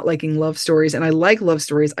not liking love stories. And I like love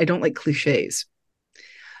stories. I don't like cliches.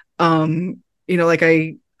 Like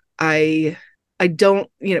I don't,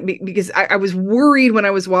 because I was worried when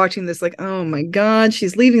I was watching this, like, oh my God,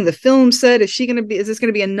 she's leaving the film set. Is this going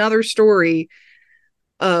to be another story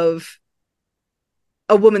of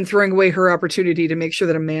a woman throwing away her opportunity to make sure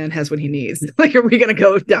that a man has what he needs? Like, are we going to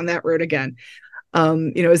go down that road again?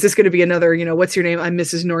 Is this going to be another, what's your name? I'm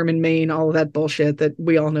Mrs. Norman Maine, all of that bullshit that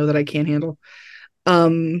we all know that I can't handle.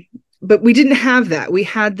 But we didn't have that. We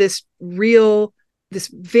had this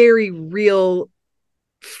very real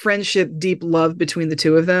friendship, deep love between the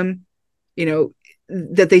two of them, you know,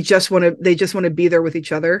 that they just want to be there with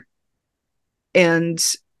each other. And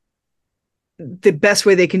the best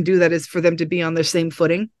way they can do that is for them to be on the same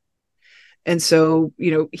footing. And so,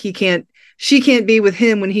 you know, she can't be with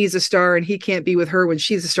him when he's a star, and he can't be with her when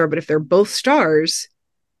she's a star. But if they're both stars,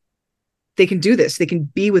 they can do this. They can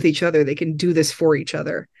be with each other. They can do this for each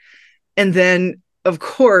other. And then, of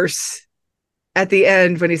course, at the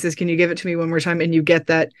end, when he says, "Can you give it to me one more time?" and you get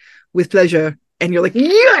that "with pleasure," and you're like,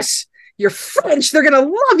 yes, you're French. They're going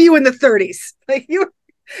to love you in the 30s. Like you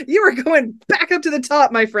are going back up to the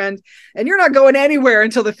top, my friend, and you're not going anywhere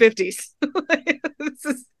until the 50s.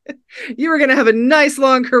 You are going to have a nice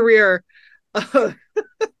long career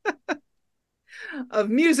of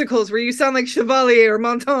musicals where you sound like Chevalier or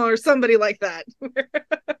Montand or somebody like that.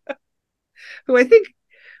 Who I think,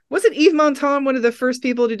 wasn't Yves Montand one of the first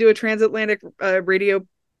people to do a transatlantic radio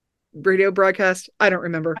broadcast? I don't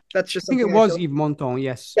remember. That's just I think it was Yves Montand.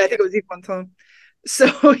 Yes. Yeah, I think it was Yves Montand.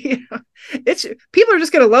 So, you know, it's people are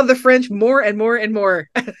just going to love the French more and more and more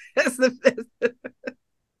as the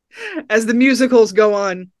musicals go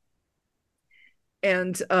on.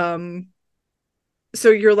 And so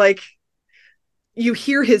you're like, you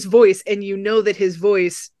hear his voice and you know that his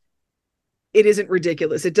voice, it isn't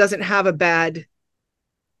ridiculous. It doesn't have a bad,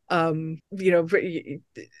 you know,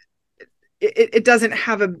 it doesn't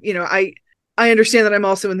have a, you know, I understand that I'm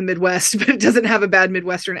also in the Midwest, but it doesn't have a bad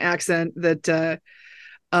Midwestern accent that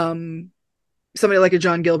somebody like a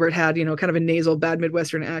John Gilbert had, you know, kind of a nasal, bad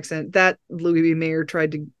Midwestern accent that Louis B. Mayer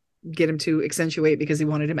tried to get him to accentuate because he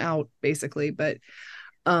wanted him out, basically. But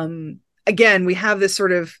again, we have this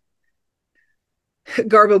sort of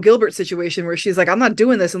Garbo Gilbert situation where she's like, I'm not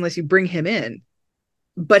doing this unless you bring him in,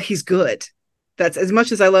 but he's good. That's, as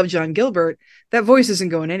much as I love John Gilbert, that voice isn't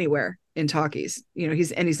going anywhere in talkies. You know,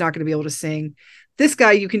 he's not going to be able to sing. This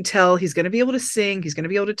guy, you can tell he's going to be able to sing. He's going to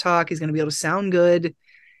be able to talk. He's going to be able to sound good.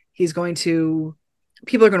 People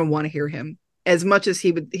are going to want to hear him as much as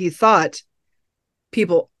he thought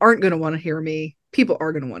people aren't going to want to hear me. People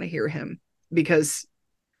are going to want to hear him because,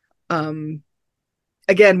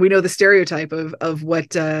 again, we know the stereotype of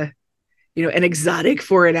what, you know, an exotic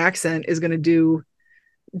foreign accent is going to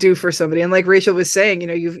do for somebody. And like Rachel was saying, you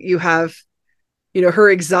know, you have, you know, her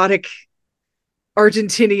exotic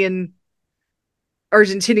Argentinian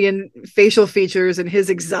facial features and his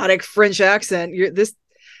exotic French accent.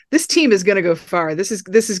 This team is going to go far. This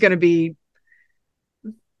is going to be,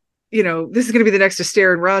 you know, this is going to be the next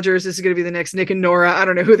Astaire and Rogers. This is going to be the next Nick and Nora. I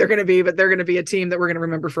don't know who they're going to be, but they're going to be a team that we're going to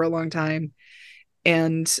remember for a long time.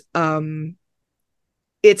 And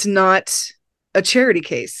it's not a charity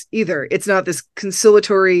case either. It's not this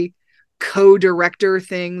conciliatory co-director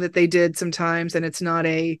thing that they did sometimes. And it's not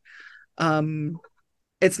getting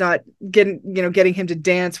him to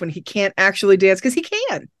dance when he can't actually dance, because he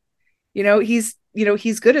can. He's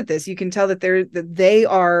good at this. You can tell that they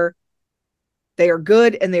are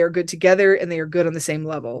good, and they are good together, and they are good on the same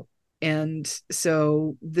level. And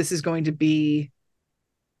so this is going to be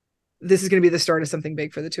the start of something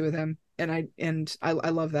big for the two of them. And I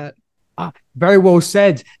love that. Very well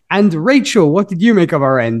said. And Rachel, what did you make of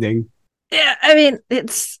our ending? Yeah, I mean,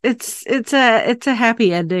 it's a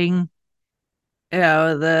happy ending.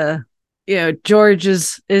 George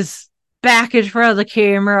is back in front of the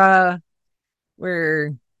camera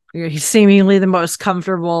where he's seemingly the most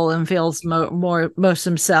comfortable and feels most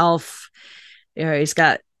himself. He's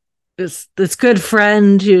got this good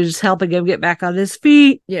friend who's helping him get back on his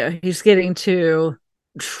feet. He's getting to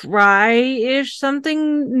try-ish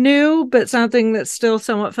something new, but something that's still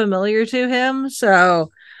somewhat familiar to him.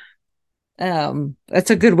 So that's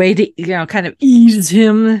a good way to kind of ease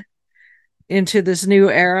him into this new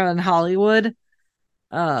era in Hollywood.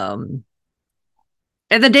 And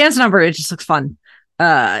the dance number, it just looks fun.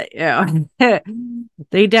 They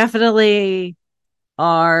definitely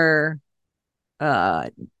are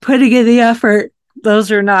putting in the effort.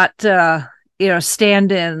 Those are not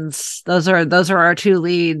stand-ins. Those are our two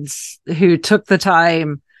leads who took the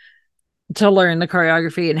time to learn the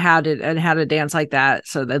choreography and how to dance like that,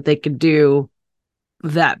 so that they could do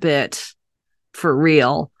that bit for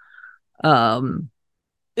real. I'm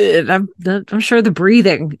sure the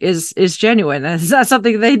breathing is genuine. It's not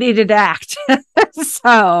something they needed to act.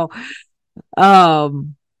 So,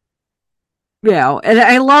 and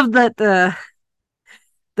I love that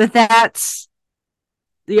that's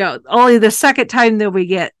only the second time that we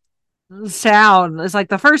get sound. It's like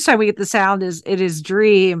the first time we get the sound is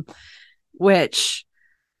Dream, which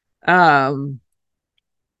first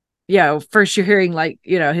you're hearing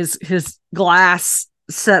his glass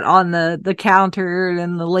set on the counter,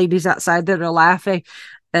 and the ladies outside that are laughing,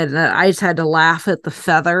 and I just had to laugh at the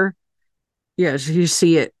feather. Yeah, so you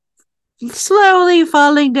see it slowly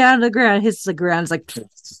falling down the ground, hits the ground. It's like,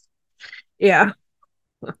 yeah,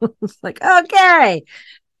 it's like, okay.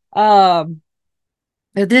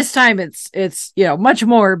 At this time, it's much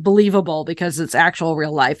more believable because it's actual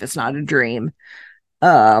real life. It's not a dream.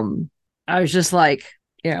 I was just like,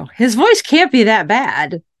 his voice can't be that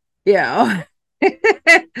bad,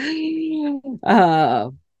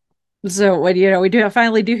 So when we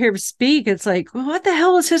finally do hear him speak, it's like, well, what the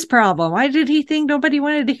hell was his problem? Why did he think nobody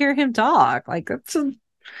wanted to hear him talk? Like, that's a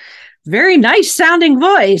very nice sounding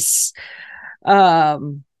voice.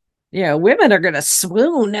 Women are gonna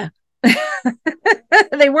swoon.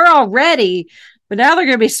 They were already, but now they're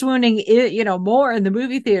gonna be swooning, more in the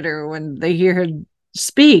movie theater when they hear him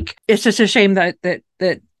speak. It's just a shame that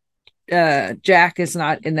Jack is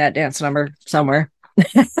not in that dance number somewhere.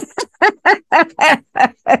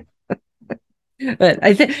 But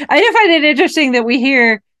I find it interesting that we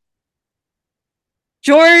hear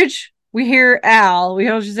George, we hear Al, we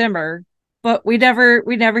hear Zimmer, but we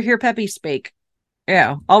never hear Peppy speak.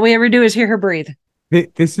 Yeah, all we ever do is hear her breathe.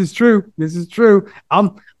 This is true.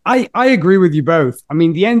 I agree with you both. I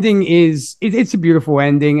mean, the ending it's a beautiful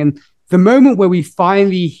ending, and the moment where we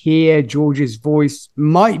finally hear George's voice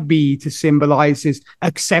might be to symbolize his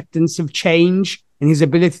acceptance of change and his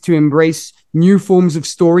ability to embrace new forms of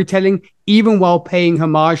storytelling, even while paying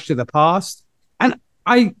homage to the past. And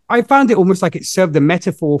I found it almost like it served a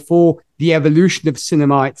metaphor for the evolution of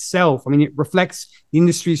cinema itself. I mean, it reflects the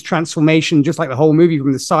industry's transformation, just like the whole movie,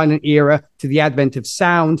 from the silent era to the advent of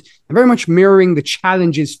sound, and very much mirroring the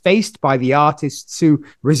challenges faced by the artists who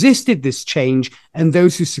resisted this change and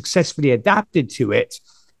those who successfully adapted to it.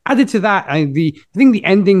 Added to that, I think the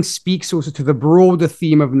ending speaks also to the broader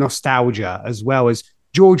theme of nostalgia, as well as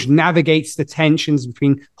George navigates the tensions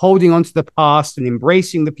between holding on to the past and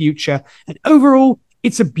embracing the future. And overall,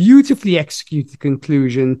 it's a beautifully executed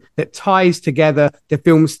conclusion that ties together the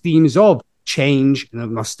film's themes of change and of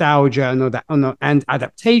nostalgia and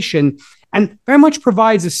adaptation, and very much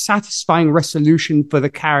provides a satisfying resolution for the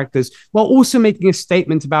characters, while also making a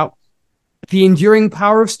statement about the enduring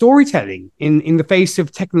power of storytelling in the face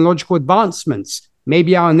of technological advancements.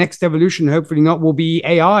 Maybe our next evolution, hopefully not, will be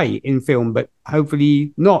AI in film, but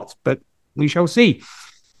hopefully not. But we shall see.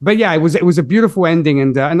 But yeah, it was a beautiful ending,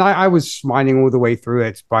 and I was smiling all the way through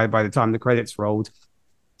it by the time the credits rolled.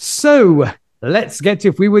 So let's get to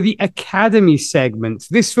if we were the Academy segment.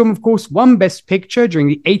 This film, of course, won Best Picture during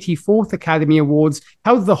the 84th Academy Awards,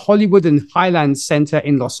 held at the Hollywood and Highlands Center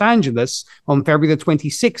in Los Angeles on February the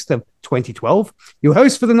 26th of 2012. Your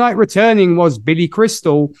host for the night returning was Billy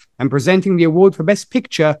Crystal, and presenting the award for Best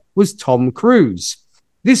Picture was Tom Cruise.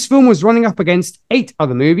 This film was running up against 8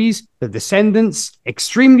 other movies: The Descendants,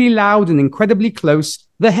 Extremely Loud and Incredibly Close,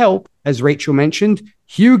 The Help, as Rachel mentioned,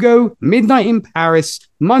 Hugo, Midnight in Paris,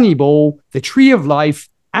 Moneyball, The Tree of Life,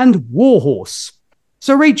 and War Horse.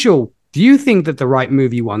 So, Rachel, do you think that the right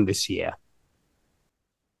movie won this year?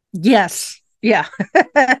 Yes. Yeah.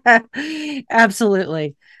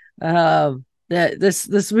 Absolutely.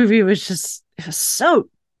 This movie was just so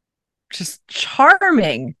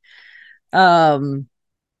charming. And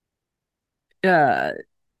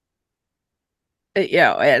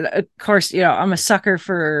of course, I'm a sucker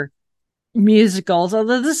for musicals,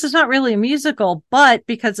 although this is not really a musical, but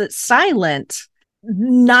because it's silent,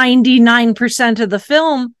 99% of the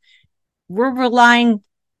film, we're relying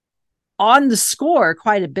on the score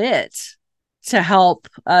quite a bit to help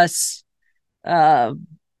us, to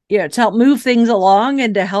help move things along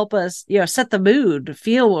and to help us, set the mood,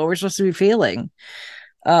 feel what we're supposed to be feeling,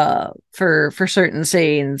 for certain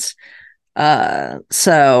scenes. And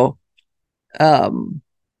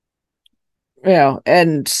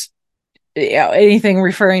anything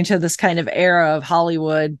referring to this kind of era of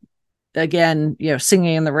Hollywood, again,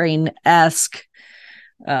 Singing in the Rain-esque,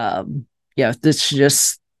 this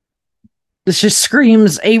just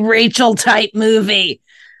screams a Rachel type movie.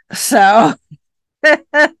 So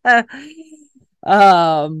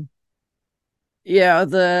honestly,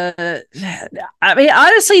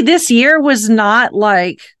 this year was not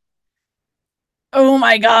like, oh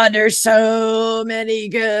my God, there's so many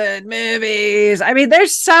good movies. I mean,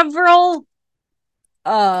 there's several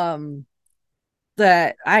that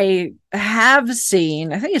I have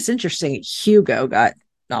seen. I think it's interesting. Hugo got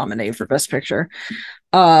nominated for Best Picture.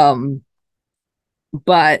 I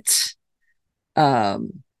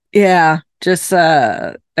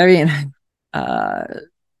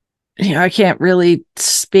can't really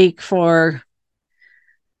speak for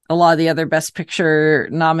a lot of the other Best Picture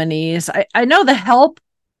nominees. I know The Help,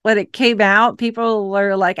 when it came out, people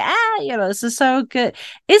were like, this is so good.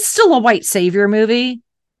 It's still a white savior movie,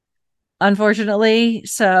 unfortunately.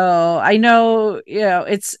 So I know,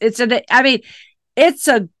 it's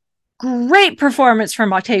a great performance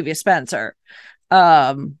from Octavia Spencer.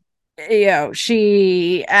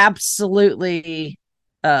 She absolutely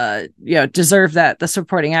deserved the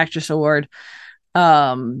supporting actress award.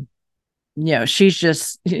 She's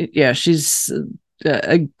just she's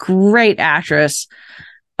a great actress.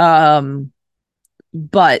 But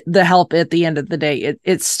The Help, at the end of the day,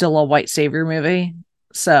 it's still a white savior movie.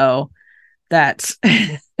 So that's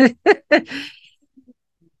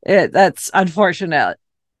that's unfortunate.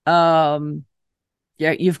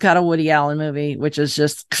 You've got a Woody Allen movie, which is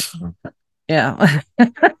just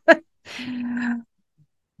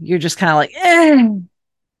you're just kind of like,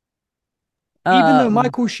 Even though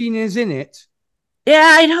Michael Sheen is in it.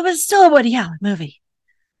 Yeah, I know, but it's still a Woody Allen movie.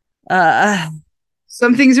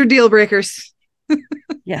 Some things are deal breakers.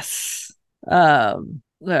 Yes. Of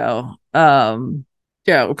course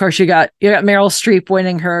you got Meryl Streep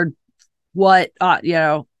winning her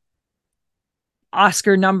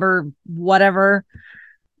Oscar number whatever,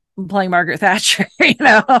 playing Margaret Thatcher.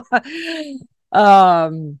 The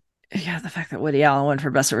fact that Woody Allen won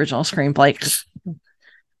for Best Original Screenplay.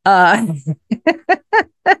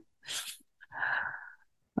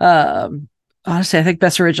 Honestly, I think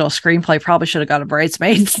Best Original Screenplay probably should have got a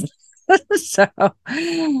Bridesmaids. So,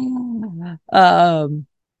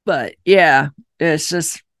 but yeah, it's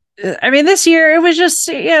just, this year it was just,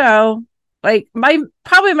 like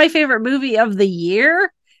probably my favorite movie of the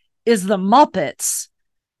year is The Muppets,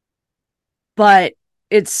 but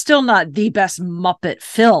it's still not the best Muppet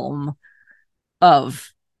film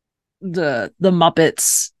of the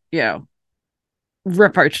Muppets,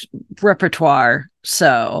 repertoire.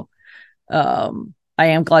 So, I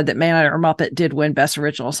am glad that Man or Muppet did win Best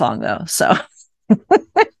Original Song, though.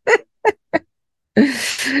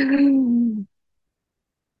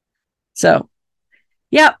 So,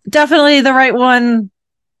 yeah, definitely the right one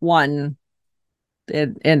won.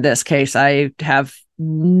 In this case, I have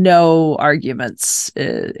no arguments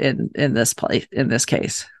in this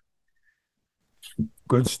case.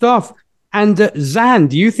 Good stuff. And Zan,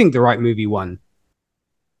 do you think the right movie won?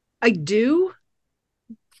 I do.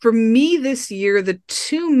 For me this year, the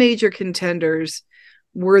two major contenders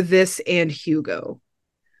were this and Hugo,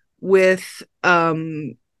 with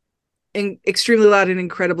Extremely Loud and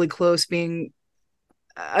Incredibly Close being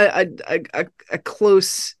a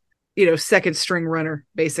close, second string runner,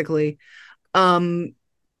 basically. There,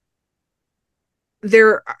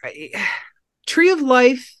 Tree of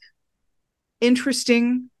Life,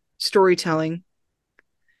 interesting storytelling.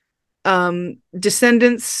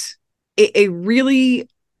 Descendants, a really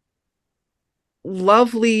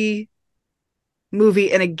lovely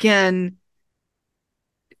movie, and again,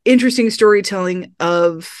 interesting storytelling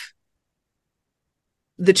of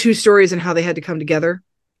the two stories and how they had to come together.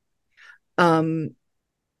 And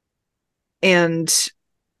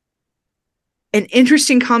an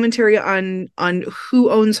interesting commentary on who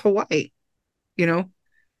owns Hawaii, there's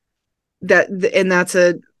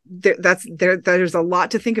a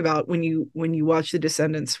lot to think about when you watch The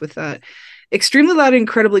Descendants with that. Extremely Loud and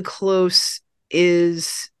Incredibly Close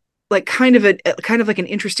is like kind of like an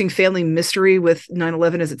interesting family mystery with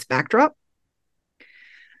 9/11 as its backdrop.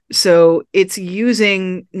 So it's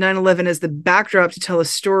using 9/11 as the backdrop to tell a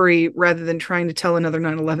story rather than trying to tell another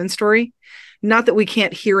 9/11 story. Not that we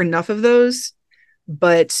can't hear enough of those,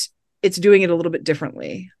 but it's doing it a little bit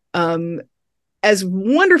differently. As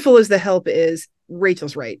wonderful as The Help is,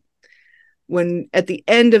 Rachel's right. When at the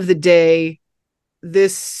end of the day,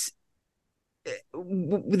 this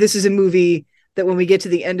is a movie that when we get to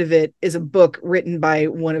the end of it is a book written by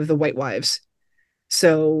one of the white wives.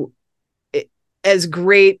 So as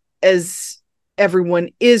great as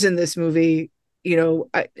everyone is in this movie, this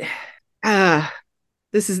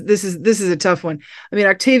is a tough one.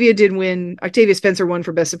 Octavia Spencer won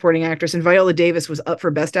for Best Supporting Actress, and Viola Davis was up for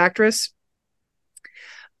Best Actress.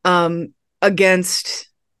 Against,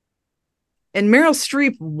 and Meryl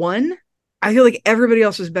Streep won. I feel like everybody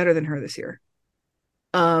else was better than her this year.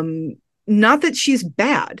 Not that she's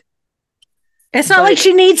bad. It's not like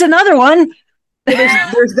she needs another one.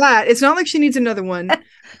 There's that. It's not like she needs another one.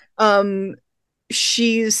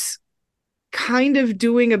 She's kind of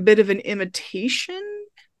doing a bit of an imitation.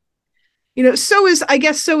 So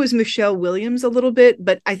is Michelle Williams a little bit,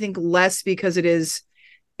 but I think less because it is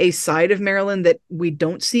a side of Marilyn that we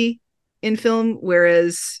don't see in film,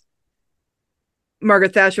 whereas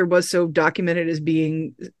Margaret Thatcher was so documented as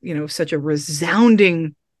being, such a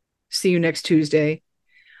resounding See You Next Tuesday.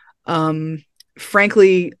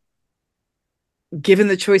 Frankly, given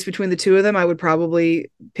the choice between the two of them, I would probably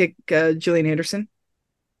pick Gillian Anderson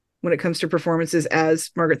when it comes to performances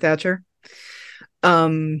as Margaret Thatcher.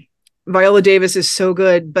 Viola Davis is so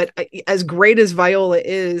good, but as great as Viola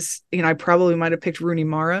is, I probably might have picked Rooney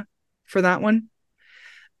Mara for that one.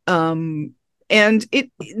 And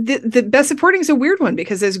the best supporting is a weird one,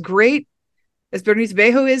 because as great as Bernice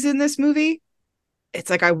Bejo is in this movie, it's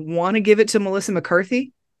like I want to give it to Melissa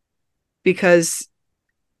McCarthy, because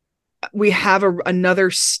we have another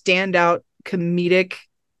standout comedic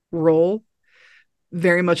role,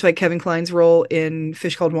 very much like Kevin Kline's role in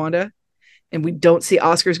Fish Called Wanda. And we don't see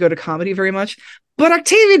Oscars go to comedy very much. But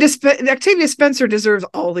Octavia Spencer deserves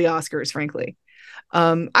all the Oscars, frankly.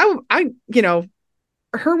 Her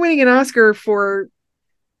winning an Oscar for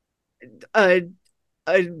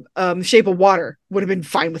Shape of Water would have been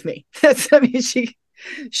fine with me.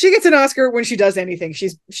 She gets an Oscar when she does anything.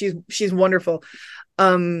 She's wonderful.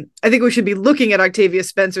 I think we should be looking at Octavia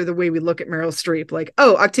Spencer the way we look at Meryl Streep. Like,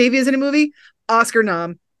 oh, Octavia's in a movie, Oscar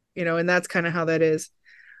nom, and that's kind of how that is.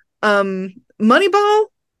 Moneyball,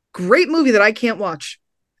 great movie that I can't watch.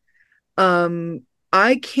 I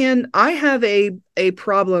have a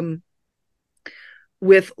problem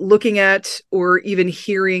with looking at or even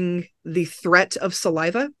hearing the threat of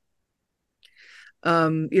saliva.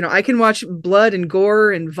 I can watch blood and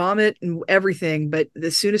gore and vomit and everything, but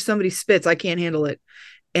as soon as somebody spits, I can't handle it.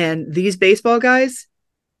 And these baseball guys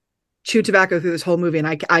chew tobacco through this whole movie,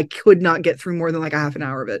 and I could not get through more than like a half an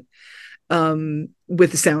hour of it.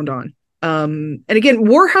 With the sound on. And again,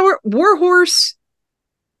 War Horse,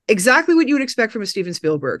 exactly what you would expect from a Steven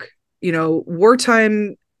Spielberg,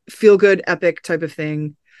 wartime feel good epic type of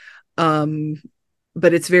thing.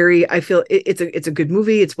 But it's I feel it's a good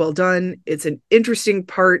movie. It's well done. It's an interesting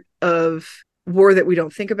part of war that we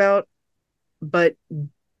don't think about, but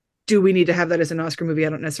do we need to have that as an Oscar movie? I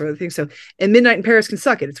don't necessarily think so. And Midnight in Paris can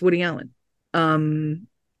suck it. It's Woody Allen.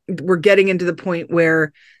 We're getting into the point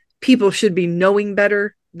where people should be knowing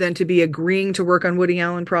better than to be agreeing to work on Woody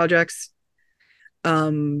Allen projects.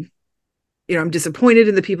 I'm disappointed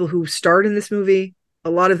in the people who starred in this movie.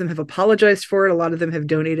 A lot of them have apologized for it. A lot of them have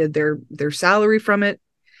donated their salary from it.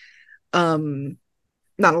 Not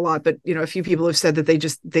a lot, but a few people have said that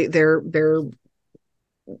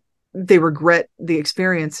they regret the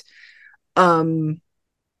experience. But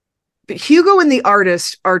Hugo and The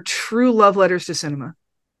Artist are true love letters to cinema.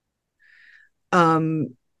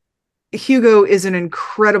 Hugo is an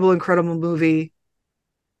incredible movie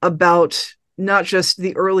about not just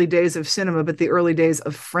the early days of cinema, but the early days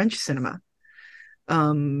of French cinema.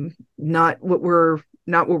 Not what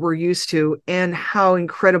we're used to, and how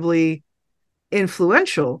incredibly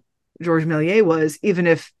influential Georges Méliès was, even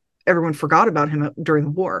if everyone forgot about him during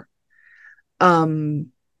the war.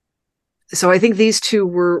 So I think these two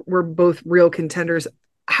were both real contenders.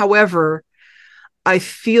 However, I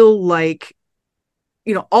feel like,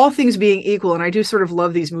 all things being equal, and I do sort of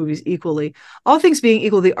love these movies equally, all things being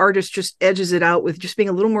equal, The Artist just edges it out with just being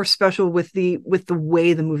a little more special with the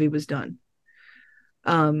way the movie was done.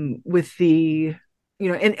 With the,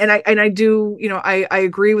 I do, I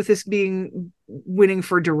agree with this being winning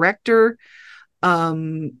for director.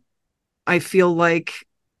 I feel like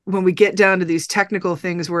when we get down to these technical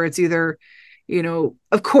things where it's either,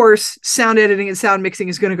 of course, sound editing and sound mixing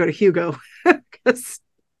is going to go to Hugo.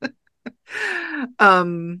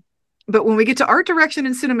 But when we get to art direction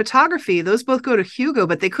and cinematography, those both go to Hugo,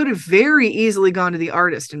 but they could have very easily gone to The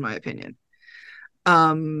Artist, in my opinion.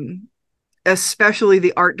 Especially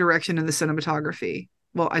the art direction and the cinematography.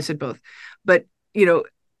 Well, I said both, but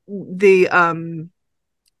the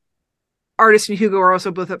Artist and Hugo are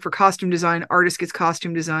also both up for costume design. Artist gets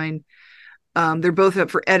costume design. They're both up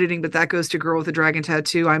for editing, but that goes to Girl with a Dragon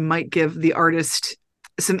Tattoo. I might give The Artist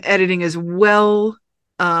some editing as well.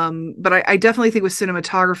 But I definitely think with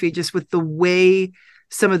cinematography, just with the way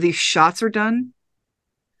some of these shots are done,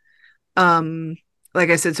 like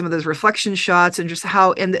I said, some of those reflection shots and just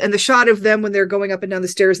how, and the shot of them when they're going up and down the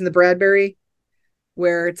stairs in the Bradbury,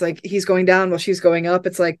 where it's like he's going down while she's going up.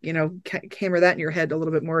 It's like, camera that in your head a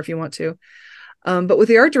little bit more if you want to. But with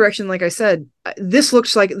the art direction, like I said, this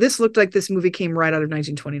looked like this movie came right out of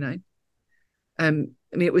 1929.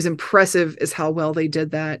 It was impressive as how well they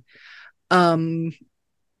did that.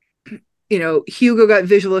 Hugo got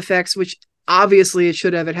visual effects, which obviously it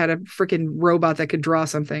should have. It had a freaking robot that could draw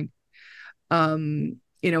something.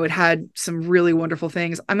 It had some really wonderful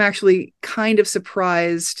things. I'm actually kind of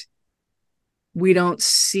surprised we don't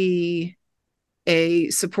see a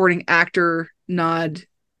supporting actor nod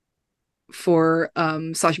for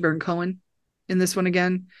Sacha Baron Cohen in this one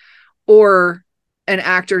again, or an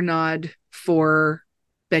actor nod for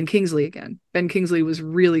Ben Kingsley again. Ben Kingsley was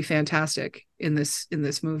really fantastic in this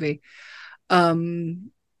movie.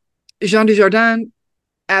 Jean Dujardin,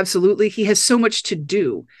 absolutely. He has so much to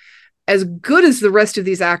do. As good as the rest of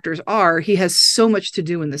these actors are, he has so much to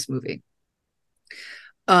do in this movie.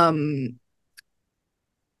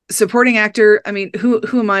 Supporting actor, I mean, who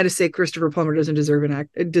am I to say Christopher Plummer doesn't deserve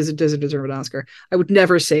doesn't deserve an Oscar? I would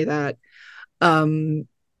never say that.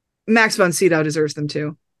 Max von Sydow deserves them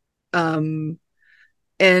too. And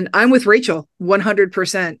I'm with Rachel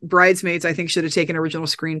 100%. Bridesmaids, I think, should have taken original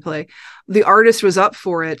screenplay. The Artist was up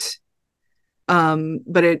for it,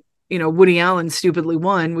 but it, Woody Allen stupidly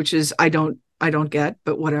won, which is I don't get,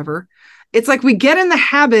 but whatever. It's like we get in the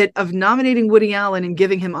habit of nominating Woody Allen and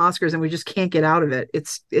giving him Oscars, and we just can't get out of it.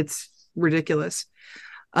 It's ridiculous.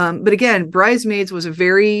 But again, Bridesmaids was a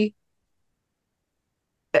very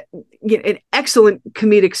an excellent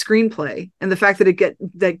comedic screenplay, and the fact that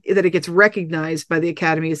it gets recognized by the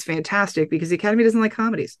Academy is fantastic, because the Academy doesn't like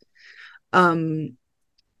comedies. And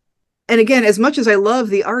again, as much as I love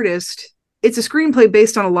The Artist, it's a screenplay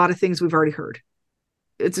based on a lot of things we've already heard.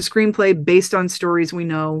 It's a screenplay based on stories we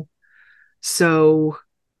know. So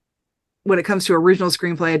when it comes to original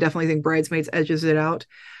screenplay, I definitely think Bridesmaids edges it out.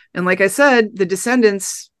 And like I said, The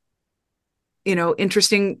Descendants,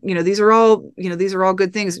 interesting, these are all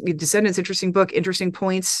good things. Descendants, interesting book, interesting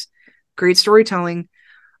points, great storytelling.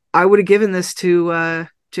 I would have given this to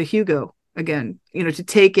Hugo again, to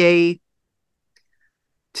take an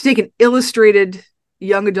illustrated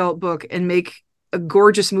young adult book and make a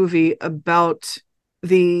gorgeous movie about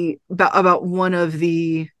one of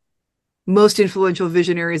the most influential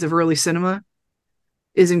visionaries of early cinema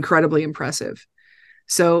is incredibly impressive.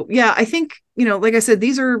 So yeah, I think, like I said,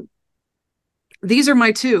 these are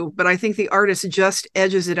my two, but I think The Artist just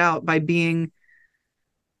edges it out by being,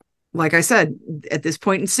 like I said, at this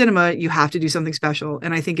point in cinema, you have to do something special.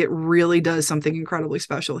 And I think it really does something incredibly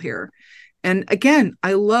special here. And again,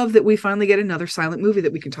 I love that we finally get another silent movie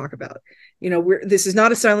that we can talk about. This is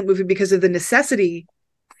not a silent movie because of the necessity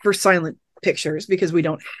for silent pictures, because we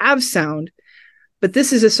don't have sound, but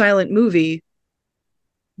this is a silent movie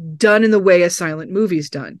done in the way a silent movie's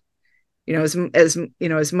done.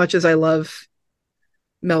 As much as I love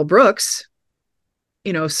Mel Brooks,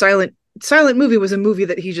 silent movie was a movie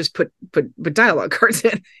that he just put dialogue cards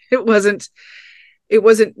in. It wasn't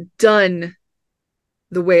done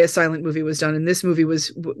the way a silent movie was done. And this movie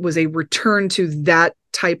was a return to that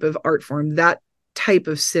type of art form, that type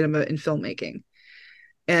of cinema and filmmaking.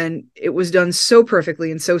 And it was done so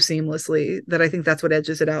perfectly and so seamlessly that I think that's what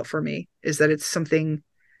edges it out for me, is that it's something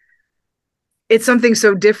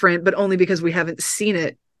so different, but only because we haven't seen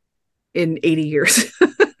it in 80 years.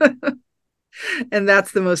 And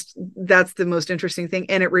that's the most interesting thing.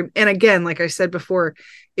 And and again, like I said before,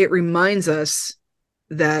 it reminds us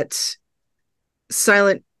that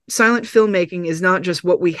silent filmmaking is not just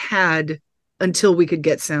what we had until we could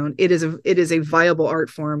get sound. It is a viable art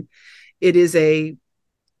form. It is a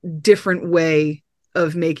different way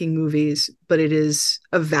of making movies, but it is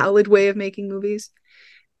a valid way of making movies.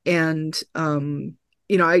 And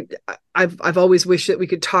I've always wished that we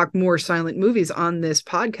could talk more silent movies on this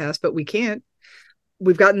podcast, but we can't.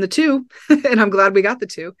 We've gotten the two, and I'm glad we got the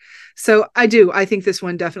two. So I think this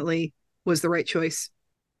one definitely was the right choice.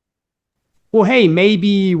 Well, hey,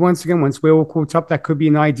 maybe once we're all caught up, that could be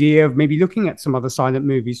an idea of maybe looking at some other silent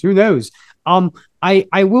movies. Who knows?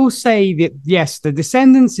 I will say that, yes, The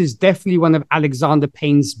Descendants is definitely one of Alexander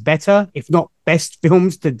Payne's better, if not best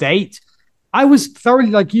films to date. I was thoroughly,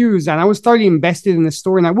 like you, Zan, I was thoroughly invested in the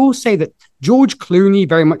story. And I will say that George Clooney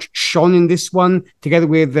very much shone in this one, together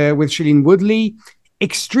with Shailene Woodley.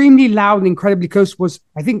 Extremely Loud and Incredibly Close was,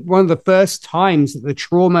 I think, one of the first times that the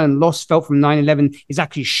trauma and loss felt from 9/11 is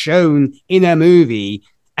actually shown in a movie.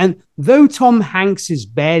 And though Tom Hanks is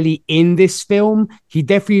barely in this film, he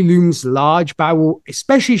definitely looms large. But I will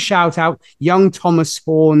especially shout out young Thomas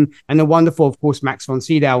Spawn and the wonderful, of course, Max von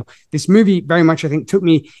Sydow. This movie very much, I think, took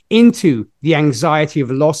me into the anxiety of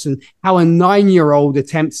loss and how a 9-year-old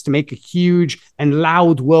attempts to make a huge and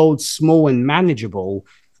loud world small and manageable.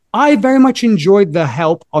 I very much enjoyed the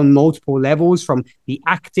help on multiple levels, from the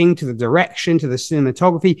acting to the direction to the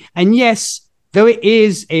cinematography. And yes, though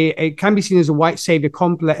it can be seen as a white savior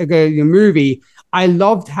movie, I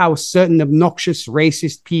loved how certain obnoxious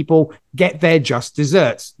racist people get their just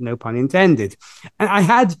desserts, no pun intended. And I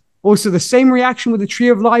had also the same reaction with The Tree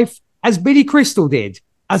of Life as Billy Crystal did,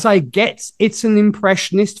 as I get it's an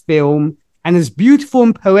impressionist film, and as beautiful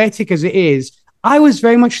and poetic as it is, I was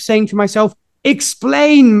very much saying to myself,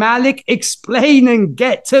 explain, Malick, explain and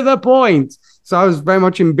get to the point. So I was very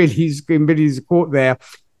much in Billy's court there.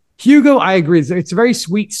 Hugo, I agree. It's a very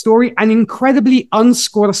sweet story and incredibly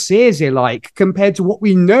un-Scorsese-like compared to what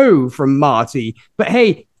we know from Marty. But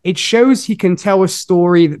hey, it shows he can tell a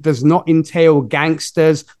story that does not entail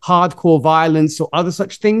gangsters, hardcore violence, or other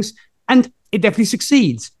such things. And it definitely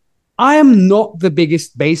succeeds. I am not the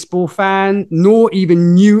biggest baseball fan, nor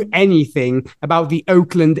even knew anything about the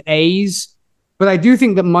Oakland A's, but I do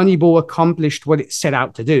think that Moneyball accomplished what it set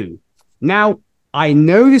out to do. Now, I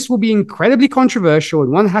know this will be incredibly controversial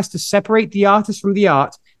and one has to separate the artist from the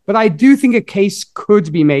art, but I do think a case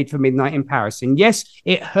could be made for Midnight in Paris. And yes,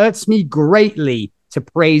 it hurts me greatly to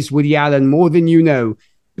praise Woody Allen more than you know.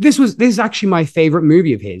 But this is actually my favorite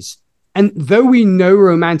movie of his. And though we know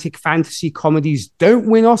romantic fantasy comedies don't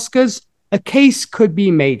win Oscars, a case could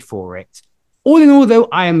be made for it. All in all, though,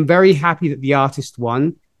 I am very happy that The Artist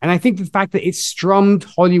won. And I think the fact that it strummed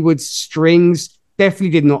Hollywood's strings definitely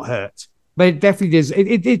did not hurt. But it definitely does.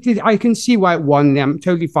 I can see why it won. I'm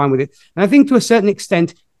totally fine with it. And I think to a certain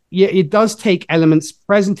extent, yeah, it does take elements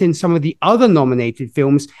present in some of the other nominated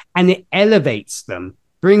films and it elevates them,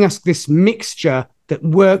 bring us this mixture that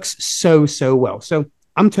works so well. So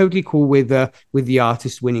I'm totally cool with The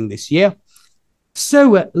Artist winning this year.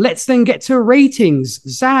 So let's then get to ratings.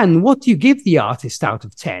 Zan, what do you give The Artist out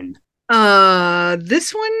of 10?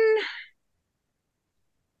 This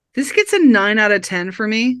gets a 9 out of 10 for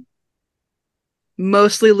me.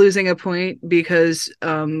 Mostly losing a point because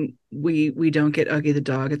we don't get Uggy the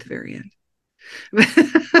dog at the very end.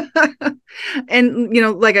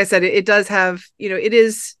 And like I said, it does have, it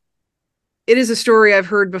is a story I've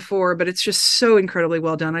heard before, but it's just so incredibly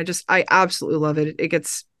well done. I absolutely love it. It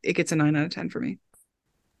gets a 9 out of 10 for me.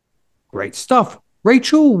 Great stuff.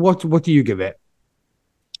 Rachel, what do you give it?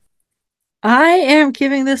 I am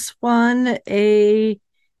giving this one a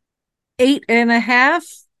 8.5.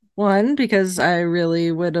 One, because I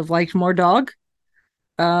really would have liked more dog.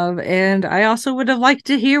 And I also would have liked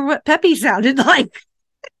to hear what Peppy sounded like.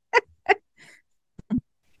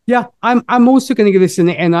 Yeah, I'm also going to give this an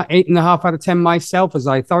 8.5 out of 10 myself, as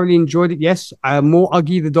I thoroughly enjoyed it. Yes, more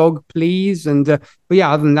Uggy the dog, please. And but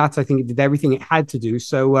yeah, other than that, I think it did everything it had to do.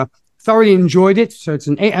 So thoroughly enjoyed it. So it's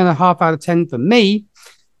an 8.5 out of 10 for me.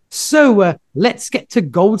 So let's get to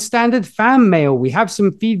gold standard fan mail. We have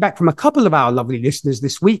some feedback from a couple of our lovely listeners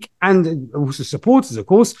this week and also supporters, of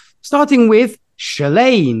course, starting with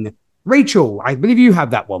Shalane. Rachel, I believe you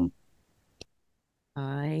have that one.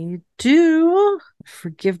 I do.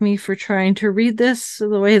 Forgive me for trying to read this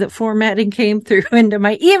the way that formatting came through into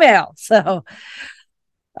my email. So,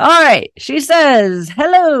 all right. She says,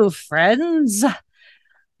 hello, friends.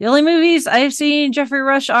 The only movies I've seen Jeffrey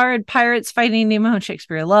Rush are in Pirates, Finding Nemo, and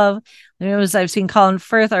Shakespeare in Love. The movies I've seen Colin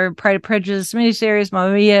Firth are Pride and Prejudice miniseries,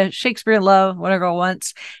 Mamma Mia, Shakespeare in Love, When a Girl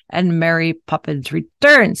Wants, and Mary Poppins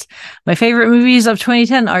Returns. My favorite movies of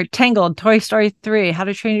 2010 are Tangled, Toy Story 3, How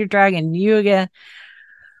to Train Your Dragon, You Again,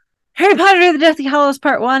 Harry Potter and the Deathly Hallows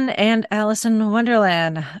Part 1, and Alice in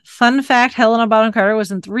Wonderland. Fun fact, Helena Bonham Carter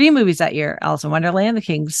was in 3 movies that year: Alice in Wonderland, The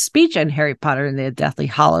King's Speech, and Harry Potter and the Deathly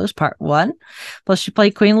Hallows Part 1. Plus, she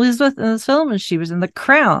played Queen Elizabeth in this film, and she was in The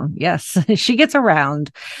Crown. Yes, she gets around.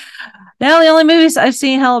 Now, the only movies I've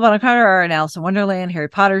seen Helena Bonham Carter are in Alice in Wonderland, Harry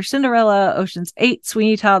Potter, Cinderella, Ocean's 8,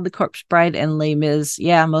 Sweeney Todd, The Corpse Bride, and Les Mis.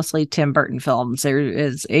 Yeah, mostly Tim Burton films. There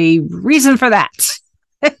is a reason for that.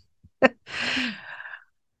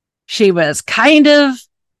 She was kind of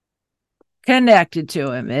connected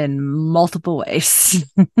to him in multiple ways.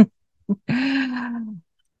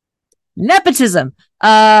 Nepotism.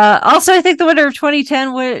 Also, I think the winner of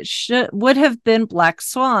 2010 would have been Black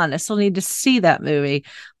Swan. I still need to see that movie.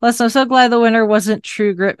 Plus, I'm so glad the winner wasn't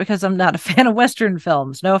True Grit because I'm not a fan of Western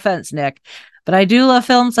films. No offense, Nick. But I do love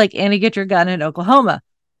films like Annie Get Your Gun in Oklahoma.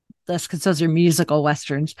 That's because those are musical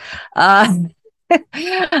Westerns.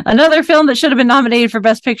 Another film that should have been nominated for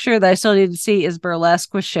Best Picture that I still need to see is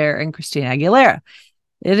Burlesque with Cher and Christina Aguilera.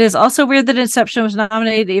 It is also weird that Inception was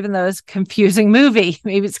nominated, even though it's a confusing movie.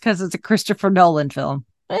 Maybe it's because it's a Christopher Nolan film.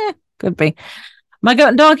 Could be. My goat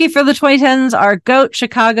and donkey for the 2010s are Goat,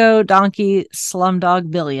 Chicago, Donkey,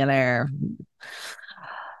 Slumdog Billionaire.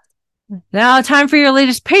 Now, time for your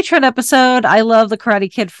latest Patreon episode. I love the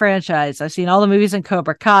Karate Kid franchise. I've seen all the movies in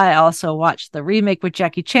Cobra Kai. I also watched the remake with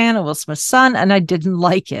Jackie Chan and Will Smith's son, and I didn't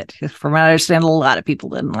like it. From what I understand, a lot of people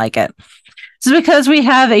didn't like it. It's because we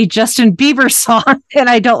have a Justin Bieber song, and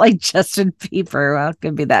I don't like Justin Bieber. Well, it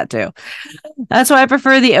could be that too. That's why I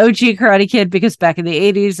prefer the OG Karate Kid, because back in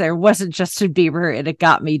the 80s, there wasn't Justin Bieber, and it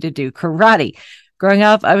got me to do karate. Growing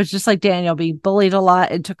up, I was just like Daniel, being bullied a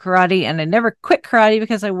lot into karate, and I never quit karate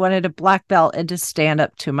because I wanted a black belt and to stand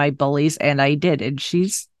up to my bullies, and I did. And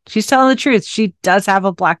she's She's telling the truth. She does have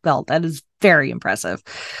a black belt. That is very impressive.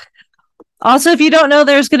 Also, if you don't know,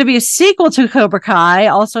 there's going to be a sequel to Cobra Kai.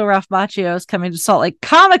 Also, Ralph Macchio is coming to Salt Lake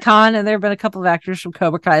Comic-Con, and there have been a couple of actors from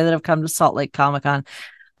Cobra Kai that have come to Salt Lake Comic-Con.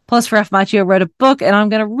 Plus, Ralph Macchio wrote a book, and I'm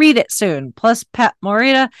going to read it soon. Plus, Pat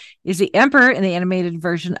Morita is the Emperor in the animated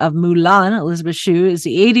version of Mulan. Elizabeth Shue is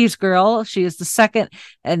the 80s girl. She is the second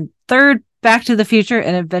and third Back to the Future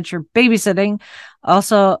and Adventure babysitting.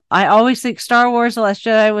 Also, I always think Star Wars: The Last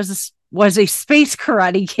Jedi was a space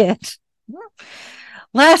Karate Kid.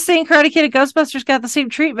 Last thing, Karate Kid and Ghostbusters got the same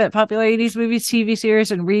treatment. Popular 80s movies, TV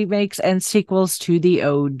series, and remakes and sequels to the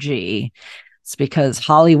OG. It's because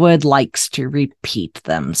Hollywood likes to repeat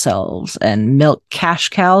themselves and milk cash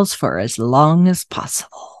cows for as long as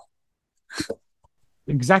possible.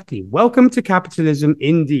 Exactly. Welcome to capitalism,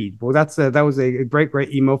 indeed. Well, that was a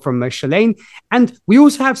great email from Shalane. And we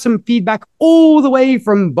also have some feedback all the way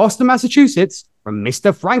from Boston, Massachusetts, from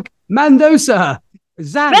Mr. Frank Mendoza.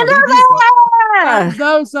 Mendoza!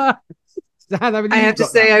 I have to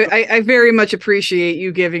say, I very much appreciate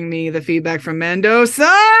you giving me the feedback from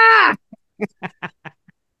Mendoza.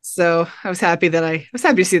 So I was happy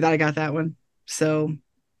to see that I got that one. So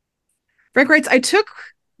Frank writes, I took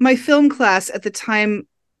my film class at the time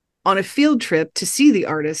on a field trip to see The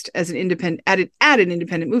Artist as an independent at an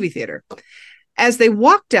independent movie theater. As they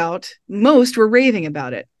walked out, most were raving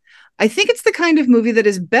about it. I think it's the kind of movie that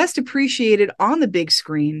is best appreciated on the big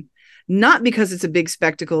screen, not because it's a big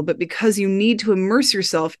spectacle, but because you need to immerse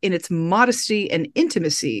yourself in its modesty and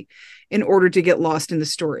intimacy in order to get lost in the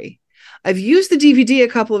story. I've used the DVD a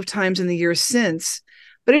couple of times in the years since,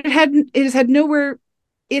 but it has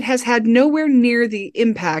had nowhere near the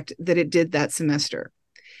impact that it did that semester.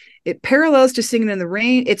 Its parallels to Singing in the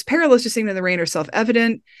Rain are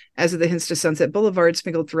self-evident, as are the hints to Sunset Boulevard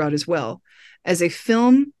sprinkled throughout as well. As a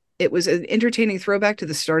film, it was an entertaining throwback to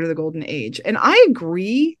the start of the Golden Age. And I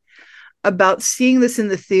agree about seeing this in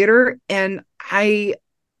the theater, and I'm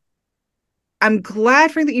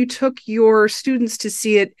glad, Frank, that you took your students to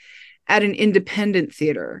see it at an independent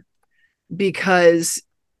theater, because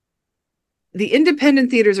the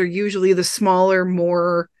independent theaters are usually the smaller,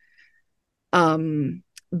 more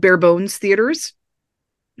bare bones theaters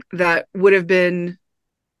that would have been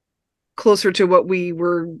closer to what we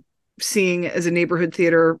were seeing as a neighborhood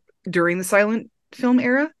theater during the silent film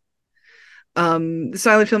era. The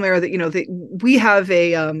silent film era that, we have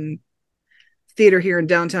a theater here in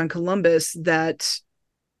downtown Columbus that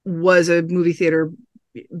was a movie theater,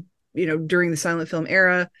 during the silent film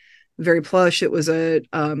era, very plush. It was a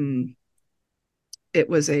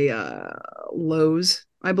Lowe's,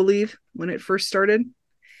 I believe, when it first started.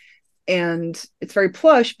 And it's very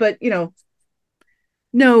plush, but no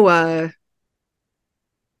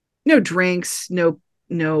drinks, no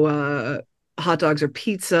hot dogs or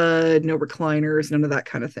pizza, no recliners, none of that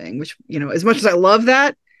kind of thing, which, as much as I love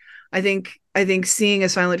that, I think seeing a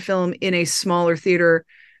silent film in a smaller theater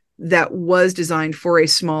that was designed for a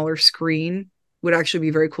smaller screen would actually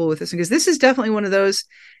be very cool with this, because this is definitely one of those.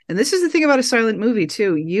 And this is the thing about a silent movie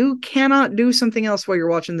too. You cannot do something else while you're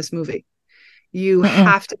watching this movie. You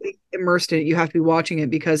have to be immersed in it. You have to be watching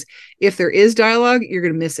it, because if there is dialogue, you're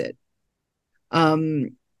going to miss it.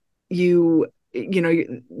 You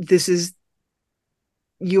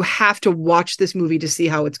have to watch this movie to see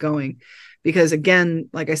how it's going, because again,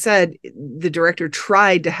 like I said, the director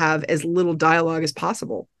tried to have as little dialogue as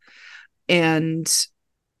possible. And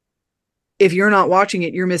if you're not watching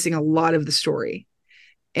it, you're missing a lot of the story.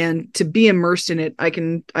 And to be immersed in it, I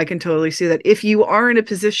can totally see that. If you are in a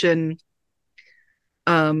position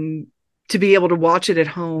to be able to watch it at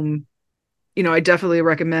home, I definitely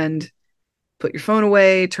recommend put your phone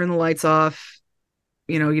away, turn the lights off.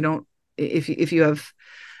 If you have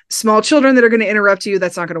small children that are going to interrupt you,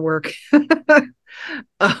 that's not going to work.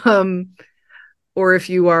 Or if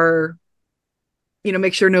you are,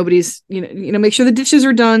 make sure nobody's, make sure the dishes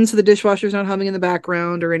are done, so the dishwasher's not humming in the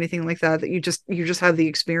background or anything like that, that you just have the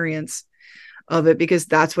experience of it, because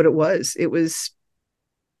that's what it was. It was,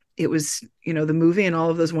 the movie and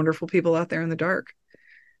all of those wonderful people out there in the dark.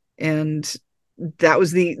 And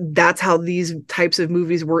that's how these types of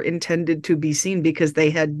movies were intended to be seen, because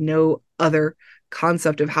they had no other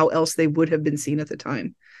concept of how else they would have been seen at the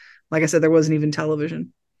time. Like I said, there wasn't even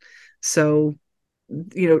television. So,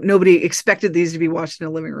 nobody expected these to be watched in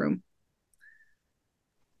a living room.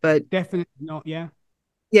 But definitely not. Yeah.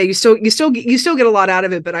 Yeah. You still get a lot out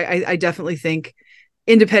of it, but I definitely think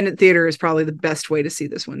independent theater is probably the best way to see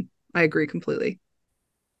this one. I agree completely.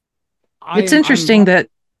 It's interesting that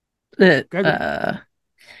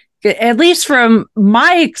at least from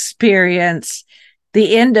my experience,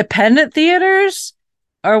 the independent theaters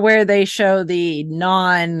are where they show the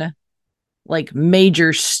non like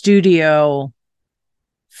major studio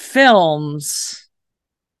films,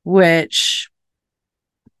 which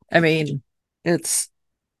I mean, it's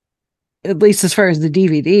at least as far as the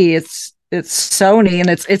DVD, it's Sony, and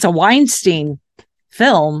it's a Weinstein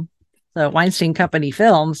film, the Weinstein Company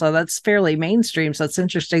film, so that's fairly mainstream. So it's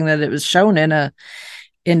interesting that it was shown in a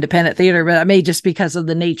independent theater, but I may just because of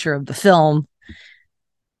the nature of the film,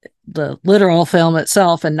 the literal film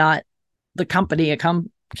itself, and not the company it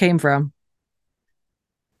came from.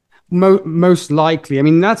 Most likely. I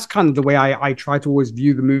mean, that's kind of the way I try to always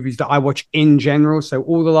view the movies that I watch in general. So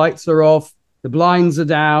all the lights are off, the blinds are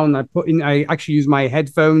down. I actually use my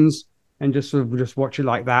headphones and just sort of just watch it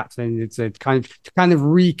like that. And it's a kind of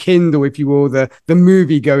rekindle, if you will, the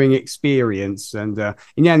movie going experience. And I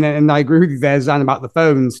agree with you there, Zan, about the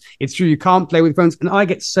phones. It's true, you can't play with phones. And I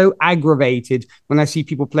get so aggravated when I see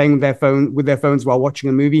people playing with their phones while watching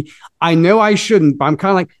a movie. I know I shouldn't, but I'm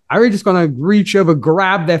kind of like, I really just gonna reach over,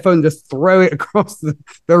 grab their phone, just throw it across the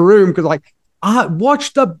room, because like,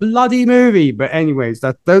 watch the bloody movie. But anyways,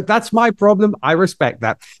 that's my problem. I respect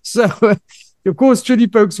that. So of course, should you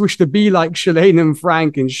folks wish to be like Shalane and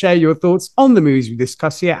Frank and share your thoughts on the movies we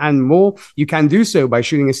discuss here and more, you can do so by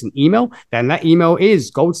shooting us an email. Then that email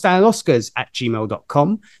is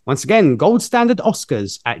goldstandardoscars@gmail.com. Once again,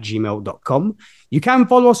 goldstandardoscars@gmail.com. You can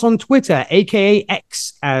follow us on Twitter, aka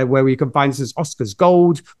X, where you can find us as Oscars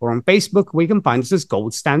Gold, or on Facebook, where you can find us as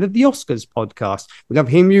Gold Standard, the Oscars podcast. We love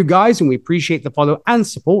hearing you guys, and we appreciate the follow and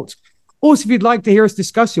support. Also, if you'd like to hear us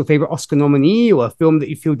discuss your favorite Oscar nominee or a film that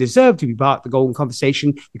you feel deserved to be part of the Golden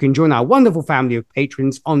Conversation, you can join our wonderful family of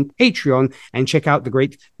patrons on Patreon and check out the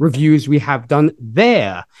great reviews we have done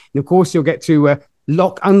there. And of course, you'll get to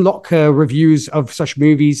unlock reviews of such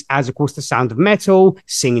movies as, of course, The Sound of Metal,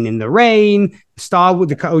 Singing in the Rain,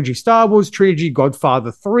 the OG Star Wars trilogy,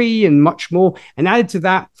 Godfather 3, and much more. And added to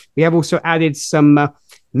that, we have also added some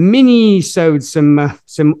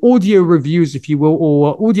some audio reviews, if you will,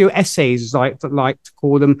 or audio essays, as I like to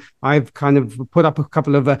call them. I've kind of put up a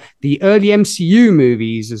couple of the early MCU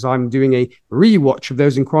movies, as I'm doing a rewatch of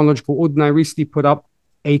those in chronological order. And I recently put up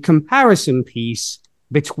a comparison piece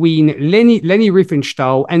between Leni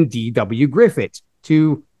Riefenstahl and D.W. Griffith,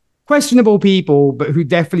 two questionable people, but who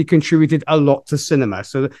definitely contributed a lot to cinema.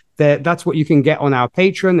 So that's what you can get on our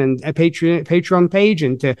Patreon and Patreon page.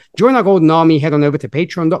 And to join our Golden Army, head on over to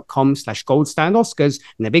patreon.com/goldstandoscars.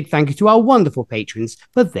 And a big thank you to our wonderful patrons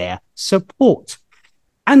for their support.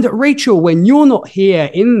 And Rachel, when you're not here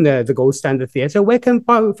in the Gold Standard Theatre, where can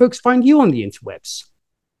folks find you on the interwebs?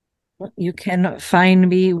 You can find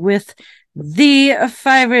me with the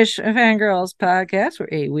Five-ish Fangirls podcast. We're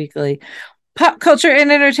a weekly pop culture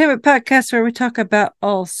and entertainment podcast where we talk about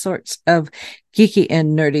all sorts of geeky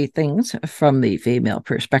and nerdy things from the female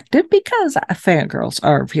perspective, because fangirls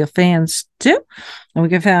are real fans too. And we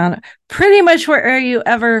can find pretty much wherever you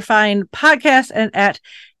ever find podcasts, and at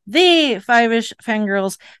the Five-ish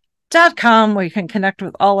Fangirls.com, where you can connect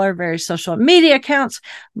with all our various social media accounts,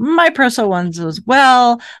 my personal ones as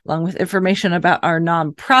well, along with information about our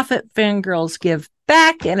nonprofit Fangirls Give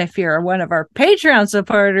Back. And if you're one of our Patreon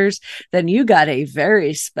supporters, then you got a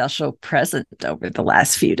very special present over the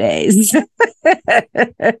last few days.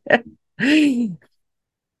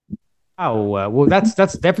 Well, that's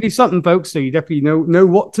definitely something, folks. So you definitely know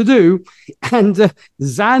what to do. And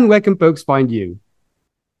Zan, where can folks find you?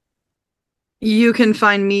 You can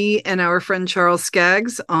find me and our friend Charles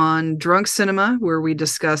Skaggs on Drunk Cinema, where we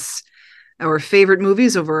discuss our favorite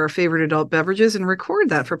movies over our favorite adult beverages and record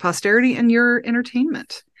that for posterity and your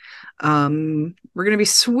entertainment. We're going to be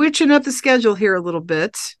switching up the schedule here a little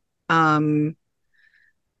bit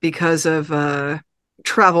because of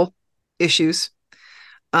travel issues.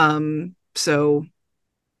 So,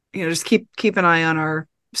 just keep an eye on our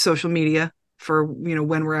social media for,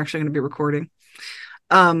 when we're actually going to be recording.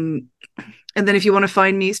 And then if you want to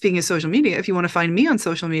find me, speaking of social media, if you want to find me on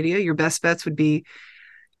social media, your best bets would be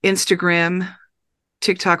Instagram,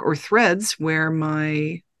 TikTok, or Threads, where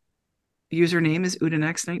my username is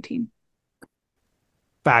Udanex19.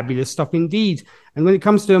 Fabulous stuff indeed. And when it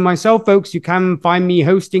comes to myself, folks, you can find me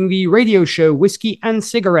hosting the radio show Whiskey and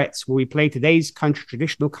Cigarettes, where we play today's country,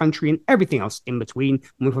 traditional country, and everything else in between.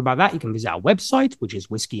 More about that, you can visit our website, which is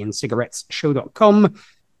whiskeyandcigarettesshow.com.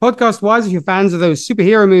 Podcast-wise, if you're fans of those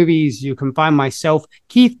superhero movies, you can find myself,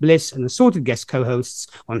 Keith Bliss, and assorted guest co-hosts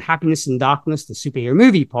on Happiness and Darkness, the superhero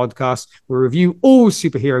movie podcast, where we review all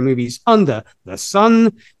superhero movies under the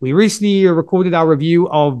sun. We recently recorded our review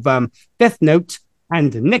of Death Note,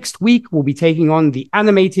 and next week we'll be taking on the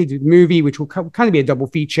animated movie, which will kind of be a double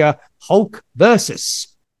feature, Hulk versus.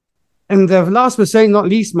 And last but certainly not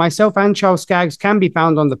least, myself and Charles Skaggs can be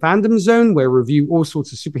found on the Fandom Zone, where we review all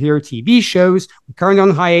sorts of superhero TV shows. We're currently on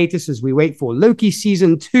hiatus as we wait for Loki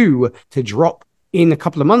Season 2 to drop in a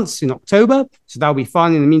couple of months in October. So that'll be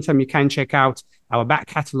fun. In the meantime, you can check out our back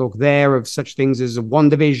catalogue there of such things as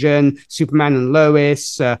WandaVision, Superman and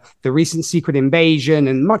Lois, the recent Secret Invasion,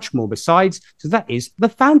 and much more besides. So that is the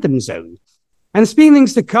Fandom Zone. And speaking of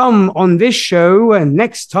things to come on this show,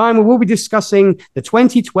 next time we will be discussing the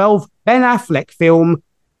 2012 Ben Affleck film,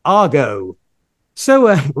 Argo.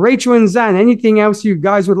 So, Rachel and Zan, anything else you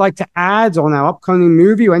guys would like to add on our upcoming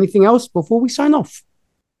movie or anything else before we sign off?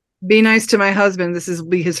 Be nice to my husband. This will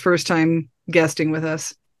be his first time guesting with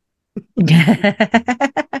us.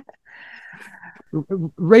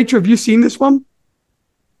 Rachel, have you seen this one?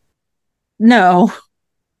 No.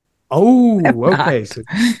 Oh, okay. So...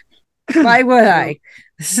 Why would I?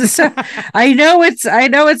 I know it's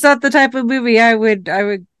not the type of movie I would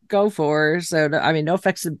go for. So I mean, no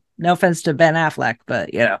offense to Ben Affleck,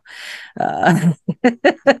 but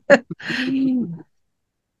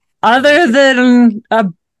other than a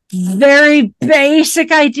very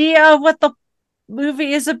basic idea of what the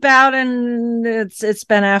movie is about, and it's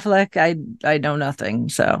Ben Affleck, I know nothing.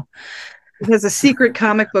 So it has a secret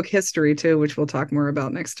comic book history too, which we'll talk more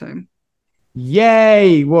about next time.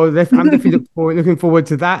 Yay! Well, I'm definitely looking forward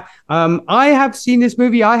to that. I have seen this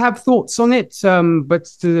movie. I have thoughts on it, but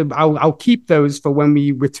I'll keep those for when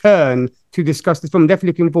we return to discuss this film. I'm definitely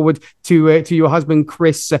looking forward to your husband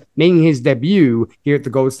Chris making his debut here at the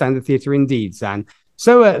Gold Standard Theatre. Indeed, Zan.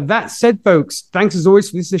 So that said, folks, thanks as always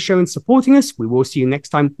for listening to the show and supporting us. We will see you next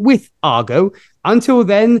time with Argo. Until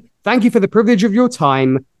then, thank you for the privilege of your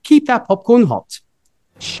time. Keep that popcorn hot.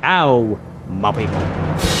 Ciao, my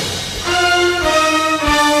people.